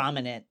like the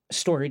dominant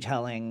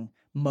storytelling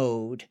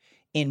mode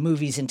in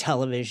movies and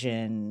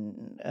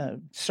television,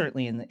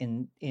 certainly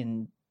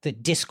in the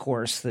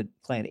discourse, the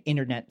kind of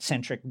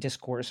internet-centric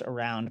discourse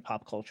around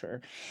pop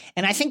culture.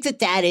 And I think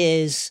that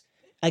is,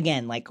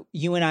 again, like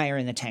you and I are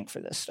in the tank for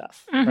this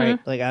stuff, right?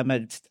 Like I'm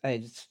a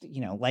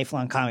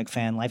lifelong comic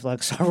fan, lifelong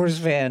Star Wars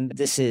fan.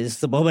 This is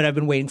the moment I've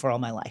been waiting for all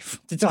my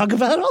life to talk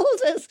about all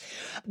of this.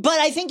 But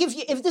I think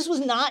if this was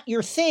not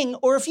your thing,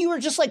 or if you were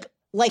just like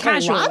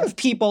casual. A lot of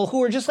people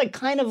who are just like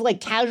kind of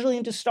like casually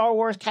into Star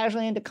Wars,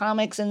 casually into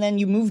comics, and then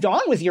you moved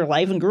on with your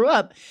life and grew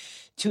up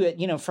to it,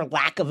 you know, for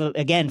lack of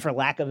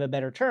a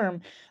better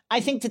term, I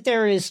think that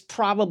there is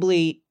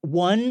probably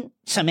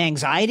some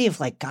anxiety of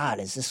like, God,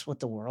 is this what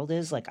the world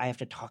is? Like, I have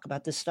to talk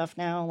about this stuff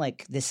now.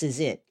 Like, this is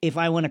it. If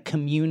I want to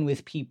commune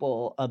with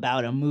people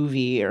about a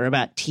movie or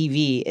about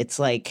TV, it's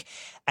like,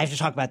 I have to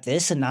talk about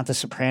this and not The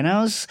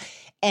Sopranos.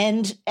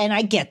 And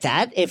I get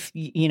that, if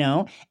you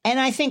know, and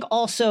I think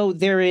also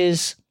there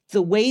is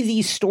the way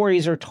these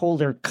stories are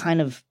told are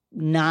kind of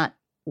not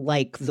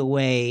like the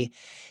way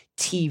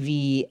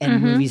TV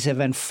and movies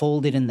have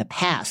unfolded in the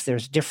past.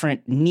 There's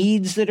different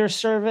needs that are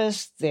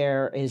serviced.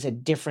 There is a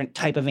different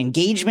type of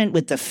engagement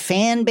with the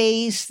fan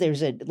base.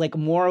 There's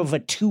more of a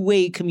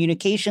two-way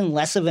communication,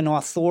 less of an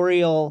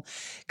authorial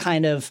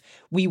kind of,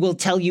 we will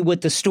tell you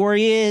what the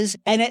story is,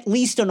 and at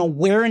least an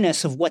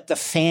awareness of what the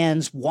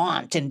fans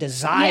want and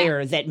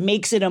desire that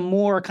makes it a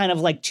more kind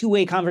of like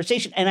two-way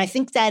conversation. And I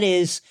think that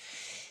is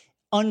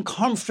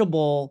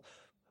uncomfortable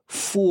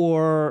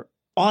for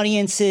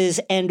audiences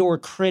and or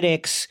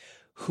critics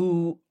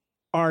who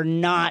are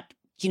not,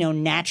 you know,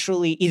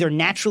 naturally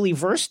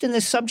versed in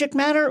this subject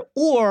matter,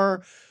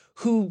 or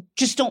who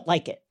just don't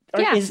like it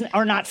or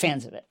are not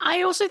fans of it.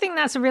 I also think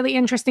that's a really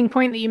interesting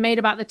point that you made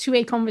about the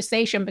two-way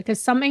conversation,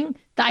 because something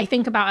that I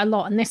think about a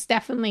lot, and this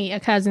definitely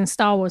occurs in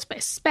Star Wars, but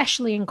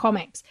especially in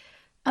comics,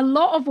 a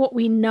lot of what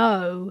we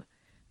know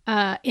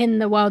in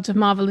the worlds of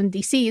Marvel and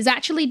DC is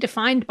actually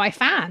defined by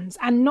fans,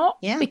 and not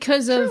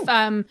because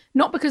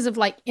of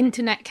like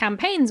internet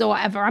campaigns or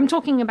whatever. I'm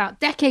talking about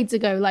decades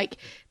ago. Like,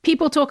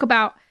 people talk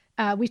about,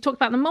 we've talked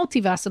about the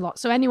multiverse a lot.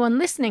 So anyone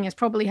listening has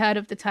probably heard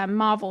of the term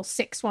Marvel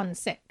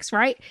 616,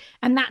 right?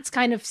 And that's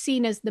kind of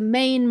seen as the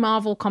main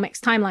Marvel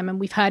Comics timeline, and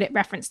we've heard it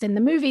referenced in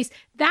the movies.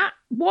 That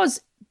was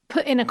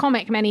put in a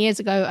comic many years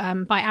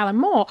ago by Alan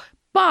Moore,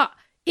 but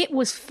it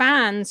was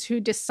fans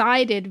who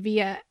decided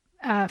via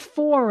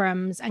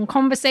forums and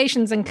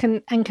conversations and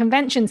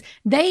conventions,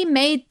 they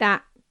made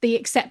that the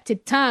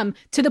accepted term,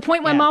 to the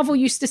point where Marvel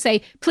used to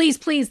say, please,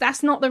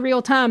 that's not the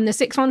real term. The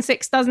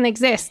 616 doesn't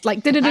exist.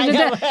 Like,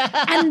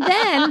 and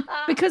then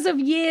because of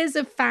years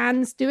of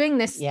fans doing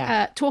this,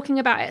 talking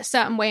about it a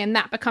certain way, and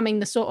that becoming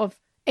the sort of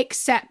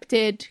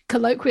accepted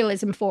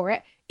colloquialism for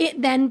it, it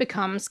then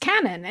becomes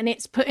canon, and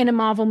it's put in a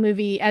Marvel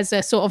movie as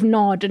a sort of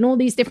nod and all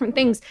these different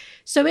things.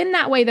 So in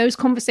that way, those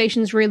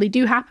conversations really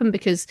do happen,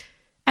 because,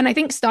 and I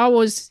think Star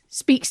Wars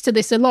speaks to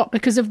this a lot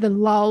because of the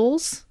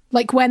lulls,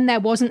 like when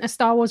there wasn't a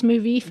Star Wars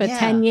movie for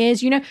 10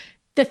 years, you know,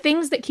 the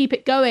things that keep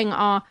it going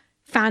are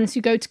fans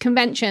who go to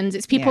conventions.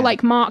 It's people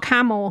like Mark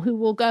Hamill who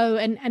will go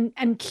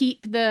and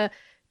keep the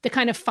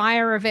kind of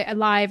fire of it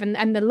alive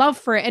and the love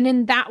for it. And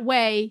in that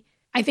way,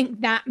 I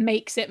think that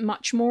makes it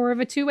much more of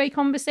a two-way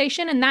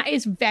conversation. And that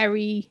is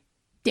very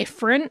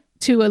different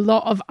to a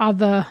lot of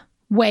other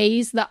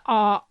ways that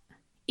art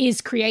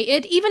is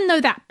created, even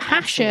though that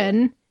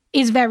passion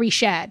is very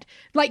shared.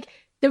 Like,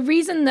 the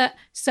reason that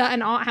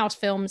certain art house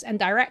films and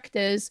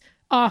directors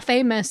are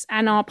famous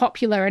and are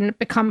popular and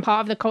become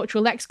part of the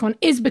cultural lexicon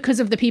is because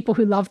of the people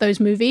who love those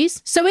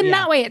movies. So in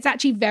that way, it's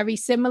actually very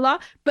similar.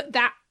 But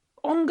that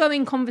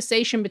ongoing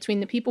conversation between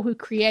the people who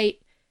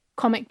create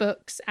comic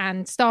books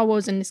and Star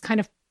Wars and this kind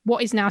of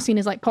what is now seen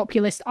as like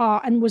populist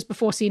art and was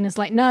before seen as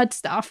like nerd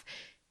stuff,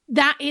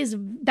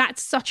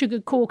 that's such a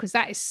good call, because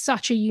that is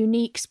such a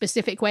unique,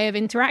 specific way of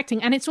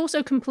interacting. And it's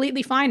also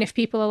completely fine if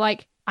people are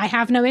like, I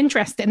have no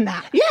interest in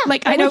that. Yeah.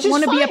 Like, I don't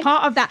want to be a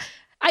part of that.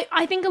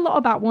 I think a lot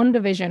about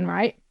WandaVision,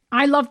 right?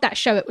 I loved that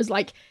show. It was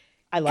like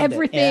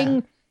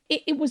everything.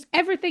 It was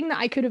everything that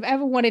I could have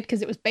ever wanted,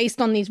 because it was based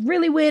on these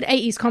really weird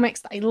 80s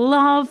comics that I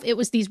love. It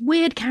was these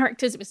weird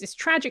characters. It was this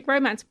tragic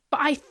romance.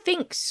 But I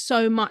think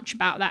so much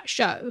about that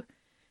show,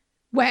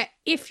 where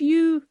if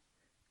you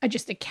are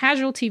just a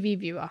casual TV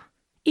viewer,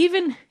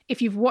 even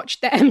if you've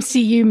watched the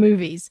MCU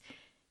movies,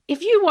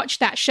 if you watch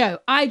that show,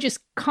 I just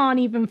can't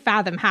even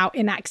fathom how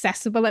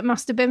inaccessible it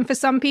must have been for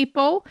some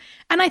people.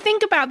 And I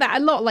think about that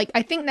a lot. Like,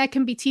 I think there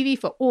can be TV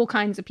for all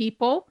kinds of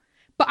people,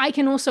 but I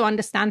can also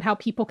understand how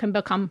people can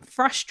become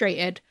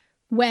frustrated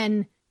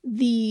when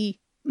the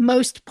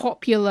most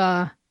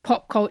popular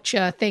pop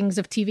culture things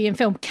of TV and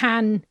film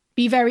can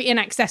be very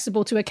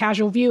inaccessible to a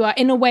casual viewer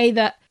in a way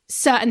that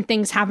certain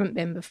things haven't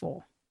been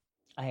before.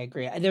 I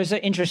agree. There's an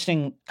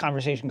interesting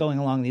conversation going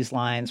along these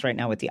lines right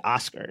now with the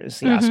Oscars.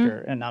 The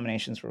Oscar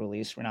nominations were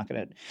released. We're not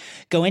going to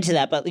go into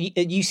that, but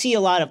you see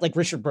a lot of, like,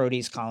 Richard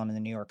Brody's column in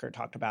The New Yorker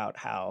talked about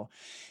how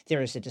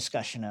there is a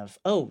discussion of,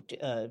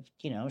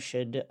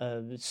 should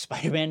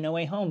Spider-Man No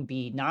Way Home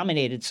be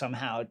nominated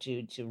somehow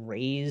to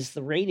raise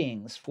the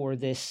ratings for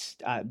this,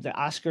 the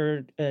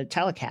Oscar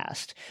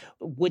telecast?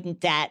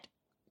 Wouldn't that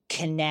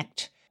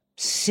connect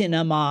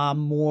cinema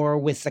more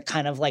with the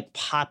kind of like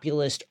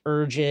populist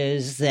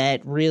urges that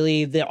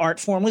really the art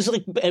form was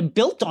like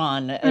built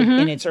on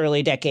in its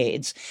early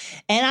decades.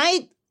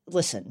 And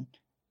listen,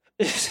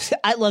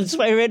 I love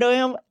Spider-Man No Way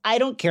Home. I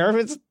don't care if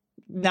it's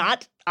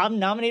not I'm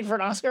nominated for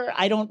an Oscar.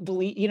 I don't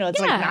believe, it's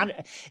like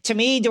not, to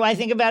me, do I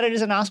think about it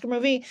as an Oscar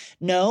movie?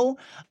 No,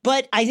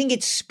 but I think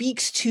it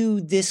speaks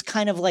to this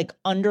kind of like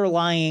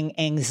underlying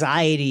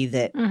anxiety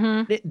that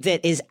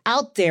that is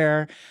out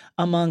there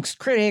amongst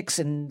critics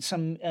and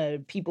some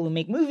people who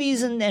make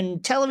movies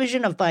and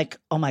television of like,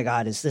 oh my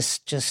God, is this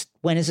just,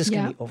 when is this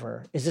going to be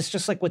over? Is this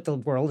just like what the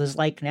world is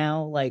like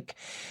now? Like,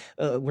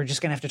 we're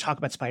just going to have to talk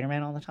about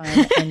Spider-Man all the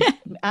time.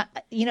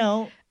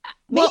 And,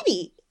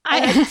 maybe.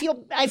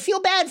 I feel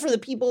bad for the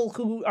people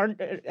who are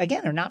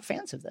not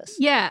fans of this.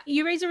 Yeah,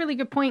 you raise a really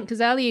good point because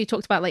earlier you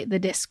talked about like the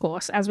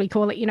discourse, as we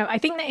call it. I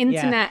think the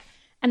internet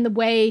and the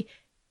way,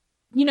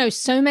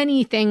 so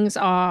many things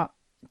are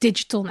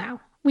digital now.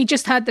 We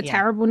just heard the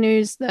terrible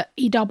news that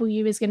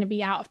EW is going to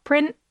be out of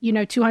print,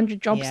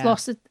 200 jobs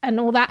lost and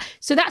all that.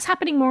 So that's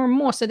happening more and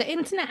more. So the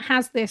internet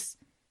has this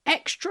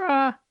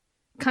extra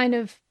kind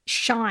of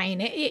shine.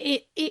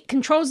 It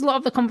controls a lot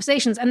of the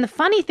conversations. And the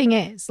funny thing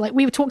is, like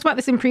we talked about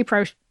this in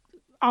pre-pro,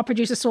 our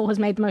producer Saul has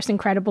made the most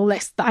incredible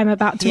list that I'm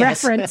about to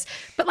reference.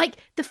 But like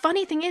the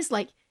funny thing is,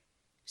 like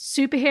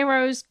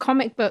superheroes,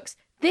 comic books,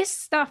 this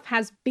stuff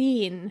has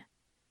been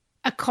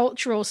a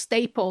cultural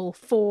staple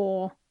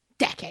for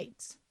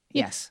decades.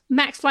 Yes.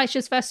 Max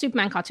Fleischer's first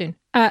Superman cartoon.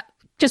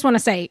 Just want to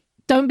say,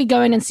 don't be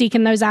going and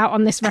seeking those out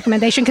on this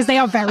recommendation because they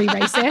are very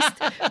racist.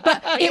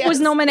 But it was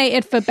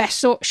nominated for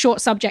Best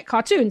Short Subject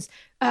Cartoons.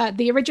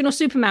 The original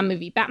Superman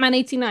movie, Batman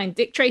 89,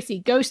 Dick Tracy,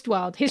 Ghost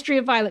World, History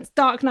of Violence,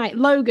 Dark Knight,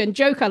 Logan,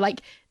 Joker.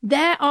 Like,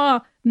 there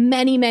are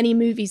many, many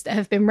movies that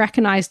have been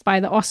recognized by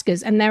the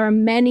Oscars. And there are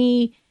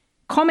many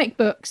comic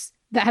books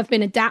that have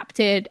been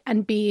adapted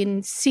and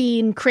been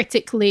seen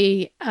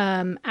critically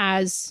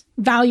as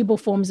valuable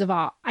forms of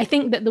art. I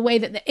think that the way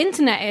that the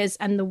internet is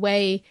and the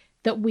way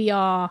that we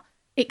are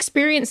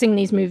experiencing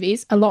these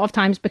movies, a lot of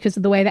times because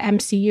of the way the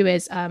MCU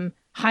is,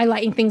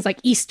 highlighting things like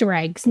Easter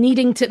eggs,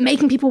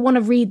 making people want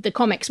to read the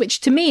comics,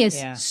 which to me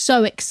is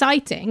so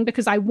exciting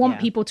because I want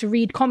people to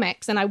read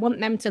comics and I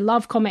want them to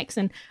love comics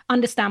and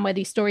understand where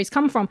these stories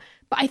come from.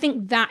 But I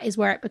think that is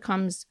where it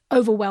becomes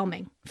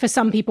overwhelming for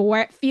some people,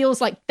 where it feels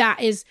like that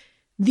is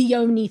the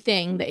only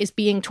thing that is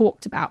being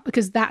talked about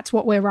because that's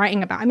what we're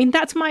writing about. I mean,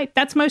 that's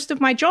most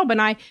of my job. And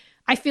I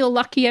feel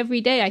lucky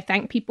every day. I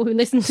thank people who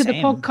listen to the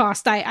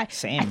podcast. I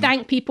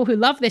thank people who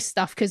love this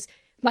stuff because,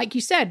 like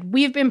you said,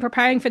 we've been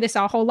preparing for this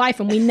our whole life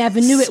and we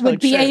never knew it would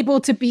be able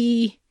to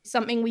be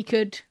something we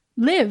could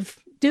live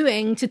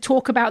doing, to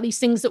talk about these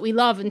things that we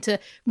love and to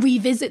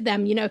revisit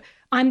them.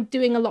 I'm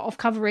doing a lot of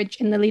coverage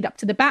in the lead up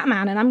to the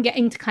Batman and I'm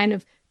getting to kind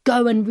of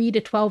go and read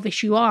a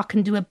 12-issue arc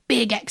and do a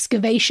big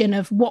excavation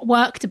of what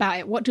worked about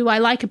it. What do I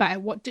like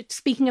about it?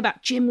 Speaking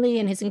about Jim Lee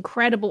and his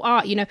incredible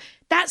art,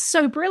 that's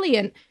so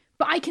brilliant.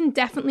 But I can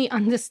definitely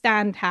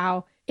understand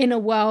how in a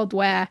world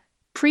where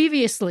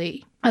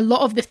previously a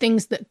lot of the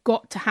things that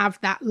got to have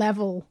that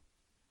level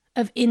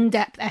of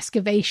in-depth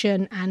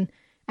excavation and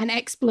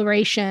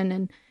exploration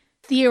and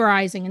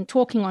theorizing and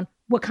talking on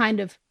were kind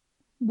of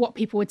what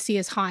people would see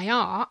as high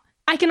art,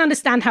 I can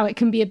understand how it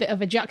can be a bit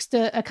of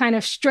a kind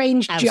of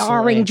strange,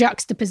 jarring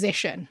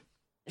juxtaposition.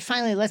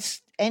 Finally,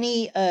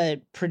 any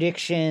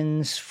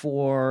predictions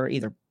for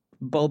either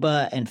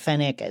Boba and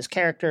Fennec as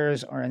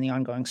characters or in the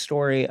ongoing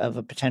story of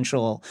a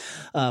potential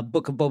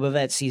Book of Boba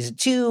Fett season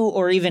 2,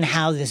 or even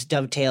how this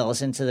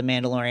dovetails into The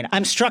Mandalorian?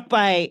 I'm struck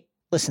by,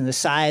 the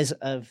size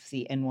of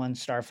the N1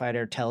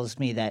 starfighter tells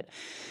me that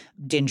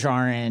Din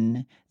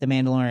Djarin, The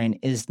Mandalorian,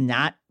 is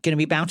not going to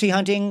be bounty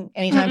hunting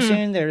anytime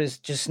soon.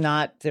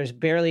 There's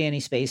barely any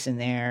space in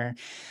there.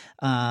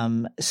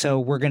 So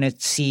we're going to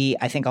see,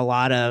 I think, a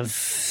lot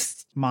of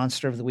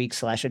Monster of the Week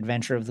 /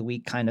 Adventure of the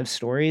Week kind of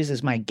stories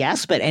is my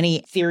guess. But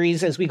any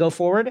theories as we go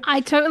forward? I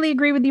totally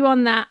agree with you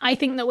on that. I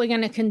think that we're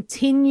going to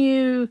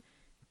continue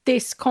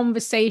this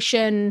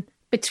conversation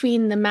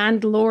between the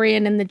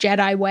Mandalorian and the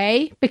Jedi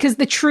way, because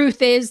the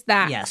truth is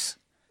that,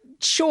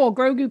 sure,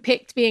 Grogu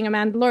picked being a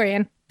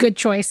Mandalorian. Good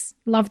choice.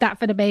 Love that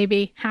for the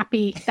baby.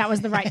 Happy that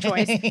was the right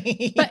choice.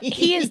 But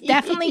he is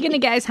definitely going to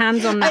get his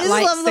hands on that lightsaber.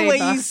 I love the way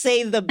you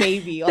say the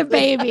baby. The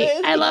baby.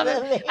 I love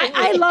it.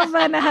 I love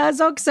Werner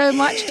Herzog so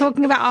much,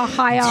 talking about our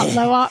high art,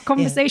 low art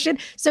conversation.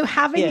 So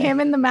having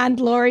him in The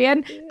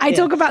Mandalorian, I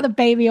talk about the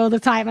baby all the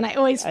time, and I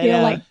always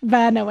feel like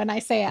Werner when I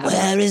say it.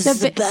 Where is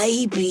the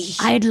baby?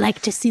 I'd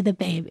like to see the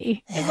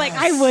baby. Yes. It's like,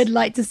 I would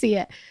like to see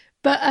it.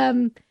 But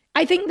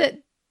I think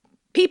that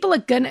people are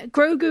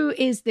Grogu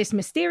is this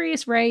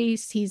mysterious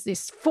race. He's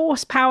this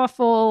force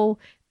powerful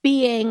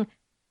being.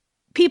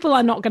 People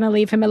are not going to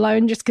leave him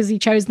alone just because he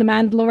chose the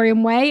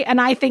Mandalorian way.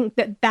 And I think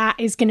that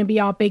is going to be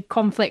our big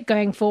conflict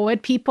going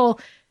forward. People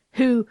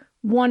who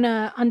want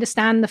to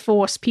understand the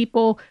force,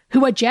 people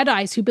who are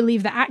Jedis who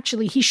believe that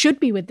actually he should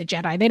be with the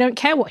Jedi. They don't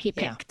care what he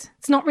picked.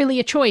 It's not really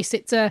a choice.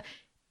 It's a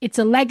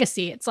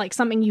legacy. It's like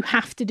something you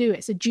have to do.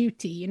 It's a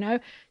duty,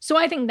 So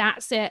I think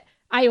that's it.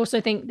 I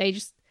also think they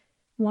just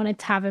wanted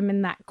to have him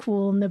in that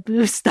cool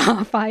Naboo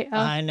starfighter.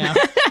 I know.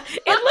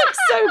 It looks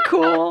so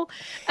cool.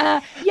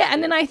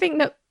 And then I think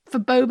that for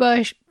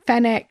Boba,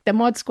 Fennec, the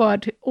Mod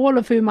Squad, all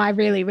of whom I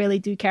really, really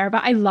do care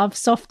about. I love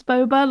soft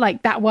Boba.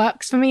 Like, that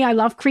works for me. I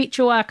love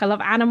creature work. I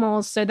love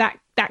animals. So that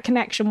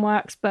connection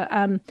works. But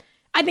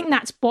I think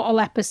that's bottle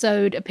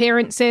episode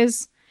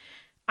appearances.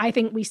 I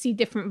think we see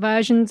different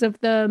versions of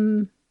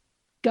them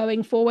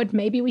going forward.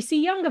 Maybe we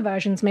see younger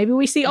versions. Maybe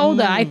we see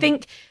older. I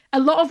think a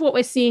lot of what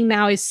we're seeing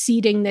now is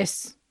seeding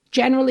this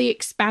generally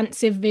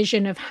expansive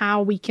vision of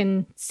how we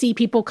can see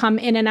people come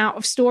in and out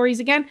of stories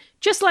again,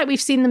 just like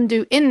we've seen them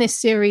do in this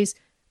series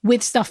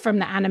with stuff from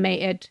the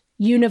animated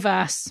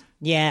universe.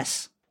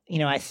 Yes. You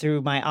know, I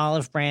threw my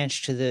olive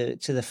branch to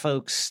the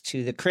folks,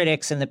 to the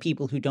critics and the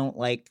people who don't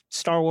like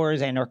Star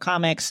Wars and or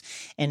comics,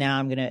 and now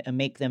I'm going to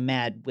make them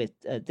mad with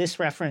this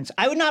reference.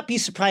 I would not be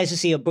surprised to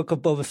see a Book of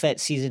Boba Fett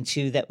season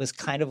 2 that was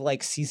kind of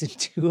like season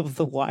 2 of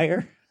The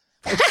Wire.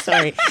 I'm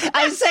sorry.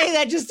 I'm saying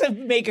that just to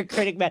make a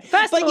critic mad.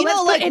 First of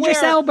all, let's put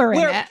Idris Elba in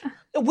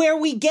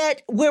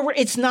it.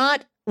 It's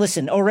not.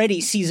 Listen,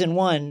 already season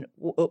 1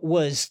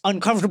 was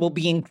uncomfortable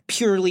being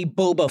purely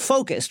Boba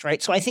focused,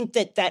 right? So I think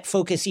that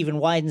focus even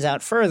widens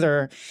out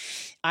further.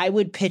 I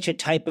would pitch a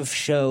type of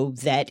show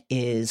that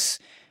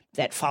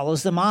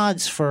follows the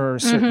mods for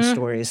certain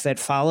stories, that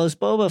follows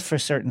Boba for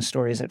certain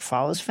stories, that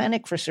follows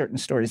Fennec for certain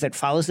stories, that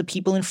follows the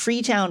people in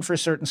Freetown for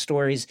certain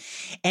stories,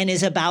 and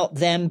is about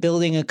them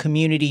building a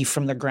community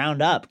from the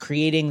ground up,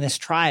 creating this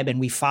tribe,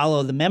 and we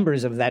follow the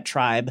members of that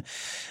tribe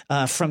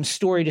from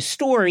story to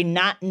story,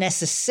 not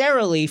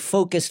necessarily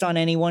focused on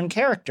any one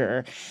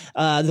character.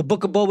 The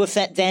Book of Boba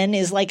Fett then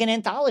is like an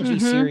anthology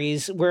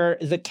series where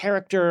the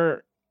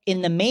character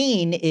in the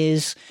main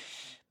is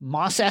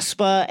Mos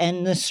Espa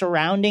and the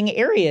surrounding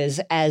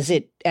areas as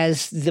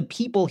the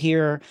people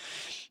here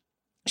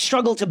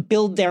struggle to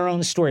build their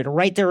own story, to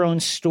write their own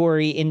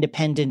story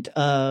independent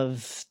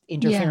of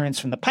interference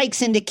from the Pike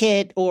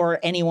Syndicate or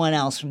anyone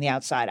else from the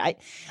outside.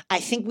 I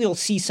think we'll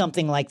see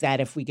something like that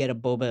if we get a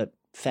Boba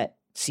Fett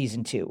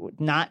season 2,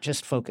 not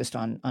just focused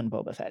on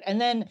Boba Fett.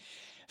 And then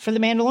for The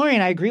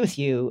Mandalorian, I agree with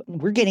you.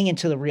 We're getting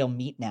into the real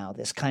meat now,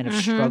 this kind of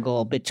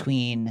struggle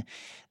between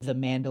the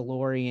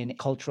Mandalorian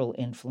cultural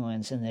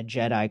influence and the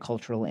Jedi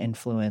cultural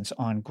influence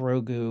on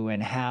Grogu,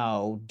 and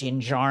how Din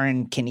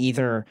Djarin can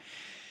either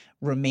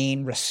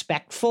remain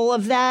respectful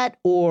of that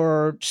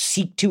or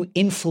seek to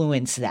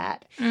influence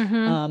that.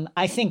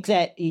 I think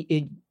that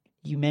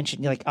you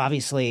mentioned, like,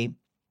 obviously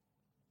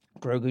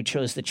Grogu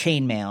chose the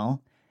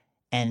chainmail,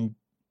 and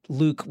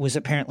Luke was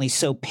apparently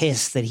so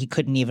pissed that he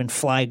couldn't even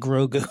fly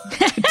Grogu to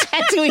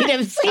Tatooine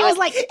himself. He was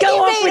like,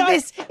 go off with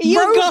this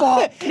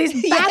robot,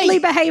 this badly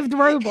behaved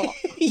robot.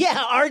 Yeah,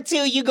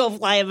 R2, you go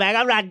fly him back.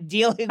 I'm not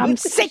dealing with I'm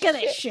sick of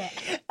this shit.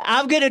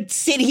 I'm going to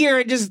sit here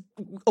and just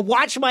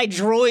watch my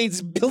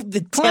droids build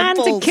the Plan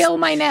temples. To kill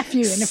my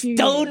nephew in a few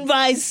stone years.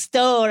 by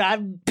stone.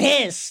 I'm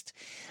pissed.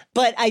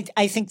 But I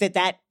think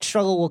that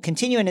struggle will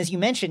continue. And as you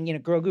mentioned,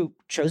 Grogu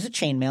chose a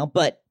chainmail,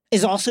 but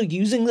is also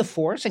using the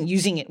Force and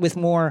using it with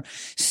more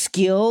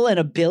skill and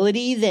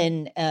ability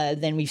than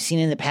we've seen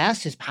in the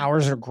past. His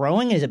powers are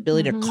growing. His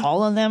ability to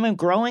call on them and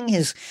growing.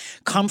 His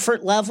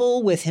comfort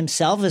level with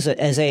himself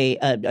as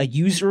a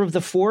user of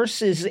the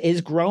Force is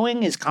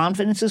growing. His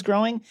confidence is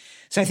growing.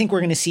 So I think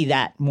we're going to see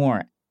that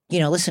more.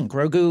 Listen,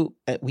 Grogu,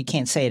 we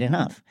can't say it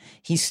enough.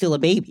 He's still a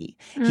baby.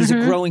 He's a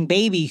growing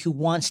baby who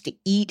wants to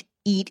eat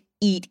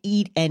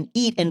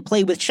and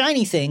play with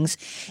shiny things.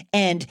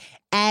 And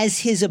as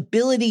his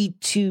ability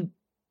to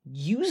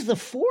use the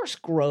Force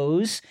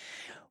grows,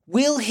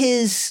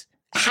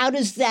 how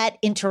does that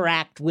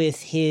interact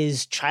with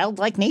his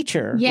childlike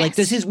nature? Yes. Like,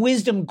 does his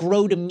wisdom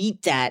grow to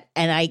meet that?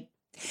 And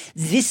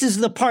this is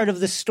the part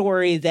of the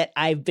story that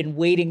I've been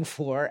waiting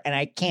for, and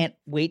I can't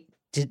wait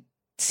to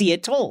see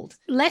it told.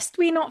 Lest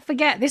we not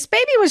forget, this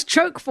baby was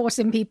choke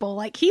forcing people.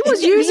 Like, he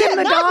was using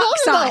the dark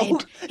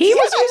side. He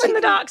was using the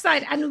dark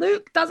side, and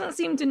Luke doesn't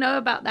seem to know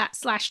about that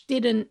 /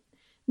 didn't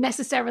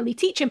necessarily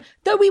teach him.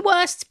 Though we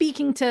were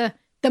speaking to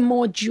the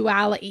more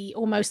duality,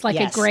 almost like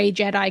a gray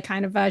Jedi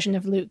kind of version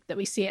of Luke that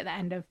we see at the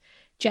end of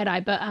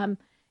Jedi. But I'm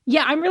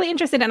really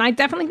interested, and I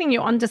definitely think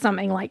you're onto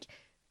something. Like,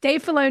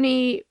 Dave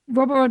Filoni,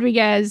 Robert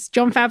Rodriguez,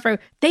 Jon Favreau,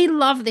 they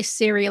love this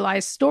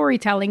serialized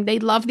storytelling. They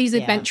love these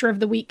Adventure of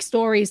the Week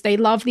stories. They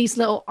love these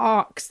little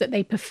arcs that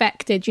they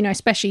perfected,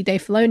 especially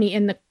Dave Filoni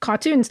in the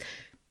cartoons.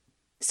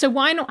 So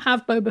why not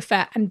have Boba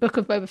Fett and Book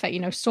of Boba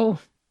Fett? Saul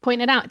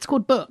pointed out, it's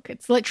called book.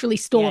 It's literally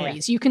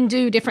stories. You can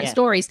do different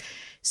stories.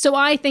 So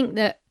I think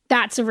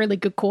that's a really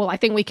good call. I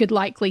think we could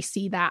likely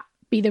see that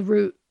be the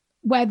route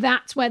where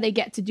that's where they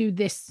get to do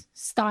this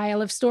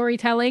style of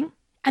storytelling.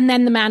 And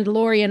then The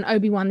Mandalorian,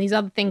 Obi-Wan, these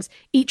other things,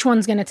 each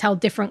one's going to tell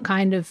different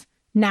kind of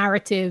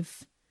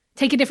narrative,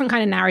 take a different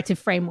kind of narrative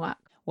framework.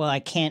 Well, I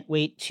can't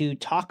wait to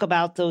talk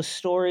about those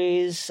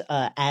stories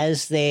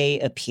as they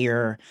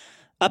appear.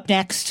 Up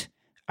next,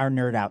 our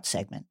Nerd Out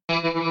segment.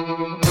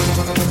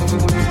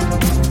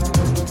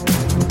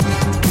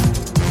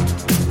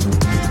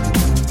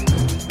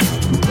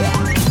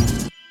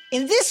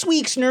 In this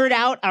week's Nerd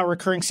Out, our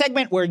recurring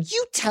segment where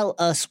you tell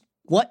us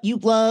what you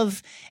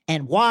love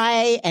and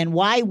why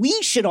we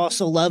should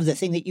also love the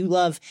thing that you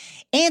love,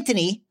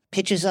 Anthony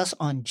pitches us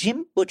on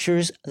Jim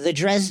Butcher's The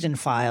Dresden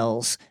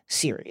Files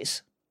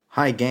series.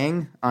 Hi,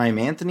 gang. I'm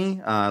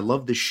Anthony. I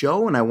love the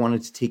show, and I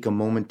wanted to take a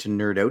moment to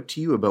nerd out to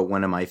you about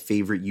one of my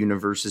favorite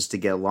universes to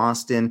get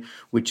lost in,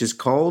 which is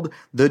called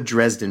The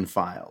Dresden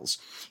Files.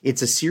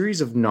 It's a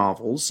series of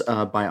novels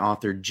by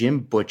author Jim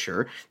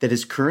Butcher that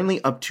is currently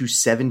up to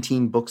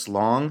 17 books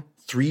long,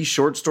 3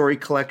 short story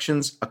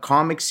collections, a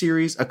comic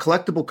series, a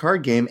collectible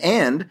card game,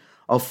 and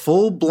a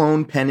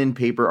full-blown pen and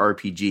paper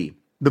RPG.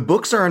 The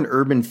books are an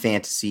urban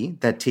fantasy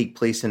that take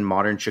place in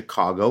modern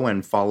Chicago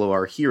and follow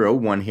our hero,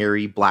 one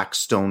Harry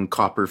Blackstone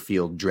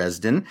Copperfield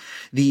Dresden,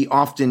 the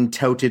often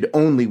touted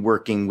only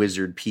working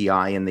wizard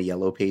PI in the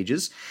Yellow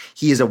Pages.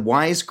 He is a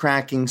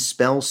wisecracking,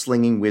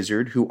 spell-slinging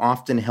wizard who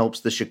often helps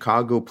the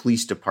Chicago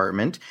Police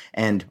Department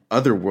and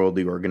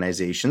otherworldly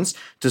organizations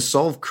to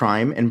solve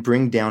crime and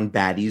bring down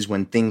baddies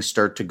when things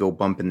start to go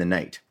bump in the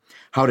night.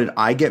 How did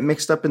I get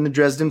mixed up in the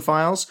Dresden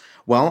Files?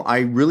 Well, I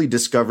really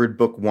discovered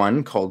book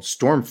 1 called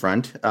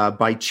Stormfront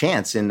by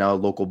chance in a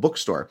local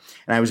bookstore.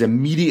 And I was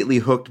immediately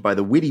hooked by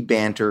the witty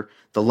banter,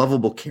 the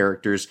lovable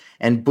characters,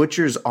 and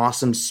Butcher's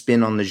awesome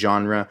spin on the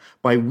genre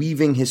by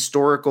weaving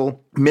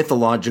historical,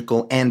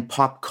 mythological, and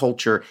pop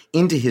culture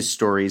into his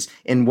stories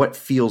in what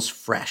feels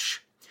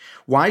fresh.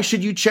 Why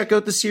should you check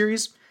out the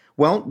series?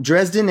 Well,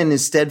 Dresden and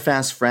his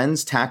steadfast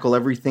friends tackle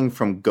everything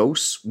from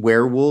ghosts,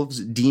 werewolves,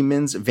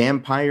 demons,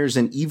 vampires,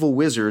 and evil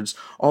wizards,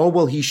 all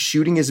while he's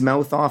shooting his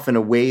mouth off in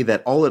a way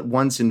that all at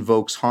once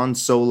invokes Han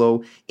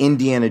Solo,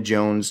 Indiana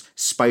Jones,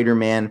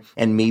 Spider-Man,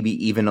 and maybe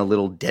even a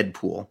little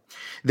Deadpool.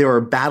 There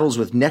are battles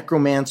with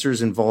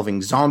necromancers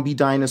involving zombie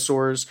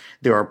dinosaurs.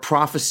 There are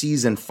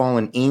prophecies and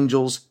fallen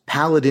angels,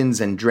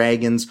 paladins and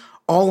dragons,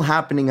 all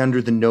happening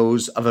under the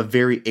nose of a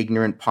very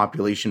ignorant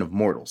population of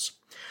mortals.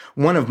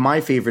 One of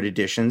my favorite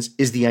additions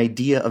is the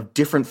idea of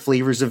different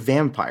flavors of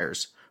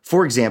vampires.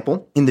 For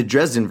example, in the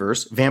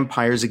Dresdenverse,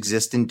 vampires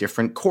exist in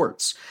different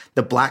courts.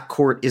 The Black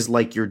Court is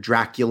like your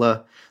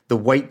Dracula. The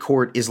White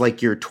Court is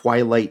like your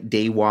Twilight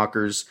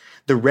Daywalkers.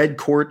 The Red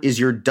Court is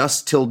your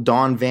Dusk Till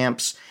Dawn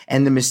vamps.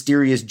 And the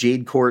mysterious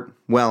Jade Court,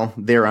 well,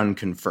 they're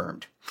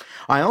unconfirmed.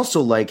 I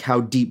also like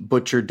how deep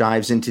Butcher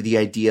dives into the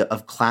idea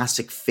of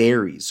classic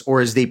fairies,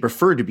 or as they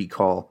prefer to be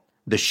called,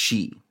 the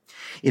Sidhe.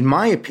 In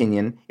my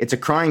opinion, it's a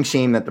crying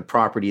shame that the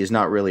property is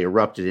not really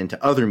erupted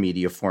into other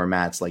media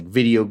formats like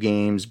video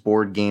games,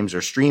 board games,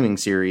 or streaming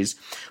series.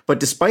 But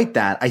despite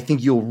that, I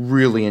think you'll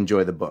really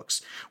enjoy the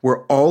books.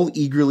 We're all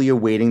eagerly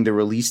awaiting the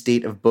release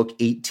date of book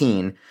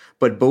 18,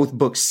 but both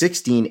books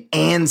 16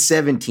 and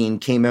 17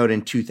 came out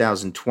in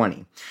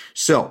 2020.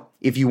 So,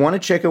 if you want to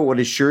check out what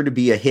is sure to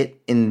be a hit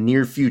in the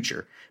near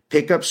future,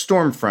 pick up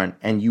Stormfront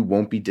and you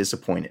won't be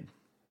disappointed.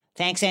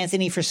 Thanks,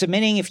 Anthony, for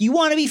submitting. If you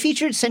want to be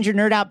featured, send your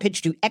nerd out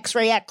pitch to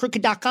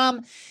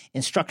xray@crooked.com.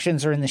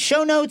 Instructions are in the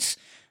show notes.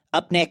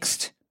 Up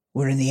next,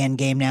 we're in the end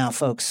game now,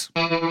 folks.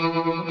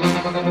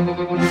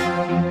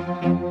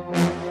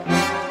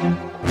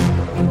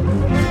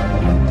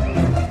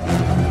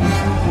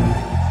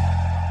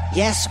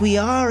 Yes, we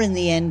are in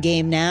the end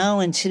game now,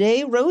 and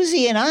today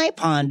Rosie and I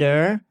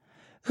ponder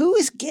who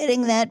is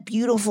getting that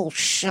beautiful,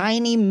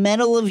 shiny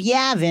Medal of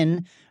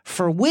Yavin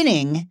for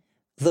winning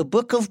the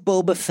Book of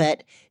Boba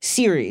Fett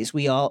series.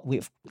 We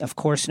of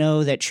course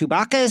know that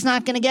Chewbacca is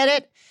not going to get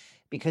it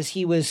because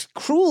he was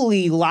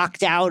cruelly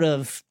locked out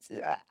of,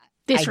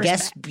 I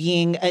guess,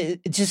 being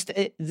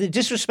the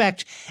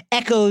disrespect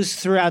echoes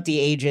throughout the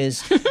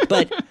ages.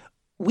 But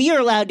we are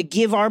allowed to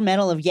give our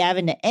Medal of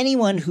Yavin to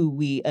anyone who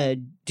we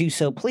do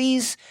so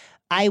please.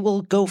 I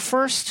will go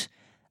first.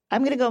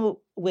 I'm going to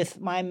go with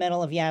my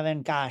Medal of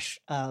Yavin. Gosh,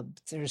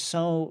 there's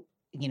so...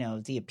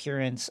 the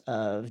appearance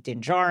of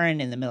Din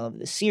Djarin in the middle of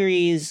the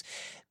series,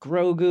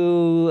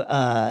 Grogu,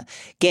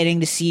 getting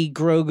to see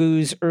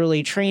Grogu's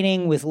early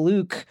training with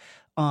Luke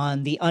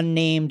on the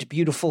unnamed,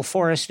 beautiful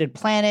forested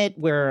planet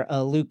where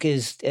Luke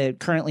is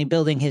currently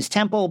building his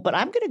temple. But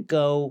I'm going to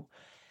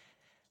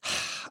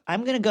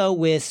go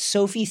with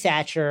Sophie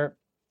Thatcher,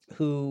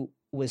 who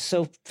was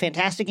so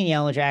fantastic in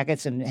Yellow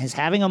Jackets and is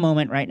having a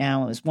moment right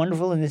now. It was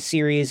wonderful in this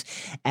series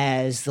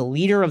as the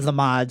leader of the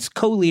mods,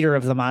 co-leader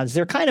of the mods.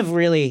 They're kind of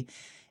really,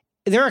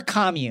 they're a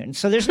commune.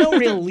 So there's no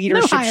real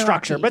leadership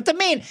structure, but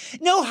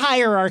no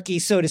hierarchy,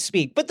 so to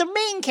speak. But the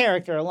main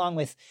character, along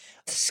with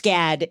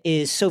Scad,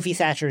 is Sophie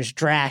Thatcher's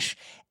Drash.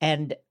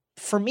 And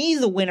for me,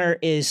 the winner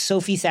is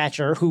Sophie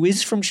Thatcher, who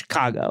is from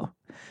Chicago.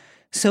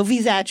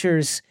 Sophie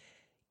Thatcher's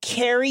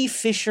Carrie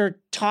Fisher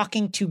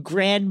talking to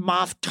Grand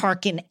Moff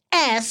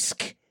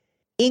Tarkin-esque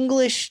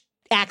English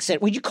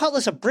accent. Would you call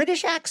this a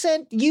British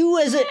accent? You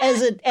as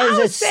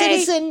a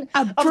citizen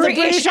of the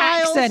British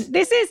accent.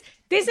 Isles?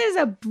 This is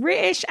a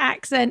British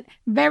accent,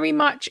 very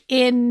much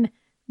in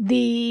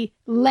the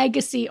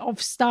legacy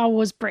of Star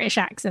Wars British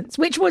accents,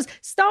 which was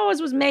Star Wars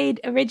was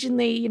made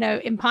originally, you know,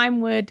 in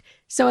Pinewood.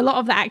 So a lot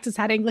of the actors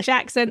had English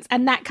accents,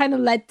 and that kind of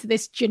led to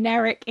this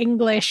generic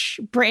English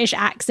British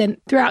accent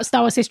throughout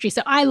Star Wars history.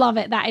 So I love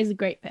it. That is a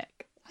great pick.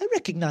 I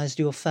recognized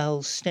your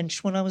foul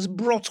stench when I was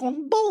brought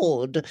on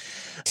board,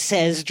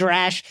 says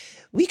Drash.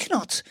 We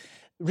cannot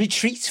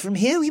retreat from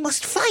here. We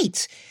must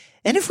fight.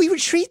 And if we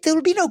retreat, there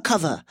will be no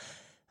cover.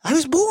 I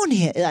was born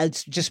here.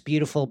 It's just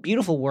beautiful,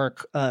 beautiful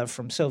work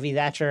from Sophie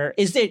Thatcher.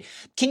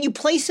 Can you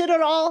place it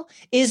at all?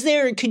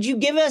 Could you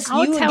give us,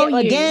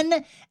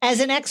 again, as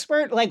an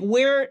expert, like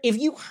where, if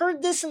you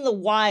heard this in the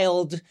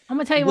wild, I'm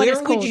going to tell you what it's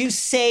called. Where would you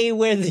say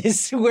where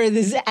this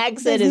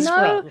accent is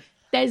from?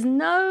 There's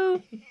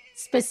no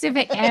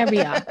specific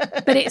area,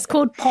 but it's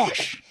called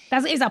posh.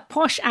 That is a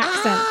posh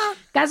accent.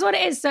 That's what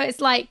it is. So it's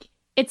like,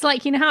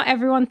 you know how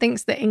everyone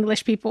thinks that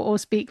English people all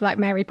speak like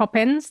Mary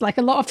Poppins? Like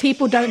a lot of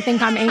people don't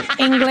think I'm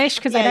English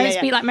because I don't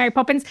speak like Mary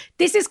Poppins.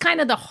 This is kind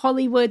of the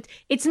Hollywood.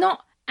 It's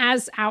not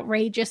as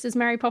outrageous as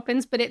Mary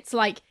Poppins, but it's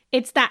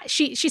that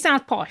she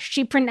sounds posh.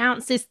 She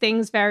pronounces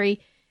things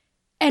very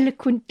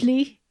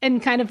eloquently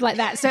and kind of like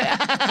that. So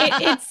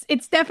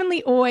it's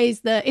definitely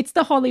always it's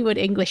the Hollywood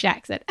English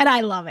accent. And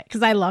I love it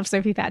because I love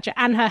Sophie Thatcher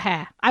and her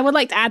hair. I would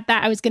like to add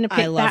that. I was going to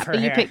pick that,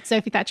 but you picked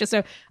Sophie Thatcher.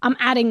 So I'm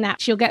adding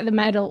that. She'll get the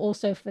medal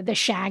also for the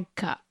shag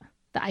cut,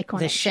 the iconic.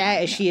 The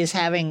shag, she is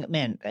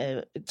having,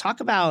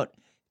 talk about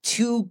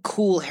two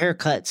cool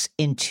haircuts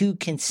in two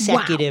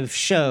consecutive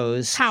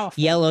shows.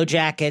 Powerful. Yellow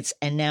Jackets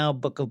and now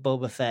Book of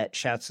Boba Fett.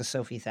 Shouts to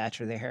Sophie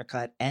Thatcher, the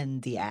haircut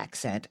and the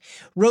accent.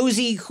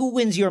 Rosie, who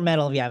wins your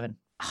medal of Yavin?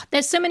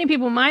 There's so many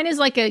people. Mine is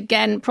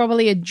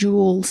probably a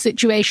duel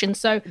situation.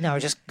 So no,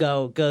 just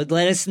go.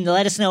 Let us know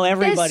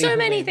everybody. There's so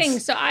many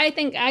things. So I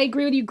think I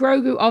agree with you.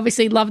 Grogu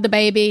obviously loved the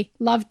baby,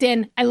 loved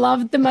Din. I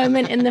loved the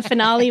moment in the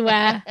finale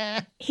where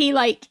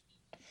he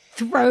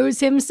throws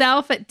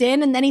himself at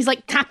Din and then he's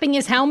tapping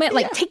his helmet,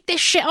 take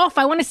this shit off.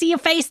 I want to see your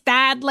face,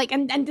 Dad.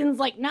 And Din's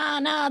like,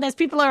 no, there's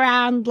people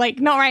around.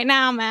 Not right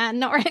now, man.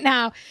 Not right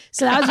now.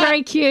 So that was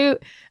very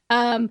cute.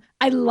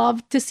 I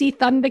loved to see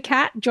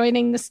Thundercat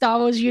joining the Star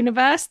Wars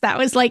universe. That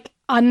was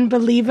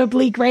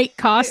unbelievably great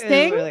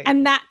casting. Really...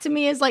 And that to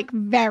me is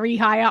very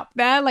high up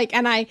there.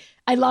 And I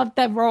loved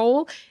their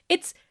role.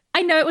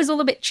 I know it was all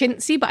a bit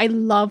chintzy, but I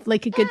love a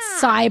good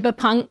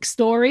cyberpunk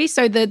story.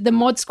 So the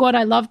Mod Squad,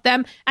 I loved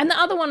them. And the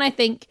other one, I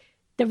think,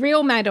 the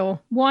real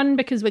medal, one,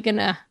 because we're going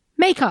to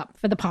make up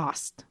for the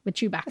past with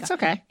Chewbacca. It's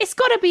okay. It's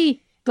got to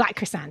be Black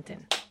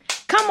Chrysanthemum.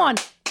 Come on.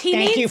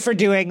 Thank you for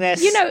doing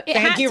this.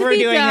 Thank you for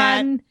doing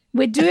that.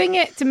 We're doing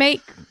it to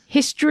make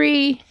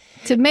history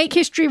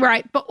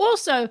right, but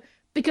also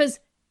because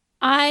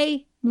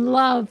I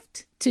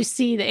loved to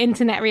see the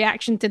internet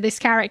reaction to this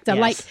character.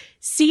 Yes.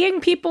 Seeing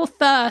people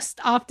thirst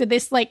after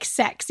this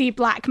sexy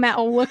black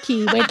metal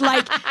Wookiee with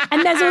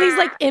and there's all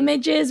these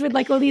images with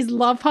all these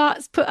love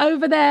hearts put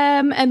over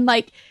them, and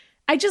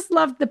I just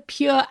loved the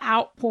pure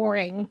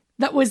outpouring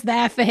that was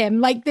there for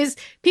him.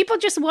 People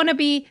just want to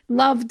be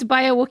loved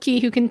by a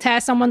Wookiee who can tear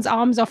someone's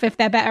arms off if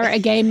they're better at a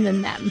game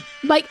than them.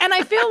 And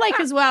I feel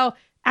as well,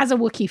 as a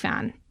Wookiee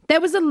fan,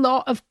 there was a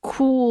lot of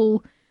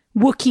cool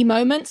Wookiee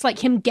moments,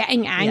 him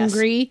getting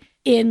angry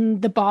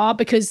in the bar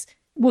because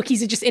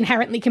Wookiees are just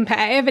inherently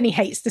competitive and he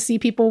hates to see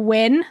people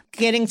win.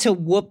 Getting to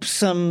whoop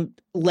some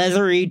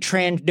leathery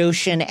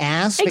Trandoshan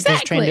ass,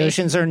 because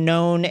Trandoshans are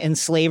known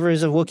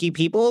enslavers of Wookiee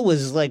people,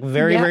 was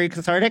very, very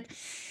cathartic.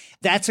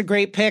 That's a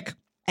great pick.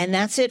 And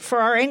that's it for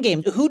our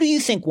endgame. Who do you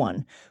think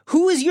won?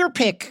 Who is your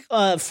pick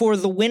for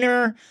the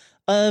winner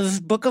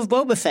of Book of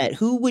Boba Fett?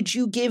 Who would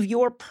you give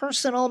your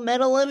personal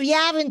Medal of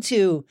Yavin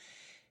to?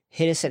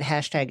 Hit us at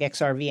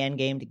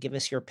 #XRVEndgame to give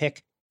us your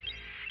pick.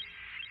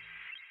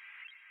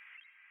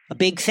 A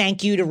big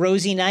thank you to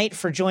Rosie Knight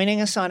for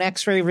joining us on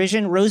X-Ray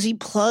Vision. Rosie,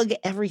 plug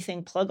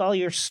everything. Plug all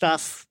your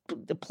stuff.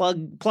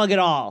 Plug it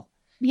all.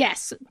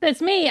 Yes,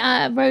 that's me,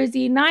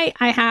 Rosie Knight.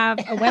 I have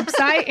a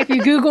website. If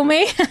you Google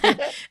me,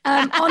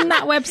 on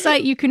that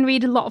website, you can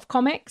read a lot of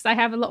comics. I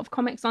have a lot of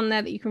comics on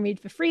there that you can read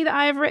for free that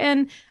I've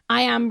written.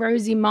 I am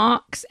Rosie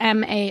Marks,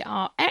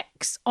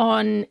 Marx,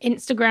 on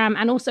Instagram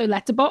and also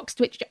Letterboxd,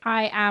 which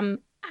I am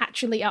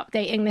actually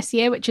updating this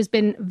year, which has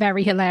been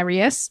very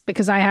hilarious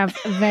because I have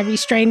very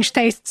strange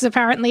tastes.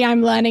 Apparently,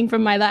 I'm learning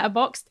from my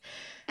Letterboxd.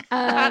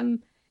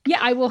 Yeah,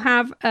 I will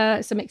have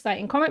some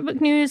exciting comic book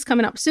news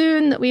coming up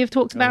soon that we have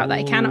talked about that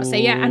I cannot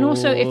say yet. And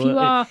also, if you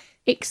are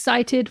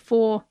excited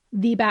for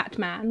The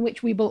Batman,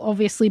 which we will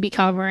obviously be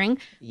covering,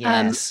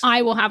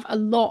 I will have a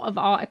lot of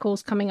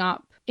articles coming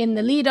up in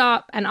the lead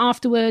up and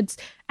afterwards.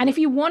 And if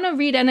you want to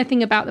read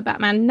anything about The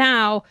Batman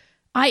now,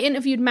 I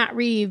interviewed Matt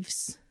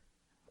Reeves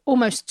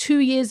almost 2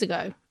 years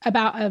ago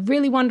about a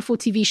really wonderful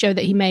TV show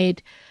that he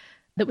made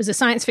that was a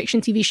science fiction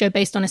TV show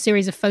based on a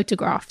series of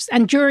photographs.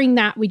 And during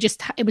that,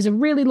 it was a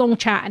really long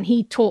chat, and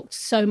he talked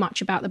so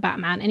much about the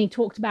Batman, and he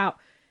talked about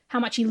how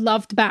much he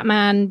loved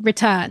Batman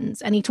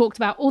Returns, and he talked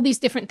about all these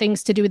different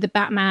things to do with the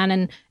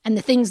Batman and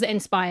the things that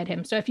inspired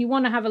him. So if you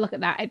want to have a look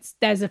at that,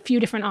 there's a few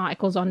different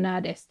articles on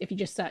Nerdist if you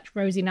just search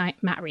Rosie Knight,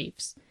 Matt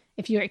Reeves.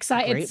 if you're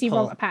excited Great to see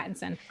pull. Robert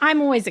Pattinson.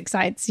 I'm always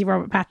excited to see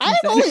Robert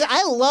Pattinson.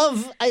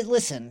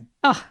 Listen.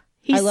 Oh,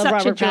 he's I love such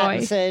Robert a joy.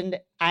 Pattinson.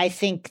 I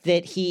think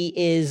that he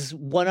is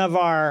one of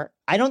our.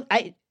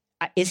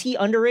 Is he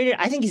underrated?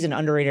 I think he's an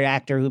underrated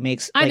actor who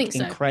makes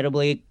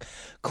incredibly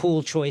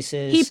cool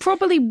choices. He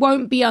probably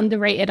won't be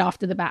underrated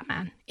after the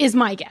Batman, is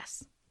my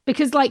guess.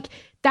 Because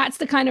that's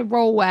the kind of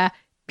role where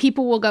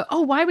people will go,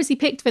 oh, why was he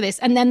picked for this?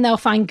 And then they'll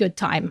find Good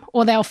Time,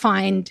 or they'll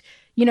find,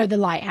 The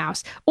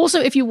Lighthouse. Also,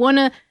 if you want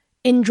to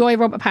enjoy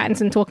Robert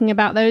Pattinson talking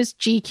about those,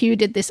 GQ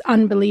did this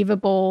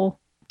unbelievable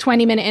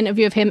 20-minute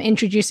interview of him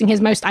introducing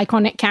his most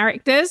iconic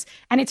characters.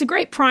 And it's a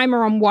great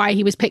primer on why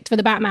he was picked for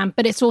the Batman,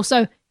 but it's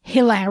also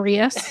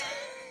hilarious.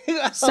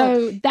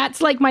 So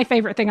that's my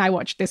favorite thing I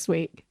watched this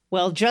week.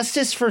 Well,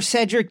 justice for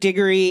Cedric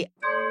Diggory.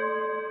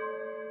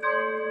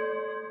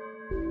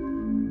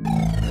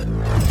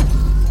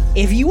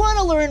 If you want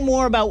to learn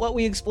more about what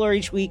we explore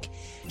each week,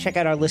 check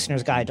out our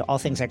listener's guide to all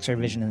things X-Ray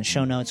Vision in the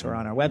show notes or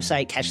on our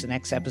website. Catch the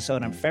next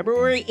episode on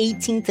February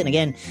 18th. And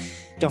again,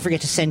 don't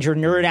forget to send your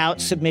nerd out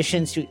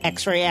submissions to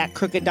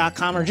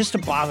xray@crooked.com or just to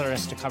bother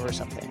us to cover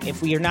something.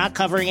 If we are not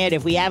covering it,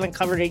 if we haven't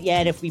covered it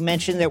yet, if we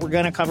mentioned that we're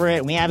going to cover it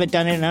and we haven't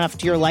done it enough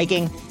to your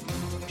liking,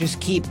 just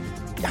keep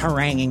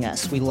haranguing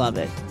us. We love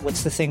it.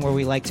 What's the thing where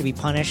we like to be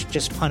punished?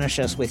 Just punish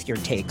us with your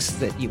takes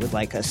that you would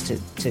like us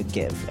to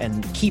give,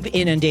 and keep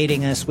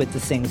inundating us with the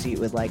things that you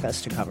would like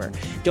us to cover.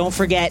 Don't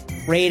forget,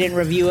 rate and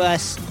review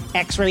us.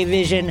 X-Ray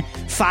Vision,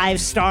 5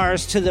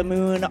 stars to the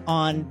moon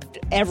on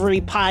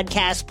every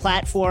podcast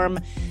platform.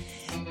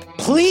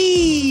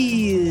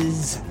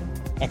 Please!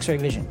 X-Ray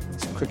Vision.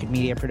 It's a Crooked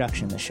Media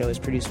production. The show is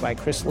produced by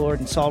Chris Lord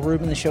and Saul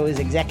Rubin. The show is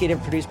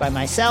executive produced by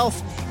myself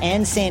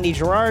and Sandy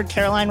Gerard.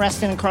 Caroline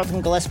Reston and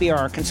Carlton Gillespie are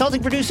our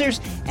consulting producers,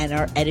 and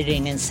our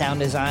editing and sound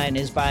design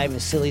is by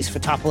Vasilis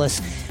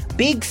Fotopoulos.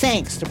 Big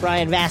thanks to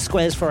Brian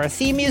Vasquez for our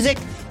theme music.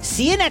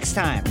 See you next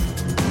time.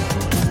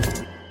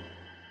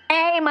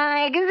 Hey,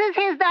 Mike, this is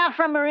his stuff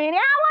from Marini. I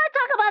want to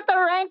talk about the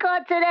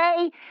Rancor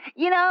today.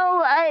 We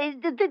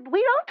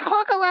don't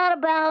talk a lot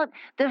about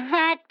the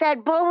fact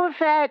that Boba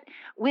Fett,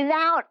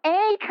 without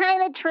any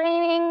kind of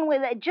training,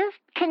 just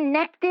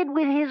connected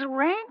with his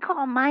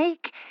Rancor,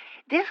 Mike.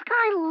 This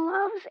guy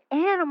loves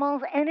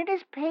animals, and it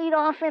has paid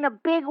off in a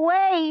big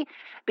way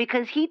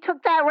because he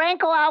took that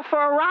Rancor out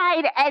for a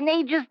ride, and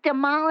they just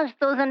demolished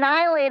those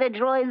Annihilator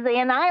droids. The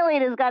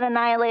Annihilators got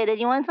annihilated.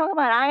 You want to talk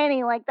about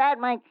irony like that,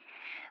 Mike?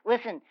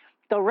 Listen,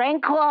 the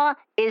Rancor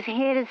is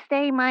here to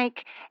stay,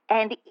 Mike,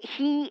 and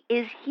he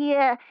is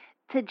here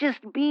to just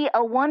be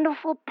a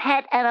wonderful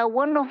pet and a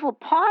wonderful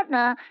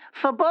partner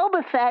for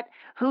Boba Fett,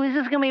 who is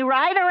just going to be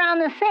riding around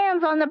the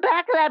sands on the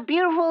back of that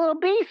beautiful little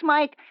beast,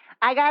 Mike.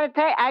 I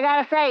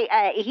gotta say,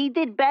 he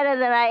did better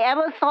than I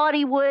ever thought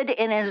he would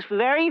in his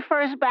very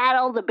first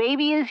battle. The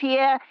baby is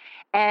here,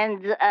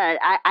 and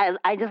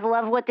I just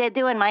love what they're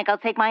doing, Mike. I'll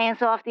take my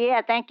answer off the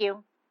air. Thank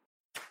you.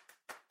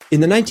 In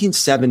the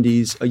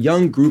 1970s, a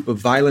young group of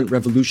violent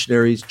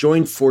revolutionaries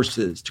joined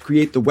forces to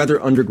create the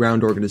Weather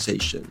Underground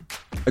organization,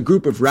 a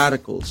group of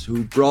radicals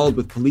who brawled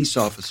with police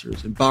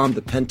officers and bombed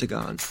the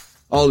Pentagon,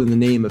 all in the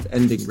name of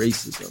ending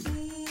racism.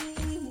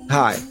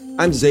 Hi,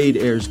 I'm Zaid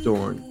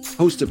Ayers-Dorn,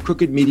 host of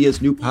Crooked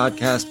Media's new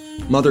podcast,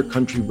 Mother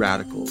Country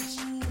Radicals,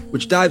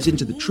 which dives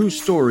into the true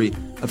story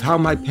of how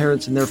my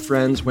parents and their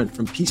friends went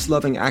from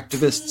peace-loving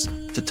activists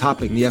to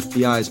topping the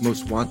FBI's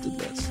most wanted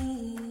list.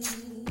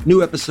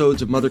 New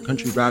episodes of Mother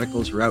Country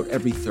Radicals are out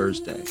every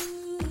Thursday.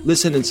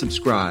 Listen and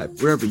subscribe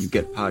wherever you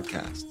get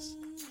podcasts.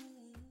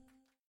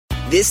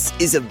 This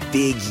is a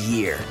big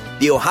year.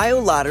 The Ohio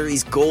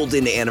Lottery's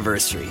golden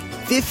anniversary.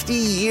 50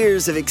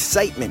 years of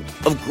excitement,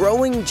 of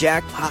growing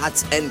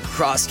jackpots and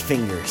crossed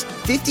fingers.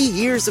 50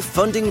 years of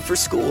funding for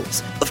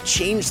schools, of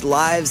changed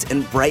lives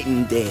and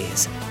brightened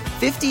days.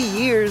 50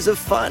 years of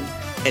fun,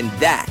 and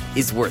that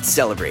is worth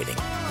celebrating.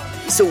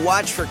 So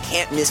watch for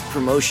can't-miss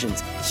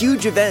promotions,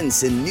 huge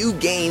events, and new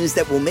games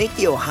that will make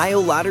the Ohio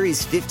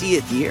Lottery's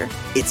 50th year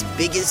its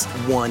biggest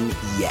one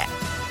yet.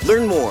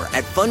 Learn more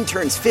at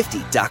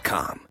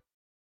funturns50.com.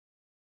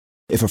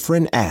 If a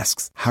friend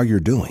asks how you're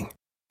doing,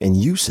 and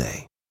you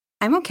say,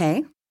 I'm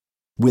okay.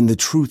 When the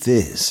truth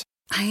is,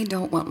 I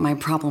don't want my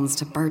problems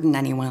to burden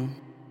anyone.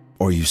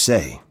 Or you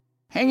say,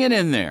 hang it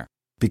in there.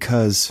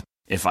 Because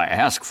if I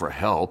ask for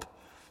help,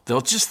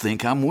 they'll just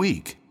think I'm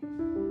weak.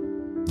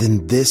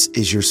 Then this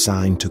is your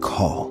sign to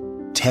call,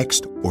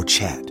 text, or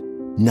chat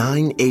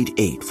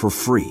 988 for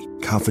free,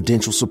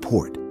 confidential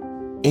support.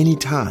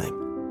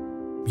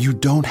 Anytime. You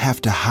don't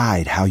have to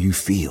hide how you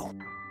feel.